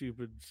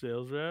stupid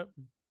sales rep.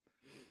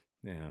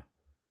 Yeah.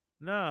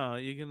 No,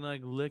 you can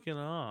like lick it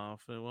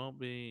off. It won't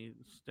be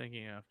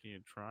stinking after you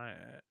try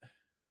it.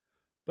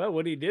 But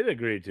what he did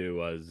agree to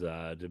was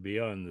to be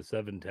on the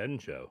 710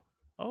 show.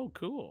 Oh,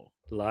 cool.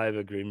 Live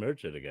at Green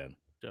Merchant again.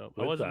 Dope.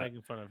 I With wasn't that.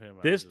 making fun of him.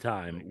 I This was just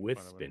time making with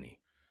fun of him. Spinny.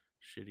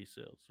 Shitty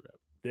sales rep.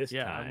 This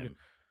Yeah, time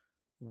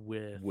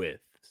with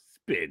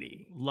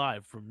Spinny.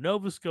 live from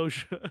Nova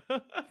Scotia.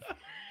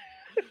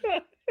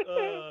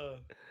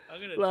 I'm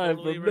gonna Live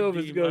totally from Nova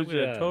redeem. I'm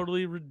Scotia. gonna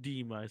totally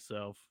redeem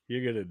myself.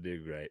 You're gonna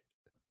do great.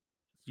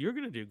 You're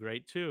gonna do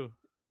great too.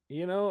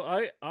 You know,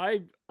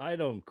 I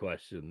don't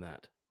question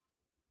that.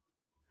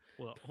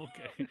 Well,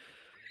 okay.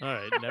 All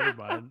right, never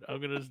mind.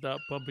 I'm gonna stop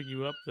pumping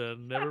you up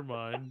then. Never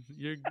mind.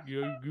 You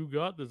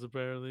got this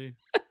apparently.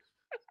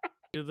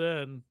 You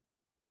then.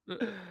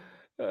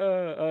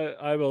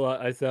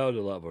 I sound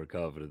a lot more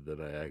confident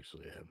than I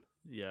actually am.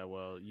 Yeah,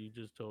 well, you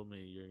just told me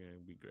you're gonna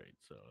be great,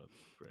 so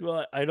that's great.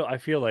 Well, I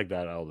feel like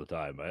that all the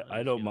time. I just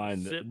don't gonna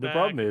mind. sit The back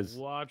problem and is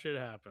watch it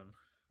happen.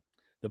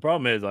 the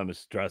problem is I'm a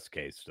stress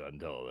case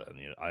until then.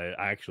 You know, I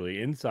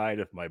actually inside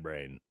of my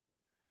brain.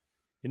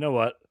 You know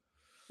what?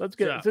 Let's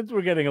get since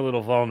we're getting a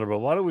little vulnerable.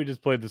 Why don't we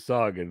just play the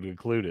song and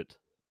include it?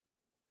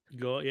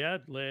 Go, yeah,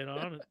 lay it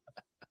on it.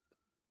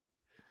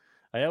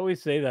 I always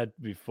say that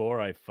before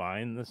I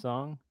find the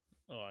song.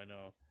 Oh, I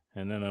know.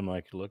 And then I'm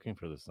like looking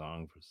for the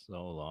song for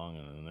so long,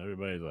 and then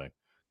everybody's like,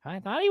 I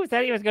thought he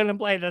said he was going to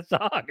play the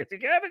song. Is he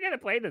ever going to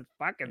play this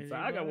fucking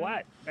song or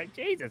what? Like,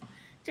 Jesus,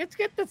 just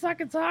get the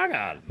fucking song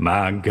on.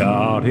 My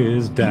God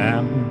is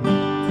down.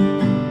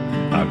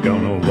 I'm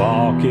gonna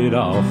walk it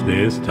off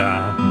this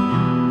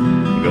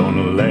time.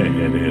 Gonna let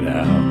it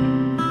out.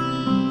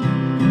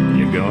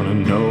 You're gonna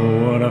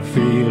know what I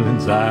feel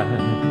inside.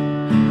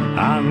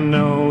 I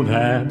know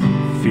that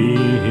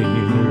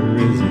fear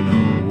isn't a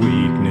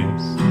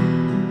weakness.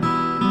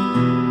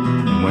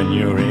 When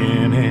you're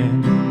in it,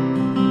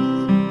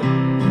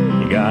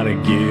 you gotta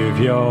give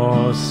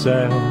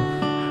yourself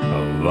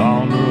a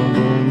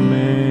vulnerable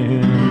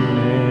minute.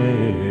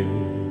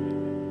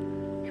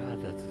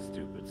 God, that's a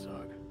stupid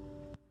song.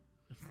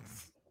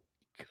 It's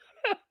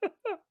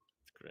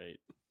great.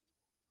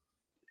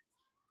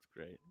 It's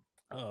great.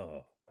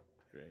 Oh,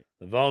 Great.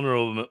 the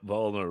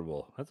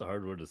vulnerable. That's a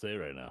hard word to say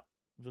right now.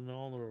 The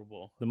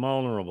vulnerable. The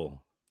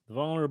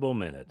vulnerable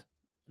minute.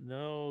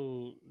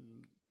 No,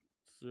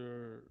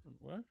 sir.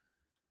 What?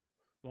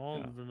 The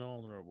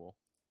vulnerable.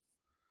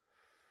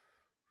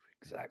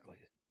 Exactly.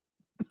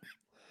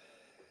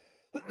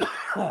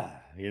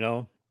 you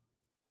know,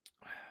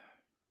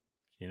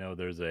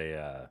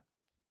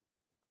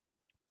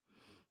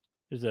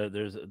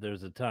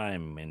 there's a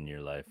time in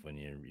your life when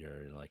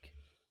you're like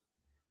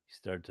you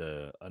start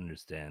to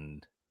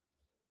understand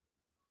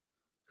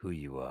who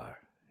you are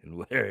and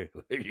where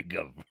you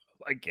come from.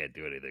 I can't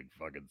do anything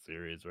fucking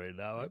serious right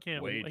now. I I'm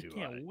can't. way I too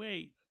can't high.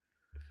 wait.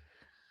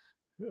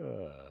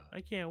 Uh,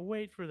 I can't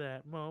wait for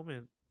that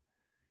moment.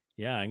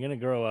 yeah, I'm gonna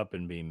grow up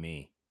and be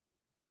me.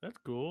 That's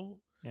cool.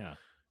 Yeah,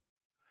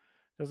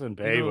 doesn't You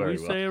pay know what we very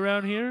well. say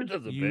around It here?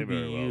 doesn't You pay be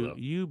very well you. though.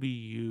 You be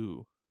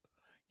you.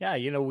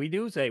 Yeah, we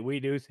do say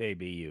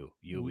be you.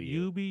 You be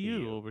you. You be Be you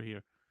you. over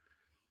here.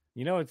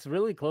 It's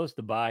really close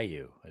to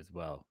Bayou as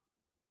well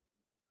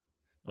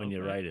when you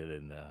Okay. write it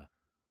in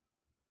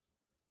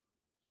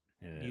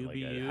You like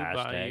be a you by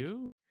hashtag.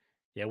 you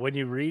Yeah, when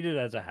you read it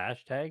as a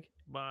hashtag,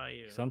 by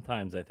you.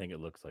 sometimes I think it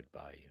looks like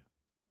Bayou.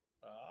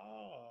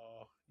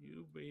 Oh,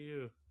 you be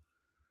you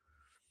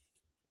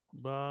Or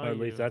by at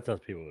least you. that's how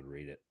people would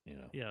read it.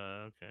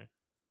 Yeah. Okay.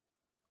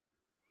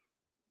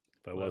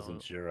 If I wasn't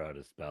Well. sure how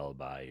to spell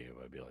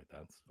Bayou, I'd be like,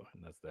 that's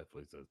fine. That's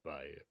definitely says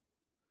Bayou.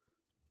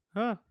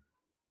 Huh.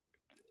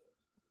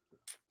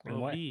 And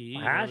Well, what B.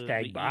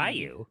 hashtag The E.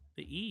 Bayou?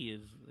 The E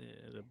is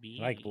the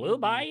Like B. Blue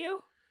Bayou?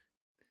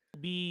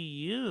 Be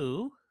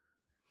you.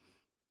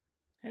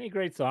 Any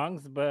great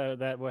songs that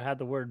had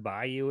the word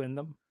Bayou in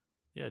them?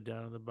 Yeah,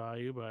 Down in the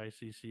Bayou by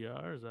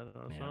CCR. Is that a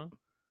song?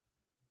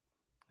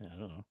 Yeah, I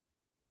don't know.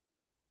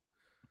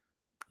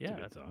 It's Yeah,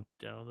 a good song.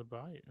 Down in the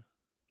Bayou.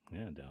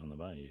 Yeah, down the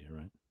bayou. You're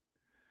right.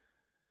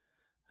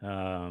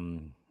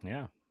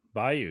 Yeah,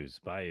 bayous,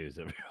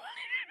 everybody.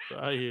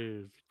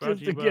 Bayous. Brought Just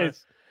to you in by.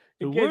 case.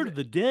 The word of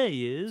the day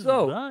is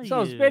bayou.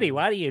 So Spitty,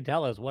 why do you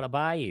tell us what a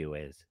bayou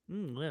is?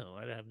 Well,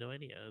 I have no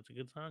idea. It's a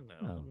good song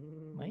though. Oh,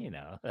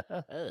 well,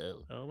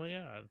 Oh my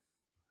god.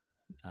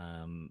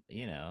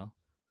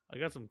 I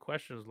got some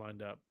questions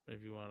lined up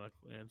if you want to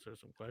answer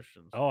some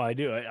questions. Oh, I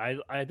do.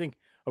 I think.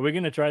 Are we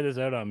gonna try this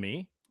out on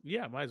me?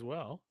 Yeah, might as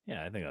well.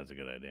 Yeah, I think that's a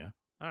good idea.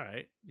 All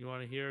right. You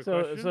want to hear a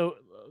So question?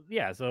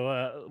 yeah.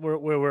 So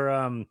we're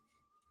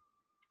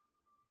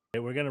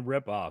gonna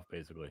rip off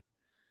basically,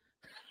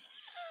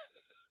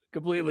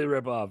 completely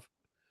rip off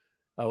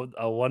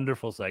a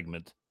wonderful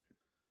segment.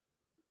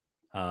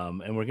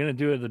 And we're gonna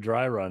do it the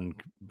dry run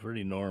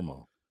pretty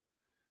normal.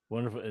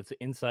 Wonderful. It's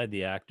inside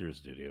the actor's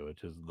studio,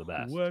 which is the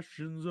best.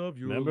 Questions of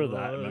your Remember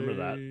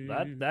life.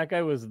 that. That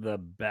guy was the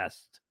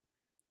best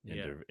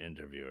Yeah.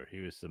 interviewer.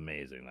 He was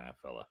amazing, that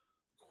fella.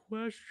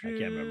 Questions I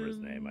can't remember his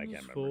name. I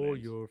can't remember for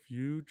names. your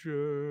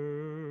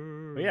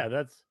future. But yeah,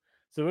 that's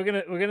so we're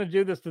gonna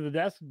do this to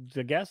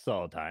the guests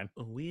all the time.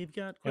 We've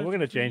got questions And we're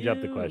gonna change up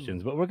the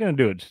questions, but we're gonna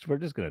do it. We're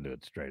just gonna do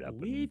it straight up.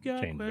 We've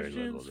got change very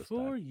little questions this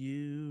for time.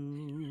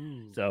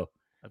 you. So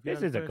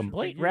this is a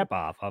complete rip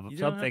off of you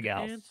something don't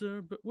have to else.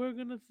 Answer, but we're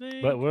gonna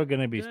think. But we're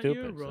gonna be that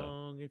stupid. You're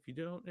wrong if you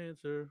don't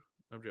answer.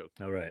 I'm joking.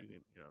 All right. You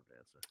don't have to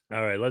answer.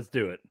 All right, let's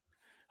do it.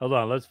 Hold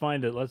on, let's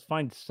find it. Let's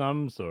find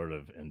some sort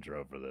of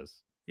intro for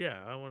this.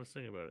 Yeah, I want to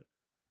sing about it.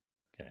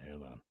 Okay,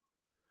 hold on.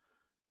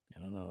 I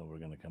don't know what we're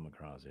gonna come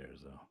across here,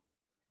 so.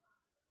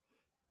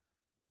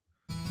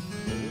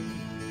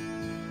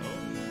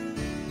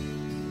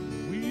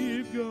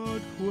 We've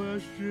got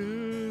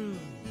questions.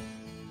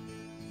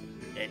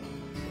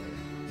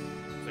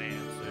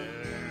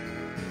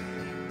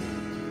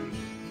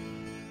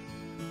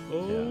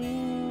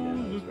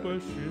 The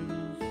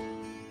questions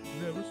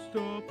never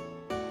stop.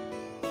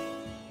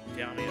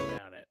 Tell me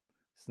about it.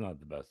 It's not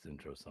the best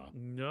intro song.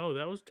 No,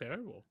 that was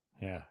terrible.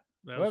 Yeah.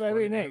 But I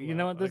mean, you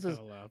know what? This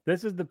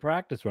is the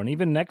practice run.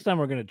 Even next time,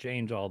 we're going to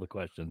change all the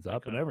questions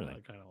up and everything.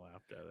 I kind of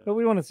laughed at it. But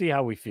we want to see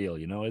how we feel.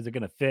 Is it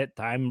going to fit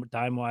time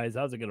wise?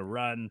 How's it going to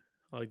run?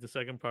 Like the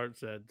second part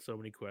said, so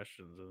many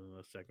questions, and then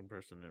the second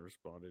person that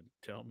responded,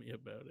 "Tell me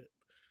about it."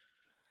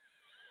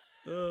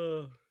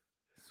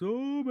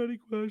 So many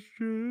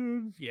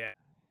questions. Yeah.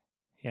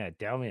 Yeah,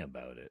 tell me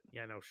about it.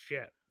 Yeah, no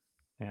shit.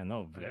 Yeah,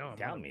 no,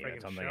 tell me.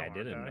 That's something I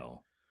didn't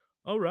know.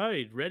 All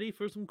right, ready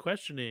for some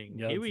questioning.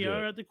 Yeah, Here we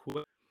are at the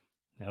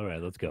All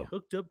right, let's go.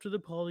 Hooked up to the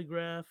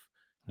polygraph.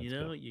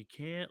 Go. You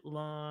can't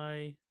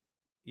lie.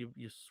 You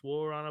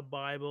swore on a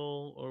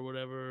Bible or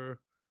whatever,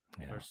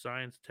 or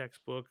science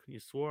textbook. You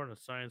swore on a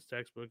science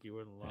textbook you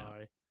wouldn't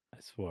lie. I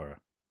swore.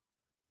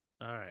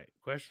 All right,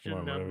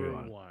 question number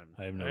 1.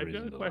 I have no reason to lie.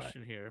 I've got a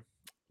question here.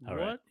 All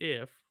what right.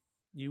 if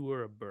you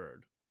were a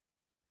bird?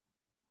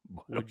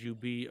 Would you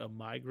be a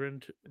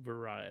migrant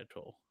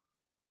varietal?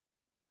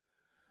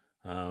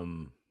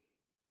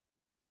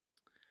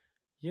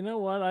 You know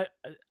what?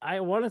 I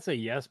want to say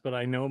yes, but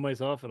I know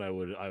myself, and I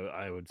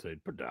would say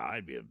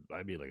I'd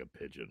be like a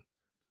pigeon.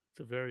 It's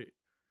a very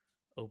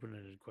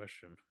open-ended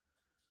question.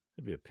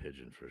 I'd be a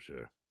pigeon for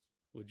sure.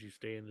 Would you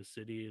stay in the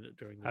city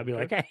during the I'd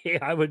winter? be like, hey,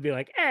 I would be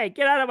like, hey,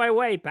 get out of my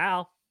way,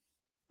 pal.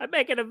 I'm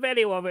making a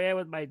video over here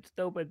with my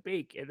stupid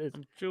beak and this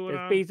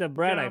piece of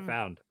bread I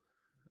found.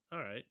 All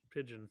right,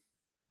 pigeon.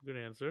 Good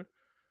answer.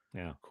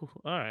 Yeah. Cool.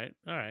 All right.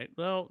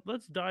 Well,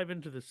 let's dive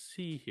into the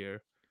sea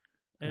here.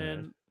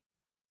 And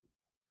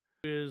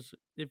is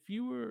if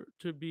you were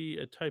to be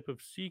a type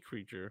of sea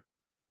creature,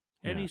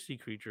 any sea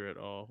creature at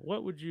all,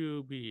 what would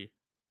you be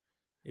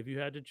if you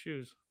had to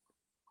choose?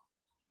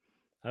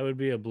 I would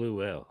be a blue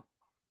whale.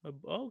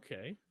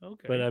 Okay.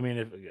 Okay. But I mean,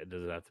 if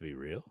does it have to be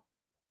real?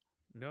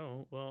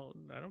 No. Well,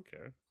 I don't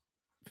care.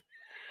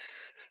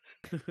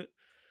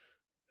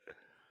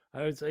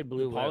 I would say The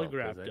blue whale because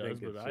polygraph I does,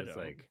 think but it's I just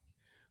don't. like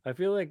I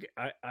feel like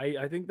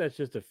I think that's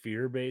just a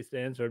fear-based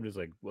answer. I'm just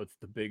like, what's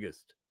the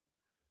biggest?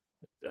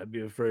 I'd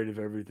be afraid of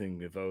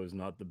everything if I was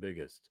not the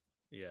biggest.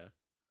 Yeah.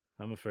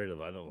 I'm afraid of.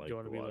 I don't Do like you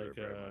want the to be water like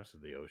very much.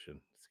 The ocean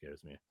it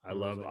scares me. one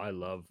of those like I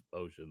love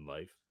ocean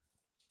life.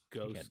 I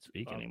can't ghost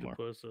speak anymore.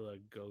 octopus or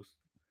like ghost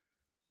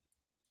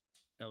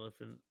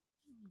elephant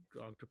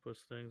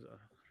octopus things?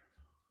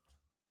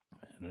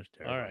 Man, there's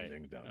All terrifying right.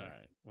 things down All there.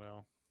 right.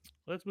 Well,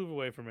 let's move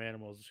away from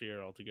animals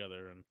here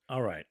altogether. And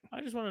All right.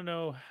 I just want to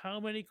know how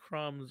many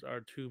crumbs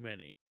are too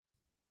many?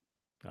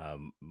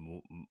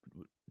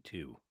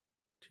 Two.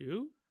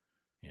 Two?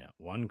 Yeah,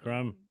 one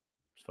crumb.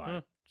 It's fine.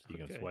 Huh. So you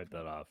can Okay. swipe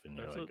that off, and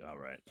you're That's like, all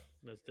right.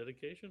 that's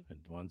dedication. And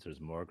once there's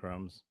more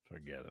crumbs,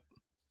 forget it.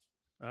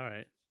 All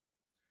right.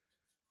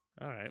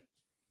 All right.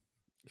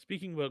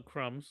 Speaking about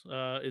crumbs,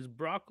 is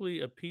broccoli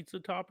a pizza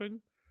topping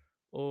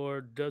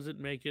or does it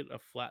make it a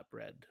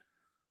flatbread?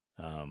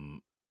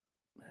 Um,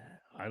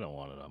 I don't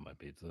want it on my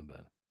pizza,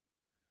 but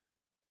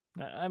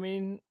I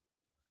mean,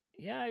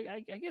 yeah,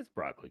 I guess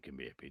broccoli can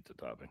be a pizza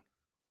topping.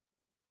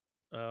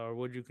 Or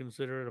would you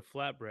consider it a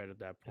flatbread at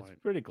that It's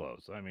point? pretty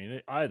close. I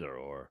mean, either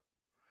or.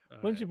 All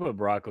Once right. you put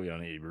broccoli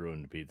on it, you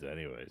ruin the pizza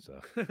anyway. So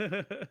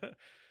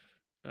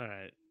All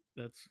right.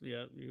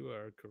 Yeah, you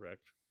are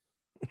correct.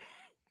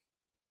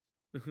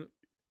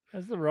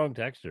 that's the wrong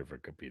texture for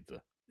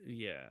pizza.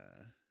 Yeah.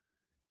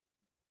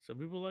 Some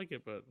people like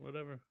it, but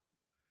whatever.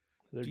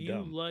 They're Do you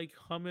dumb. like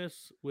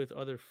hummus with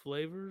other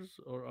flavors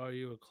or are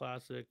you a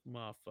classic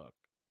ma fuck?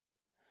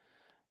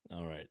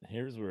 All right,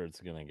 here's where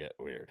it's gonna get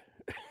weird.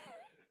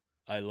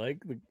 I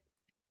like the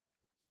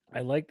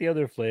I like the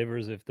other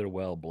flavors if they're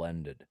well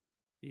blended.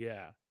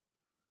 Yeah.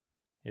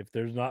 If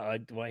there's not,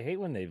 I hate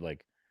when they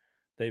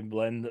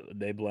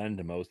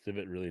blend most of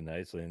it really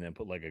nicely and then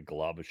put like a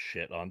glob of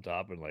shit on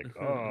top and like,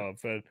 oh,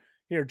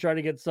 here, try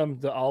to get some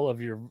to all of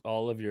your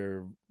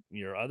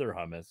other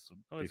hummus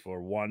Oh,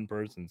 before one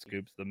person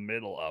scoops the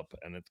middle up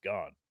and it's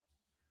gone.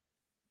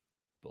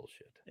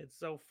 Bullshit. it's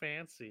so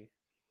fancy.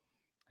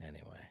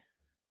 Anyway.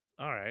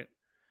 All right.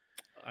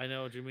 I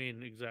know what you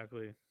mean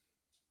exactly.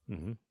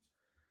 Mm-hmm.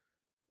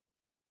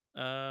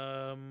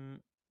 Um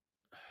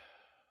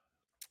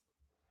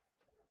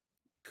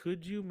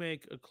could you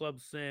make a club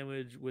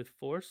sandwich with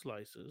 4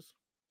 slices?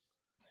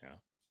 Yeah.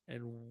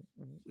 And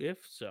if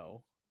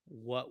so,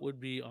 what would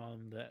be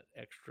on that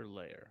extra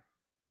layer?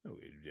 It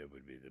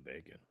would be the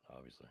bacon,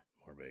 obviously.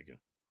 More bacon.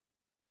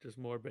 Just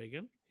more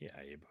bacon? Yeah,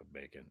 you put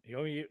bacon.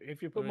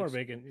 If you put An, more ex-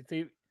 bacon, you see,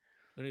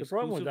 an the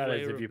problem with exclusive that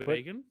is layer if of you put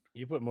bacon?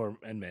 more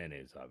and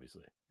mayonnaise,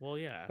 obviously. Well,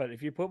 yeah. But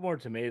if you put more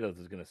tomatoes,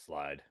 it's gonna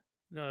slide.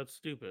 No, that's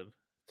stupid.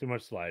 Too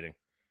much sliding.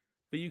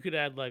 But you could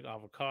add like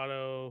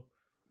avocado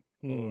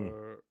Hmm.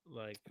 or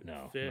like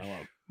No, fish,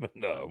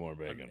 no more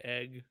bacon. an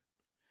egg.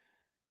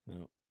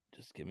 No,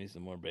 just give me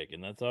some more bacon.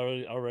 That's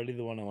already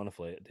the one I want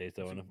to taste.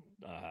 I That's a want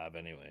to have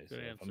anyway. So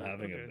good if I'm answer.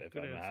 having Okay, if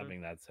good I'm answer.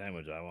 having that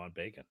sandwich, I want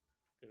bacon.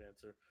 Good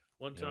answer.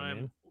 One You know what I time,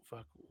 mean?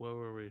 fuck, where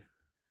were we?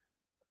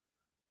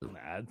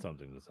 Add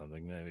something to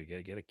something.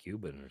 Maybe get a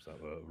Cuban or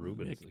something. A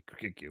Reuben, Mick,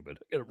 a Cuban.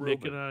 Get a Mick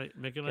Reuben. Mick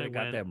and Get I a went.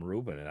 goddamn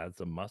Reuben and add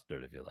some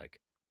mustard if you like.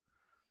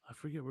 I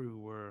forget where we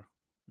were.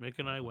 Mick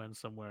and I went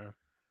somewhere,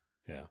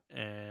 Yeah.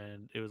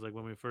 and it was like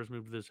when we first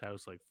moved to this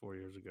house like 4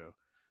 years ago,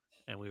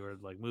 and we were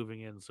like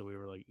moving in, so we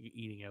were like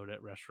eating out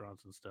at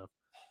restaurants and stuff,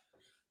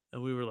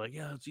 and we were like,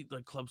 yeah, let's eat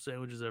like club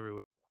sandwiches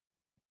everywhere.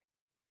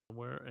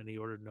 Somewhere, and he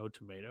ordered no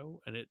tomato,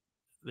 and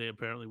they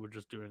apparently were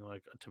just doing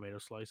like a tomato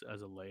slice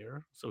as a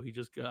layer, so he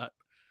just got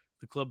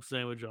the club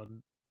sandwich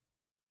on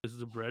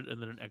slices of bread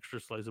and then an extra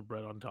slice of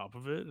bread on top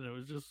of it, and it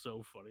was just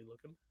so funny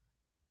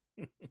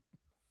looking.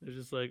 It's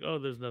just like, oh,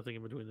 there's nothing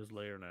in between this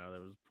layer now.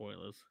 That was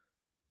pointless.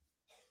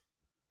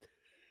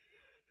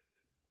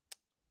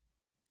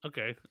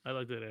 Okay, I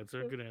like that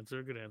answer. Good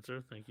answer. Good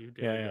answer. Thank you,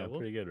 Daily Yeah, Double.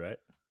 pretty good, right?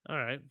 All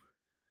right.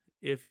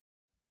 If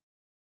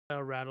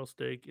a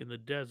rattlesnake in the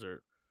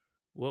desert,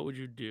 what would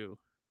you do?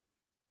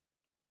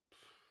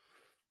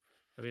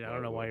 I mean, I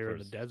don't know why you're in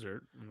the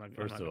desert.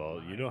 First of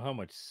all, you know how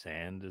much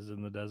sand is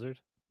in the desert?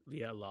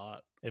 Yeah, a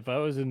lot. If I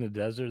was in the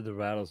desert, the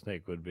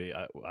rattlesnake would be.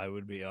 I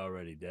would be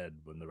already dead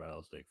when the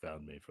rattlesnake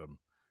found me from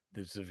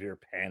the severe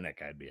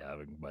panic I'd be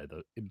having by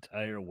the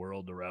entire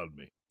world around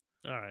me.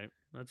 All right,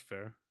 that's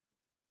fair.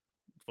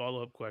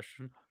 Follow up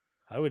question.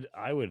 I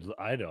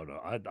don't know.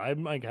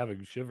 I'm like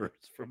having shivers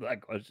from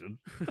that question.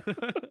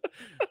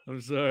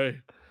 I'm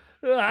sorry.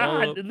 In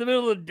the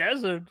middle of the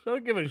desert.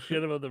 Don't give a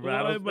shit about the Why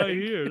rattlesnake. am I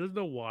here? There's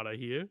no water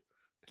here.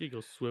 Can't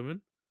go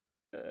swimming.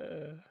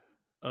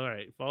 All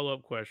right. Follow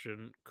up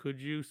question. Could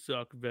you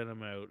suck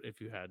venom out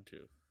if you had to?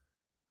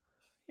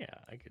 Yeah,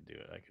 I could do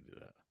it. I could do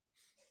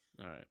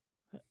that. All right.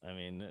 I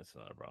mean, that's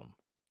not a problem.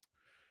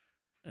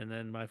 And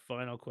then my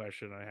final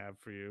question I have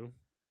for you.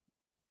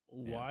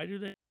 Yeah. Why do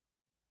they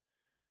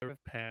wear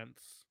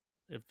pants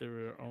if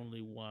there are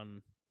only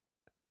one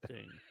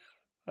thing?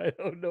 I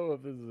don't know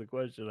if this is a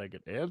question I can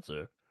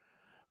answer.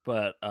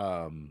 But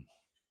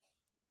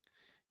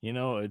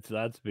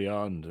that's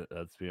beyond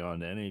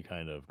any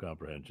kind of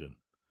comprehension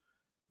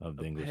of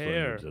the English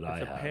language that I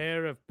It's a have.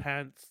 pair of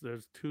pants.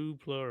 There's two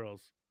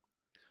plurals.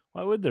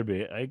 Why would there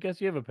be? I guess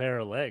you have a pair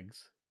of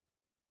legs.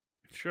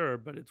 Sure,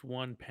 but it's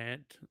one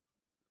pant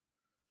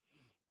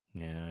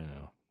Yeah, I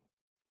know.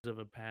 of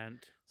a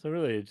pant. So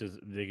really,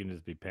 they can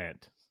just be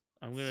pant.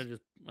 I'm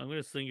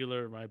gonna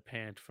singular my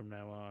pant from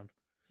now on.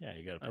 Yeah,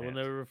 you got a I pant. will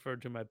never refer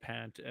to my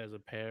pant as a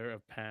pair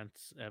of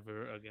pants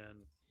ever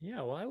again.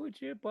 Yeah, why would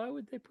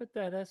they put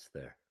that S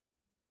there?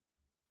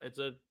 It's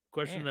a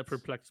question that Pants.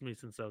 perplexed me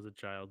since I was a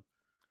child.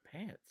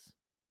 Pants.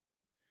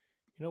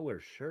 You don't wear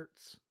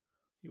shirts.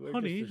 You wear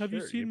Honey, just a have you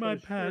shirt. seen put my a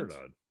shirt pant?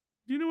 on.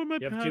 Do you know what my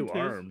You have pant two is?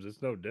 arms.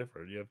 It's no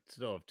different. You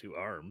still have two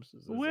arms.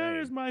 It's the Where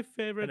same. is my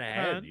favorite And a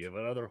pant? head. You have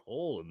another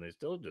hole, and they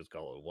still just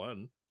call it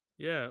one.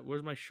 Yeah,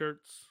 where's my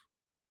shirts?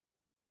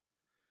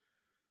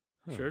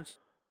 Huh. Shirts?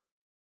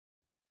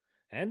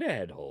 And a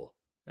head hole.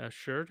 A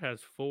shirt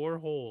has 4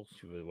 holes.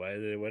 Why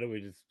do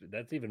we just?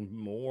 That's even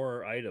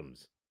more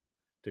items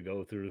to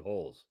go through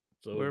holes.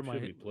 So Where it should my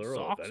be plural.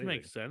 socks if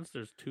make sense.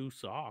 There's 2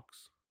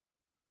 socks.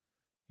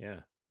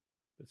 Yeah.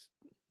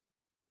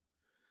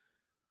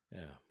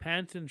 Yeah.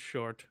 Pant and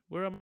short.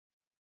 Where am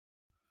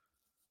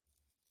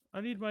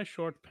I need my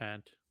short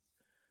pant.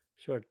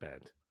 Short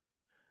pant.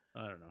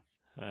 I don't know.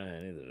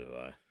 Neither do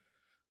I.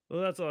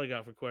 Well, that's all I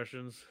got for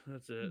questions.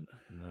 That's it.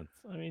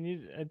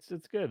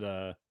 It's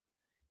good.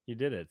 You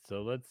did it.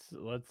 So let's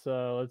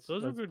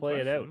Those were good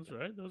play it out. questions,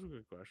 right? Those were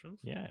good questions.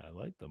 Yeah, I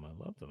like them. I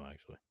love them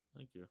actually.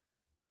 Thank you.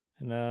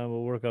 And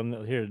we'll work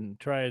on here.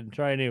 Try a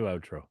new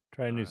outro.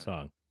 Try a new Alright.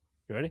 song.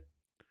 You ready?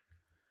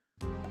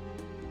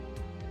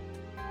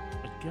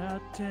 I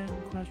got 10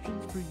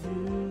 questions for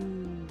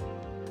you.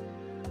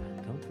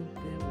 I don't think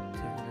they were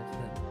 10 of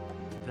them.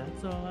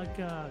 That's all I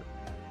got.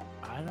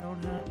 I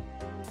don't have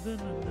the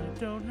I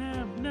don't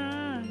have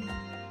 9.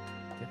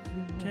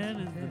 10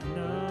 is the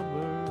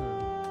number.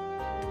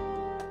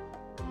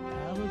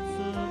 How about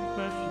some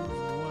questions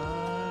and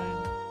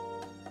wine?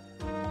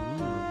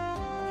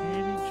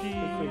 Kenny G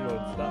This thing won't on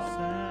the stop.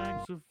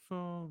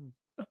 saxophone.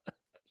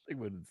 I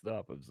wouldn't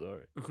stop. I'm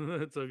sorry.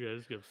 That's okay. I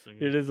just kept singing.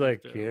 You're just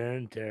like, That's terrible.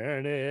 can't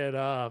turn it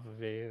off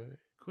of you.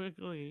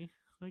 Quickly,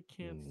 I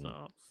can't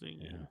stop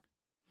singing. Yeah.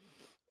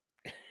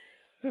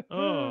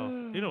 Oh,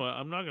 you know what?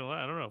 I'm not gonna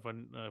lie. I don't know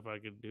if I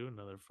could do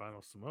another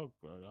final smoke,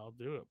 but I'll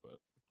do it. But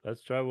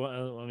Let's try one.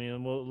 I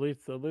mean, well,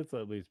 let's at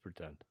least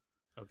pretend.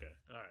 okay,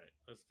 all right,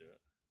 let's do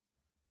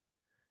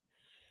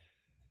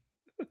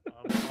it.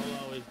 I'll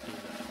always do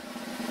that.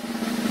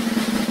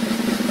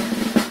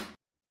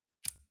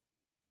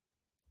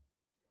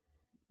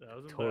 That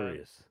was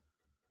Victorious.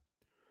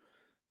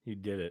 You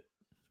did it.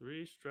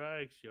 3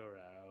 strikes, you're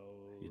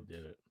out. You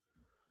did it.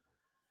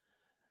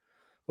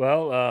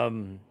 Well,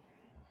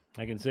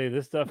 I can say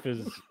this stuff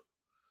is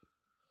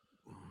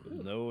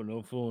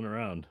no fooling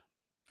around.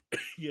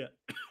 Yeah.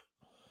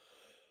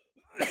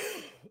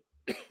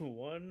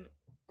 One.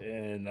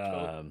 And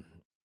I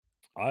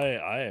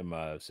am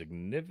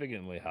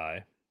significantly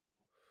high.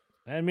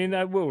 I mean,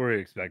 what were we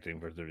expecting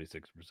for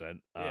 36%?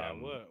 Yeah.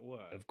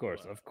 What? Of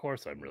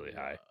course, I'm really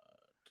high.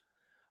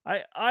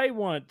 I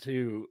want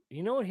to.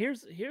 You know what?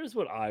 Here's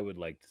what I would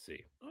like to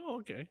see. Oh,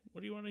 okay.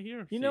 What do you want to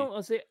hear? You know,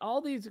 I'll say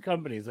all these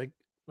companies,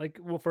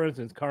 well, for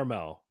instance,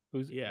 Carmel,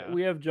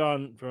 we have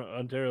John from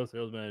Ontario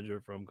sales manager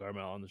from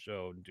Carmel on the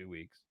show in 2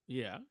 weeks.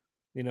 Yeah.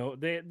 You know,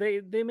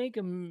 they make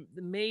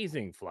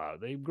amazing flour.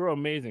 They grow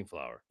amazing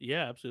flour.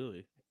 Yeah,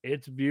 absolutely.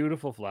 It's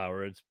beautiful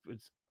flour. It's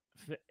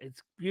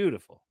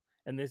beautiful,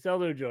 and they sell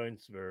their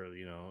joints for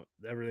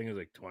everything is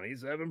like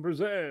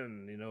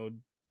 27%.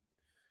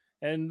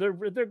 And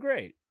they're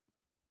great.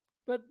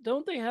 But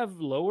don't they have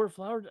lower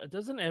flour?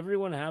 Doesn't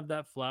everyone have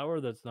that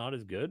flour that's not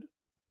as good?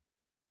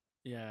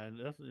 Yeah,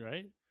 that's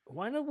right.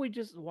 Why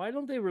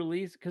don't they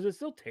release, because it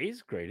still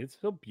tastes great. It's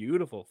still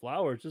beautiful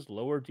flour. It's just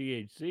lower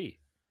THC.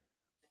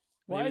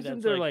 Why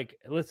isn't there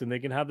listen, they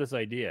can have this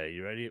idea.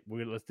 You ready?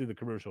 Let's do the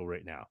commercial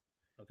right now.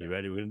 Okay. You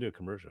ready? We're gonna do a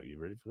commercial. You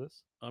ready for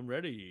this? I'm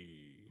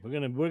ready. We're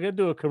gonna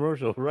do a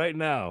commercial right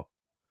now.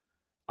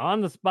 On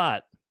the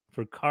spot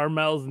for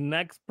Carmel's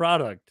next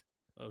product.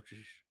 Oh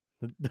geez.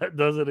 That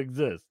doesn't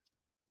exist.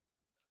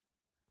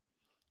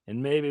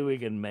 And maybe we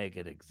can make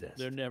it exist.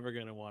 They're never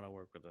going to want to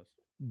work with us.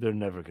 They're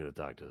never going to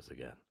talk to us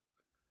again.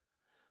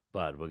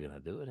 But we're going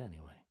to do it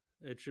anyway.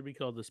 It should be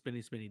called the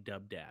Spinny Spinny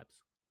Dub Dabs.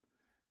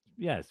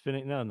 Yeah,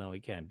 spinning. No, we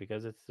can't,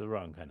 because it's the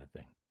wrong kind of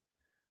thing.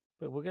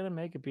 But we're going to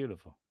make it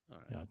beautiful. All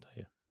right.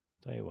 Yeah,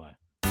 I'll tell you why.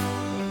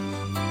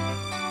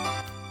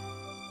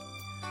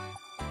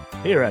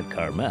 Here at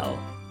Carmel,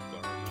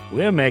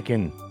 we're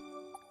making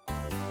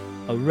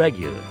a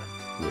regular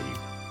weed.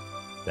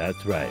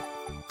 That's right.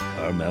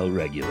 Carmel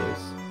regulars.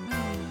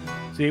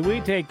 See,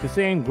 we take the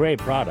same great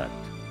product,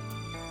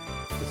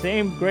 the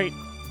same great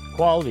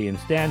quality and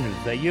standards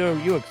that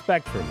you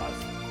expect from us,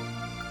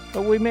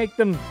 but we take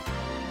the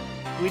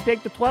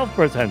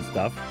 12%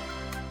 stuff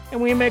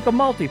and we make a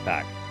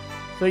multi-pack,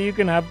 so you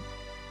can have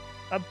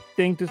a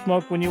thing to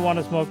smoke when you want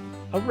to smoke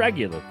a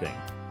regular thing.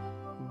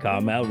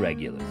 Carmel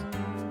regulars.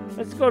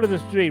 Let's go to the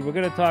street. We're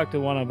going to talk to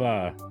one of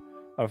our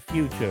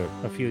future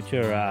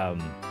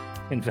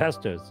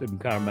investors in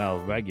Carmel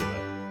regular,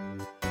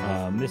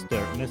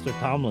 Mr.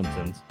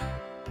 Tomlinson's.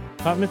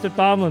 Mr.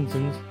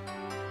 Tomlinson's,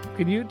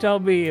 can you tell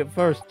me at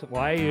first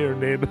why your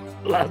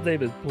last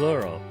name is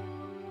plural,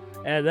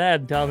 and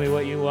then tell me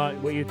what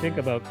you think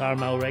about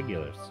Carmel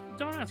regulars?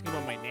 Don't ask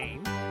about my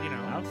name. You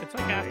know, it's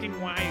like asking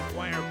why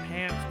are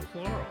pants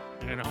plural.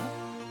 You know,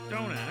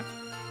 don't ask.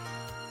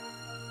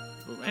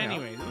 Well,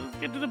 anyway, let's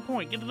get to the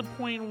point. Get to the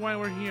point why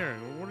we're here.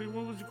 What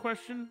was your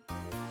question?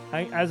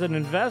 As an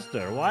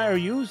investor, why are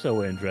you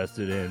so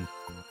interested in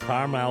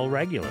Carmel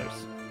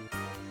regulars?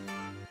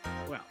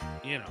 Well,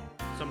 you know,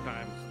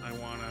 sometimes I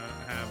want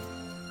to have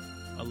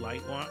a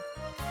light one,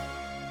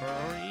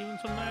 or even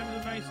sometimes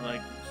a nice,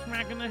 like,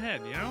 smack in the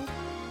head, you know?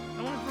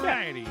 I want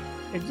variety.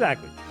 Yeah,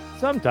 exactly.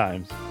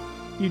 Sometimes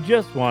you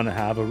just want to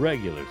have a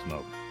regular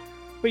smoke,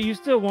 but you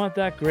still want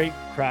that great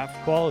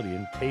craft quality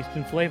and taste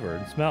and flavor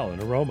and smell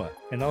and aroma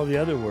and all the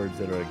other words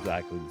that are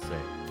exactly the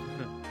same.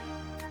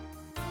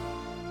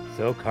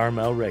 So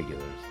Carmel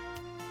regulars,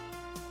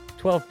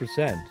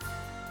 12%,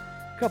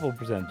 a couple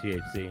percent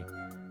THC,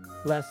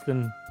 less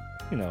than,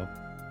 you know,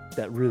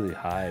 that really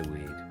high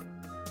weed.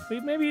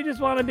 But maybe you just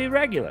want to be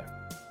regular.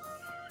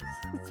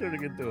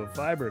 Turning into a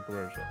fiber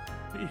commercial.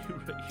 Be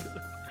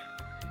regular.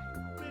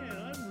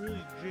 Man, I'm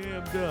really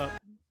jammed up.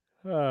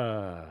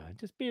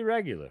 Just be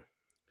regular.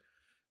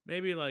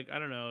 Maybe, like, I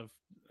don't know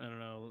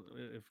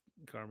if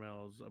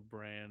Carmel's a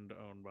brand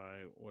owned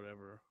by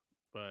whatever,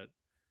 but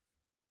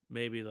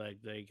maybe,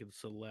 like, they can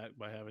select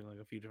by having, like,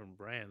 a few different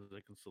brands.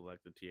 They can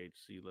select the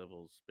THC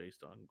levels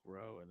based on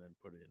grow and then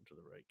put it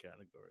into the right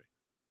category.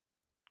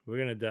 We're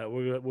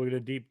gonna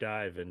deep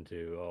dive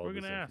into all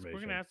this information.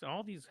 We're gonna ask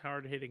all these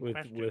hard hitting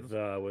questions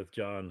with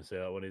John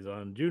Sale when he's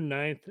on June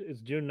 9th. Is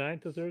June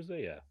 9th a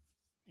Thursday? Yeah.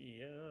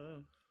 Yeah.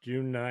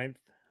 June 9th.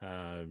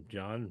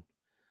 John,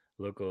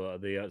 local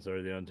the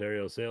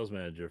Ontario sales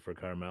manager for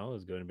Carmel,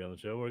 is going to be on the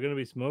show. We're going to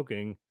be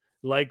smoking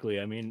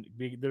likely. I mean,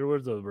 there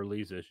was a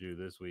release issue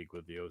this week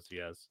with the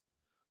OCS.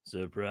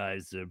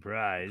 Surprise.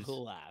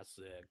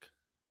 Classic.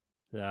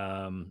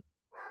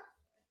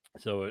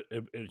 So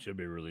it should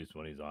be released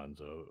when he's on.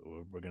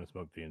 So we're going to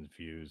smoke the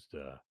infused,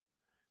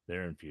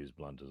 their infused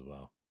blunt as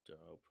well.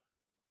 Dope.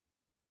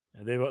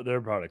 And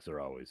their products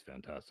are always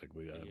fantastic.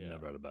 I've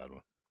never had a bad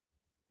one.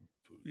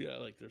 Yeah, I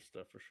like their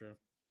stuff for sure.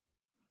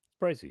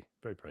 Pricey,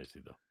 very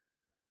pricey though.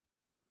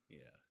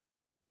 Yeah,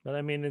 but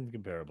I mean, in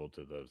comparable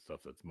to the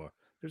stuff that's more,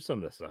 there's some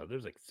of this stuff.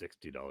 There's like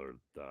 $60,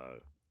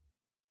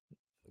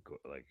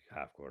 like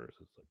half quarters.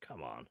 It's like,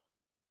 come on.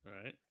 All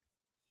right.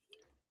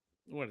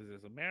 What is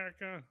this,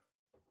 America?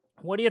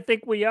 What do you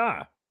think we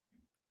are?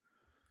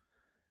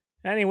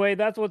 Anyway,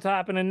 that's what's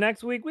happening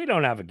next week. We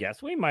don't have a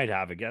guest. We might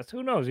have a guest.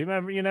 Who knows? You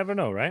never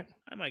know, right?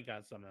 I might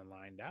got something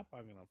lined up.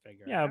 I'm gonna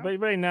figure it out. Yeah, but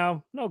right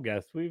now, no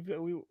guests. We've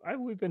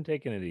been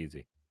taking it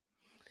easy.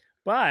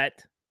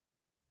 But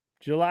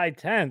July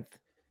 10th,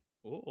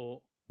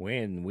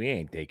 we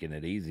ain't taking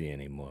it easy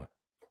anymore.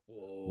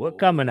 We're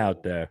coming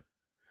out there.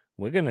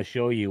 We're gonna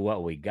show you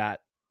what we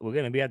got. We're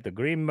gonna be at the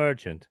Green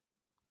Merchant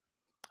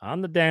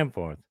on the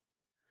Danforth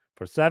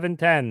for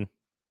 7:10.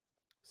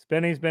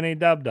 Spinny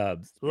Dub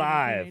Dubs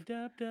live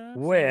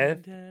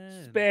with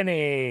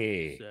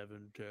Spinny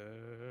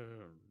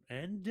 7:10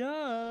 and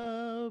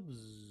Dubs.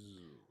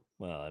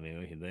 Well, I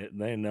mean,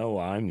 they know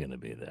I'm gonna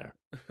be there.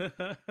 Man,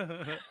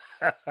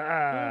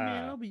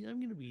 I'm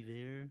gonna be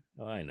there.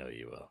 Oh, I know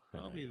you will.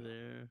 I'll be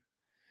there.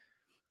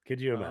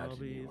 Could you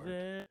imagine you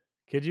weren't?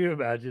 Could you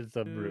imagine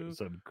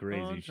some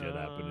crazy shit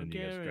happening and you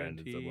get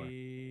stranded somewhere?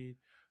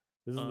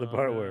 This is the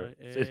part where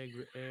it's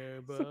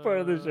the part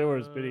of the show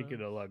where Spinny can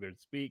no longer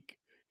speak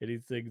and he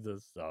sings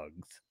us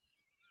songs.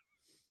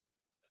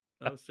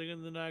 I'm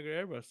singing the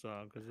Niagara Airbus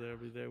song because they'll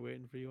be there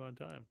waiting for you on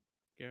time.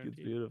 Guaranteed.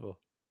 It's beautiful.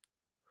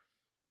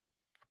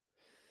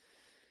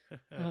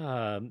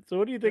 So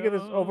what do you think of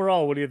this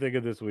overall? What do you think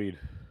of this weed?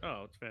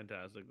 Oh, it's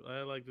fantastic.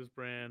 I like this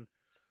brand.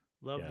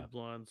 Love the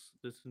blunts.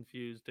 This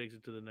Infused takes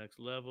it to the next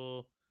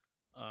level.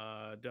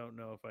 Don't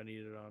know if I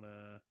need it on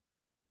a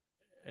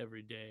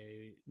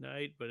everyday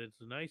night, but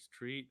it's a nice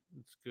treat.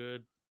 It's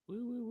good.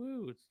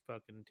 Woo. It's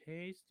fucking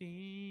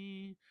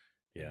tasty.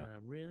 Yeah. And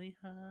I'm really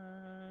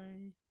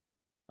high.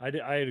 I'd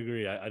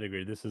agree. I'd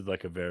agree. This is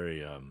like a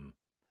very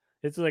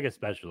it's like a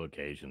special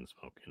occasion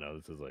smoke, you know.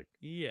 This is like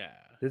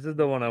this is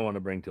the one I want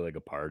to bring to like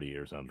a party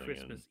or something.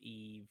 Christmas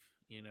Eve,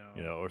 you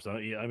know, or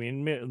something. Yeah, I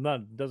mean,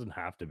 doesn't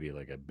have to be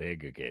like a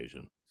big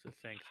occasion. It's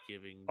a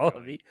Thanksgiving.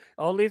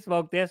 Only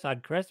smoke this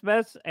on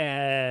Christmas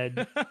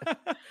and.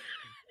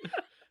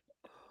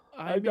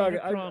 I'm talking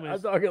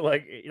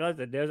like,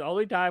 listen, there's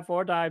only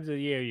 4 times a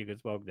year you can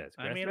smoke this.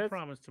 Christmas, I made a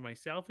promise to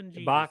myself and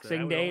Jesus.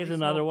 Boxing Day is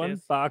another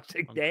one.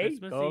 Boxing Day,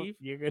 Christmas Eve,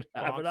 you can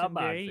have it on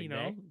Boxing Day, you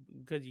know,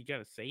 because you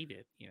gotta save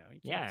it. You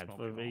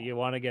know, you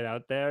want to get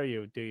out there,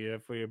 you do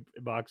it for your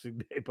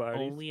Boxing Day party.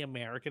 Only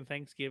American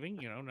Thanksgiving,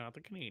 you know, not the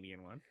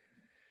Canadian one.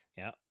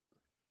 Yeah.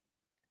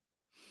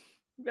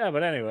 Yeah,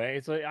 but anyway,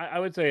 it's like I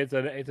would say it's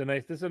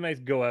a nice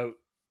go out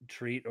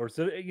treat, or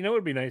you know what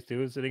would be nice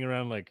too is sitting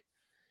around like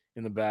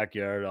in the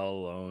backyard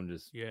all alone,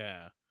 just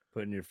Yeah.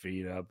 putting your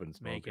feet up and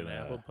Making smoking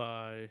apple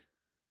pie.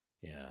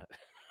 yeah.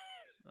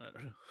 I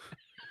don't know.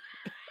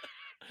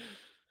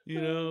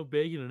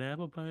 Baking an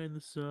apple pie in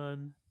the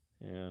sun.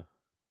 Yeah.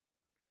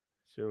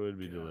 Sure would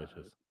be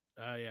delicious.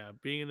 Yeah.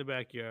 Being in the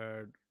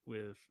backyard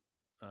with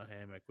a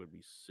hammock would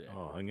be sick.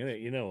 Oh,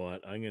 you know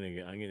what? I'm gonna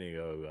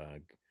go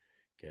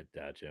get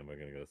Dacha, and we're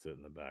gonna go sit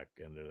in the back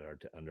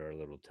under our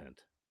little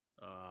tent.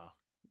 Ah,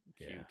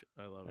 cute.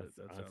 Yeah. I love it.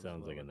 That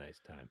sounds like a nice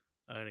time.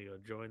 I'm gonna go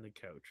join the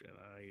couch, and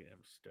I am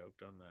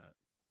stoked on that.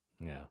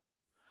 Yeah.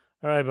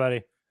 All right,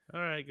 buddy.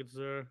 All right, good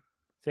sir.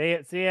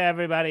 See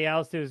everybody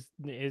else who's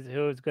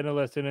going to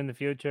listen in the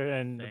future,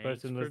 and Thanks the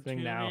person for listening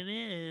tuning now,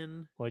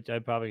 in. which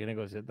I'm probably going to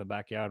go sit in the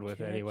backyard with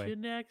Catch anyway. you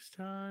next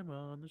time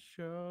on the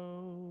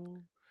show.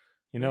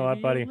 You know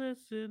what, buddy?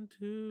 Listen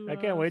to I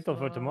can't wait till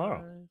for live.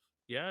 tomorrow.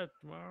 Yeah,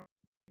 tomorrow.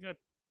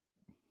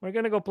 We're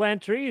going to go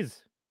plant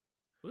trees.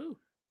 Woo!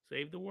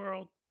 Save the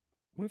world.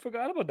 We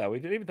forgot about that. We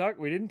didn't talk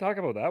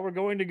about that. We're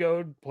going to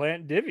go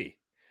plant Divvy.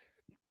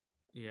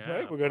 Yeah.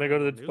 Right. We're going to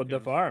go to the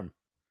farm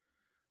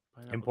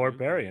Pineapple in Port Nukin.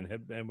 Perry, and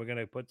we're going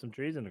to put some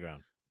trees in the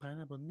ground.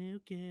 Pineapple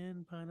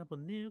Nukin. Pineapple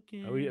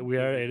Nukin. We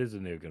are. It is a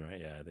Nukin, right?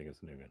 Yeah, I think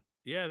it's a Nukin.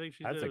 Yeah, I think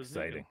she That's said it was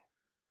exciting.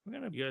 Nukin. We're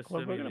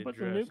gonna put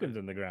some Nukins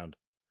in the ground.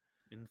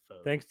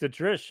 Info. Thanks to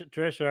Trish.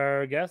 Trish,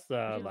 our guest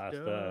last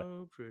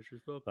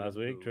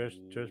week.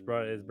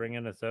 Trish is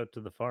bringing us out to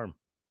the farm.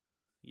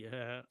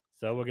 Yeah.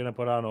 So we're gonna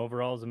put on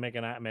overalls and make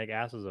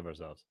asses of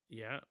ourselves.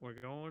 Yeah, we're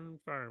going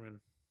farming.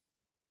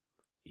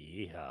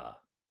 Yeehaw!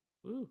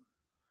 Woo!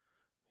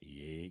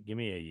 Give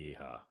me a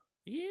yeehaw!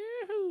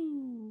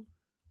 Yahoo!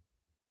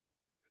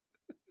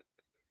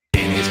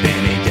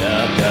 Spinny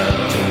dub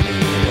dub,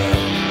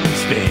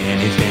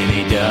 spinny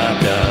spinny dub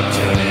dub,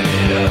 turning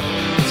it up.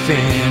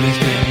 Spinny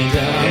spinny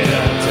dub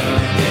dub,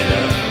 turning it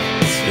up.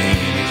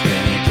 Spinny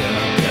spinny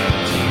dub dub,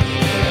 turning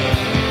it up.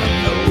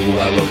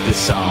 I wrote this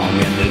song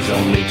and there's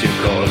only 2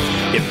 chords.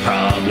 It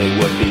probably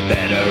would be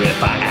better if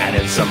I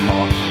added some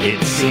more.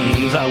 It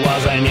seems I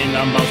wasn't in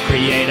the most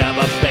creative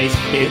of space.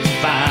 It's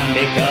fine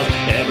because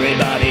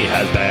everybody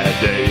has bad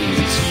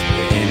days.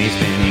 Spinny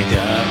spinny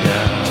dub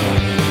dub,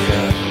 turning it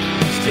up.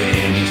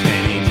 Spinny,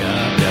 spinny,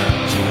 dub,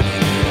 dub,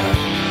 turning it up.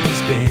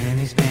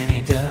 Spinny, spinny,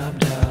 dub,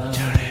 dub,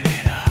 turning it up.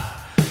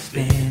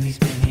 Spinny,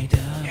 spinny,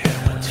 dub,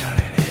 dub,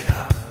 turning it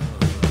up.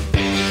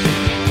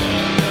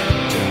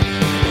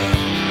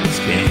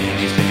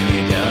 Spinny,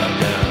 spinny, dub,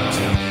 dub,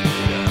 turning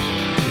it up.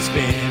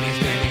 Spinny,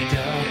 spinny,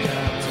 dub,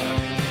 dub,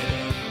 turning it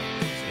up.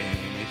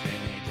 Spinny,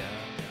 spinny,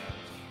 dub, dub.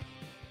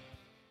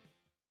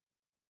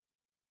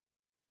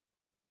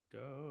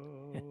 Go.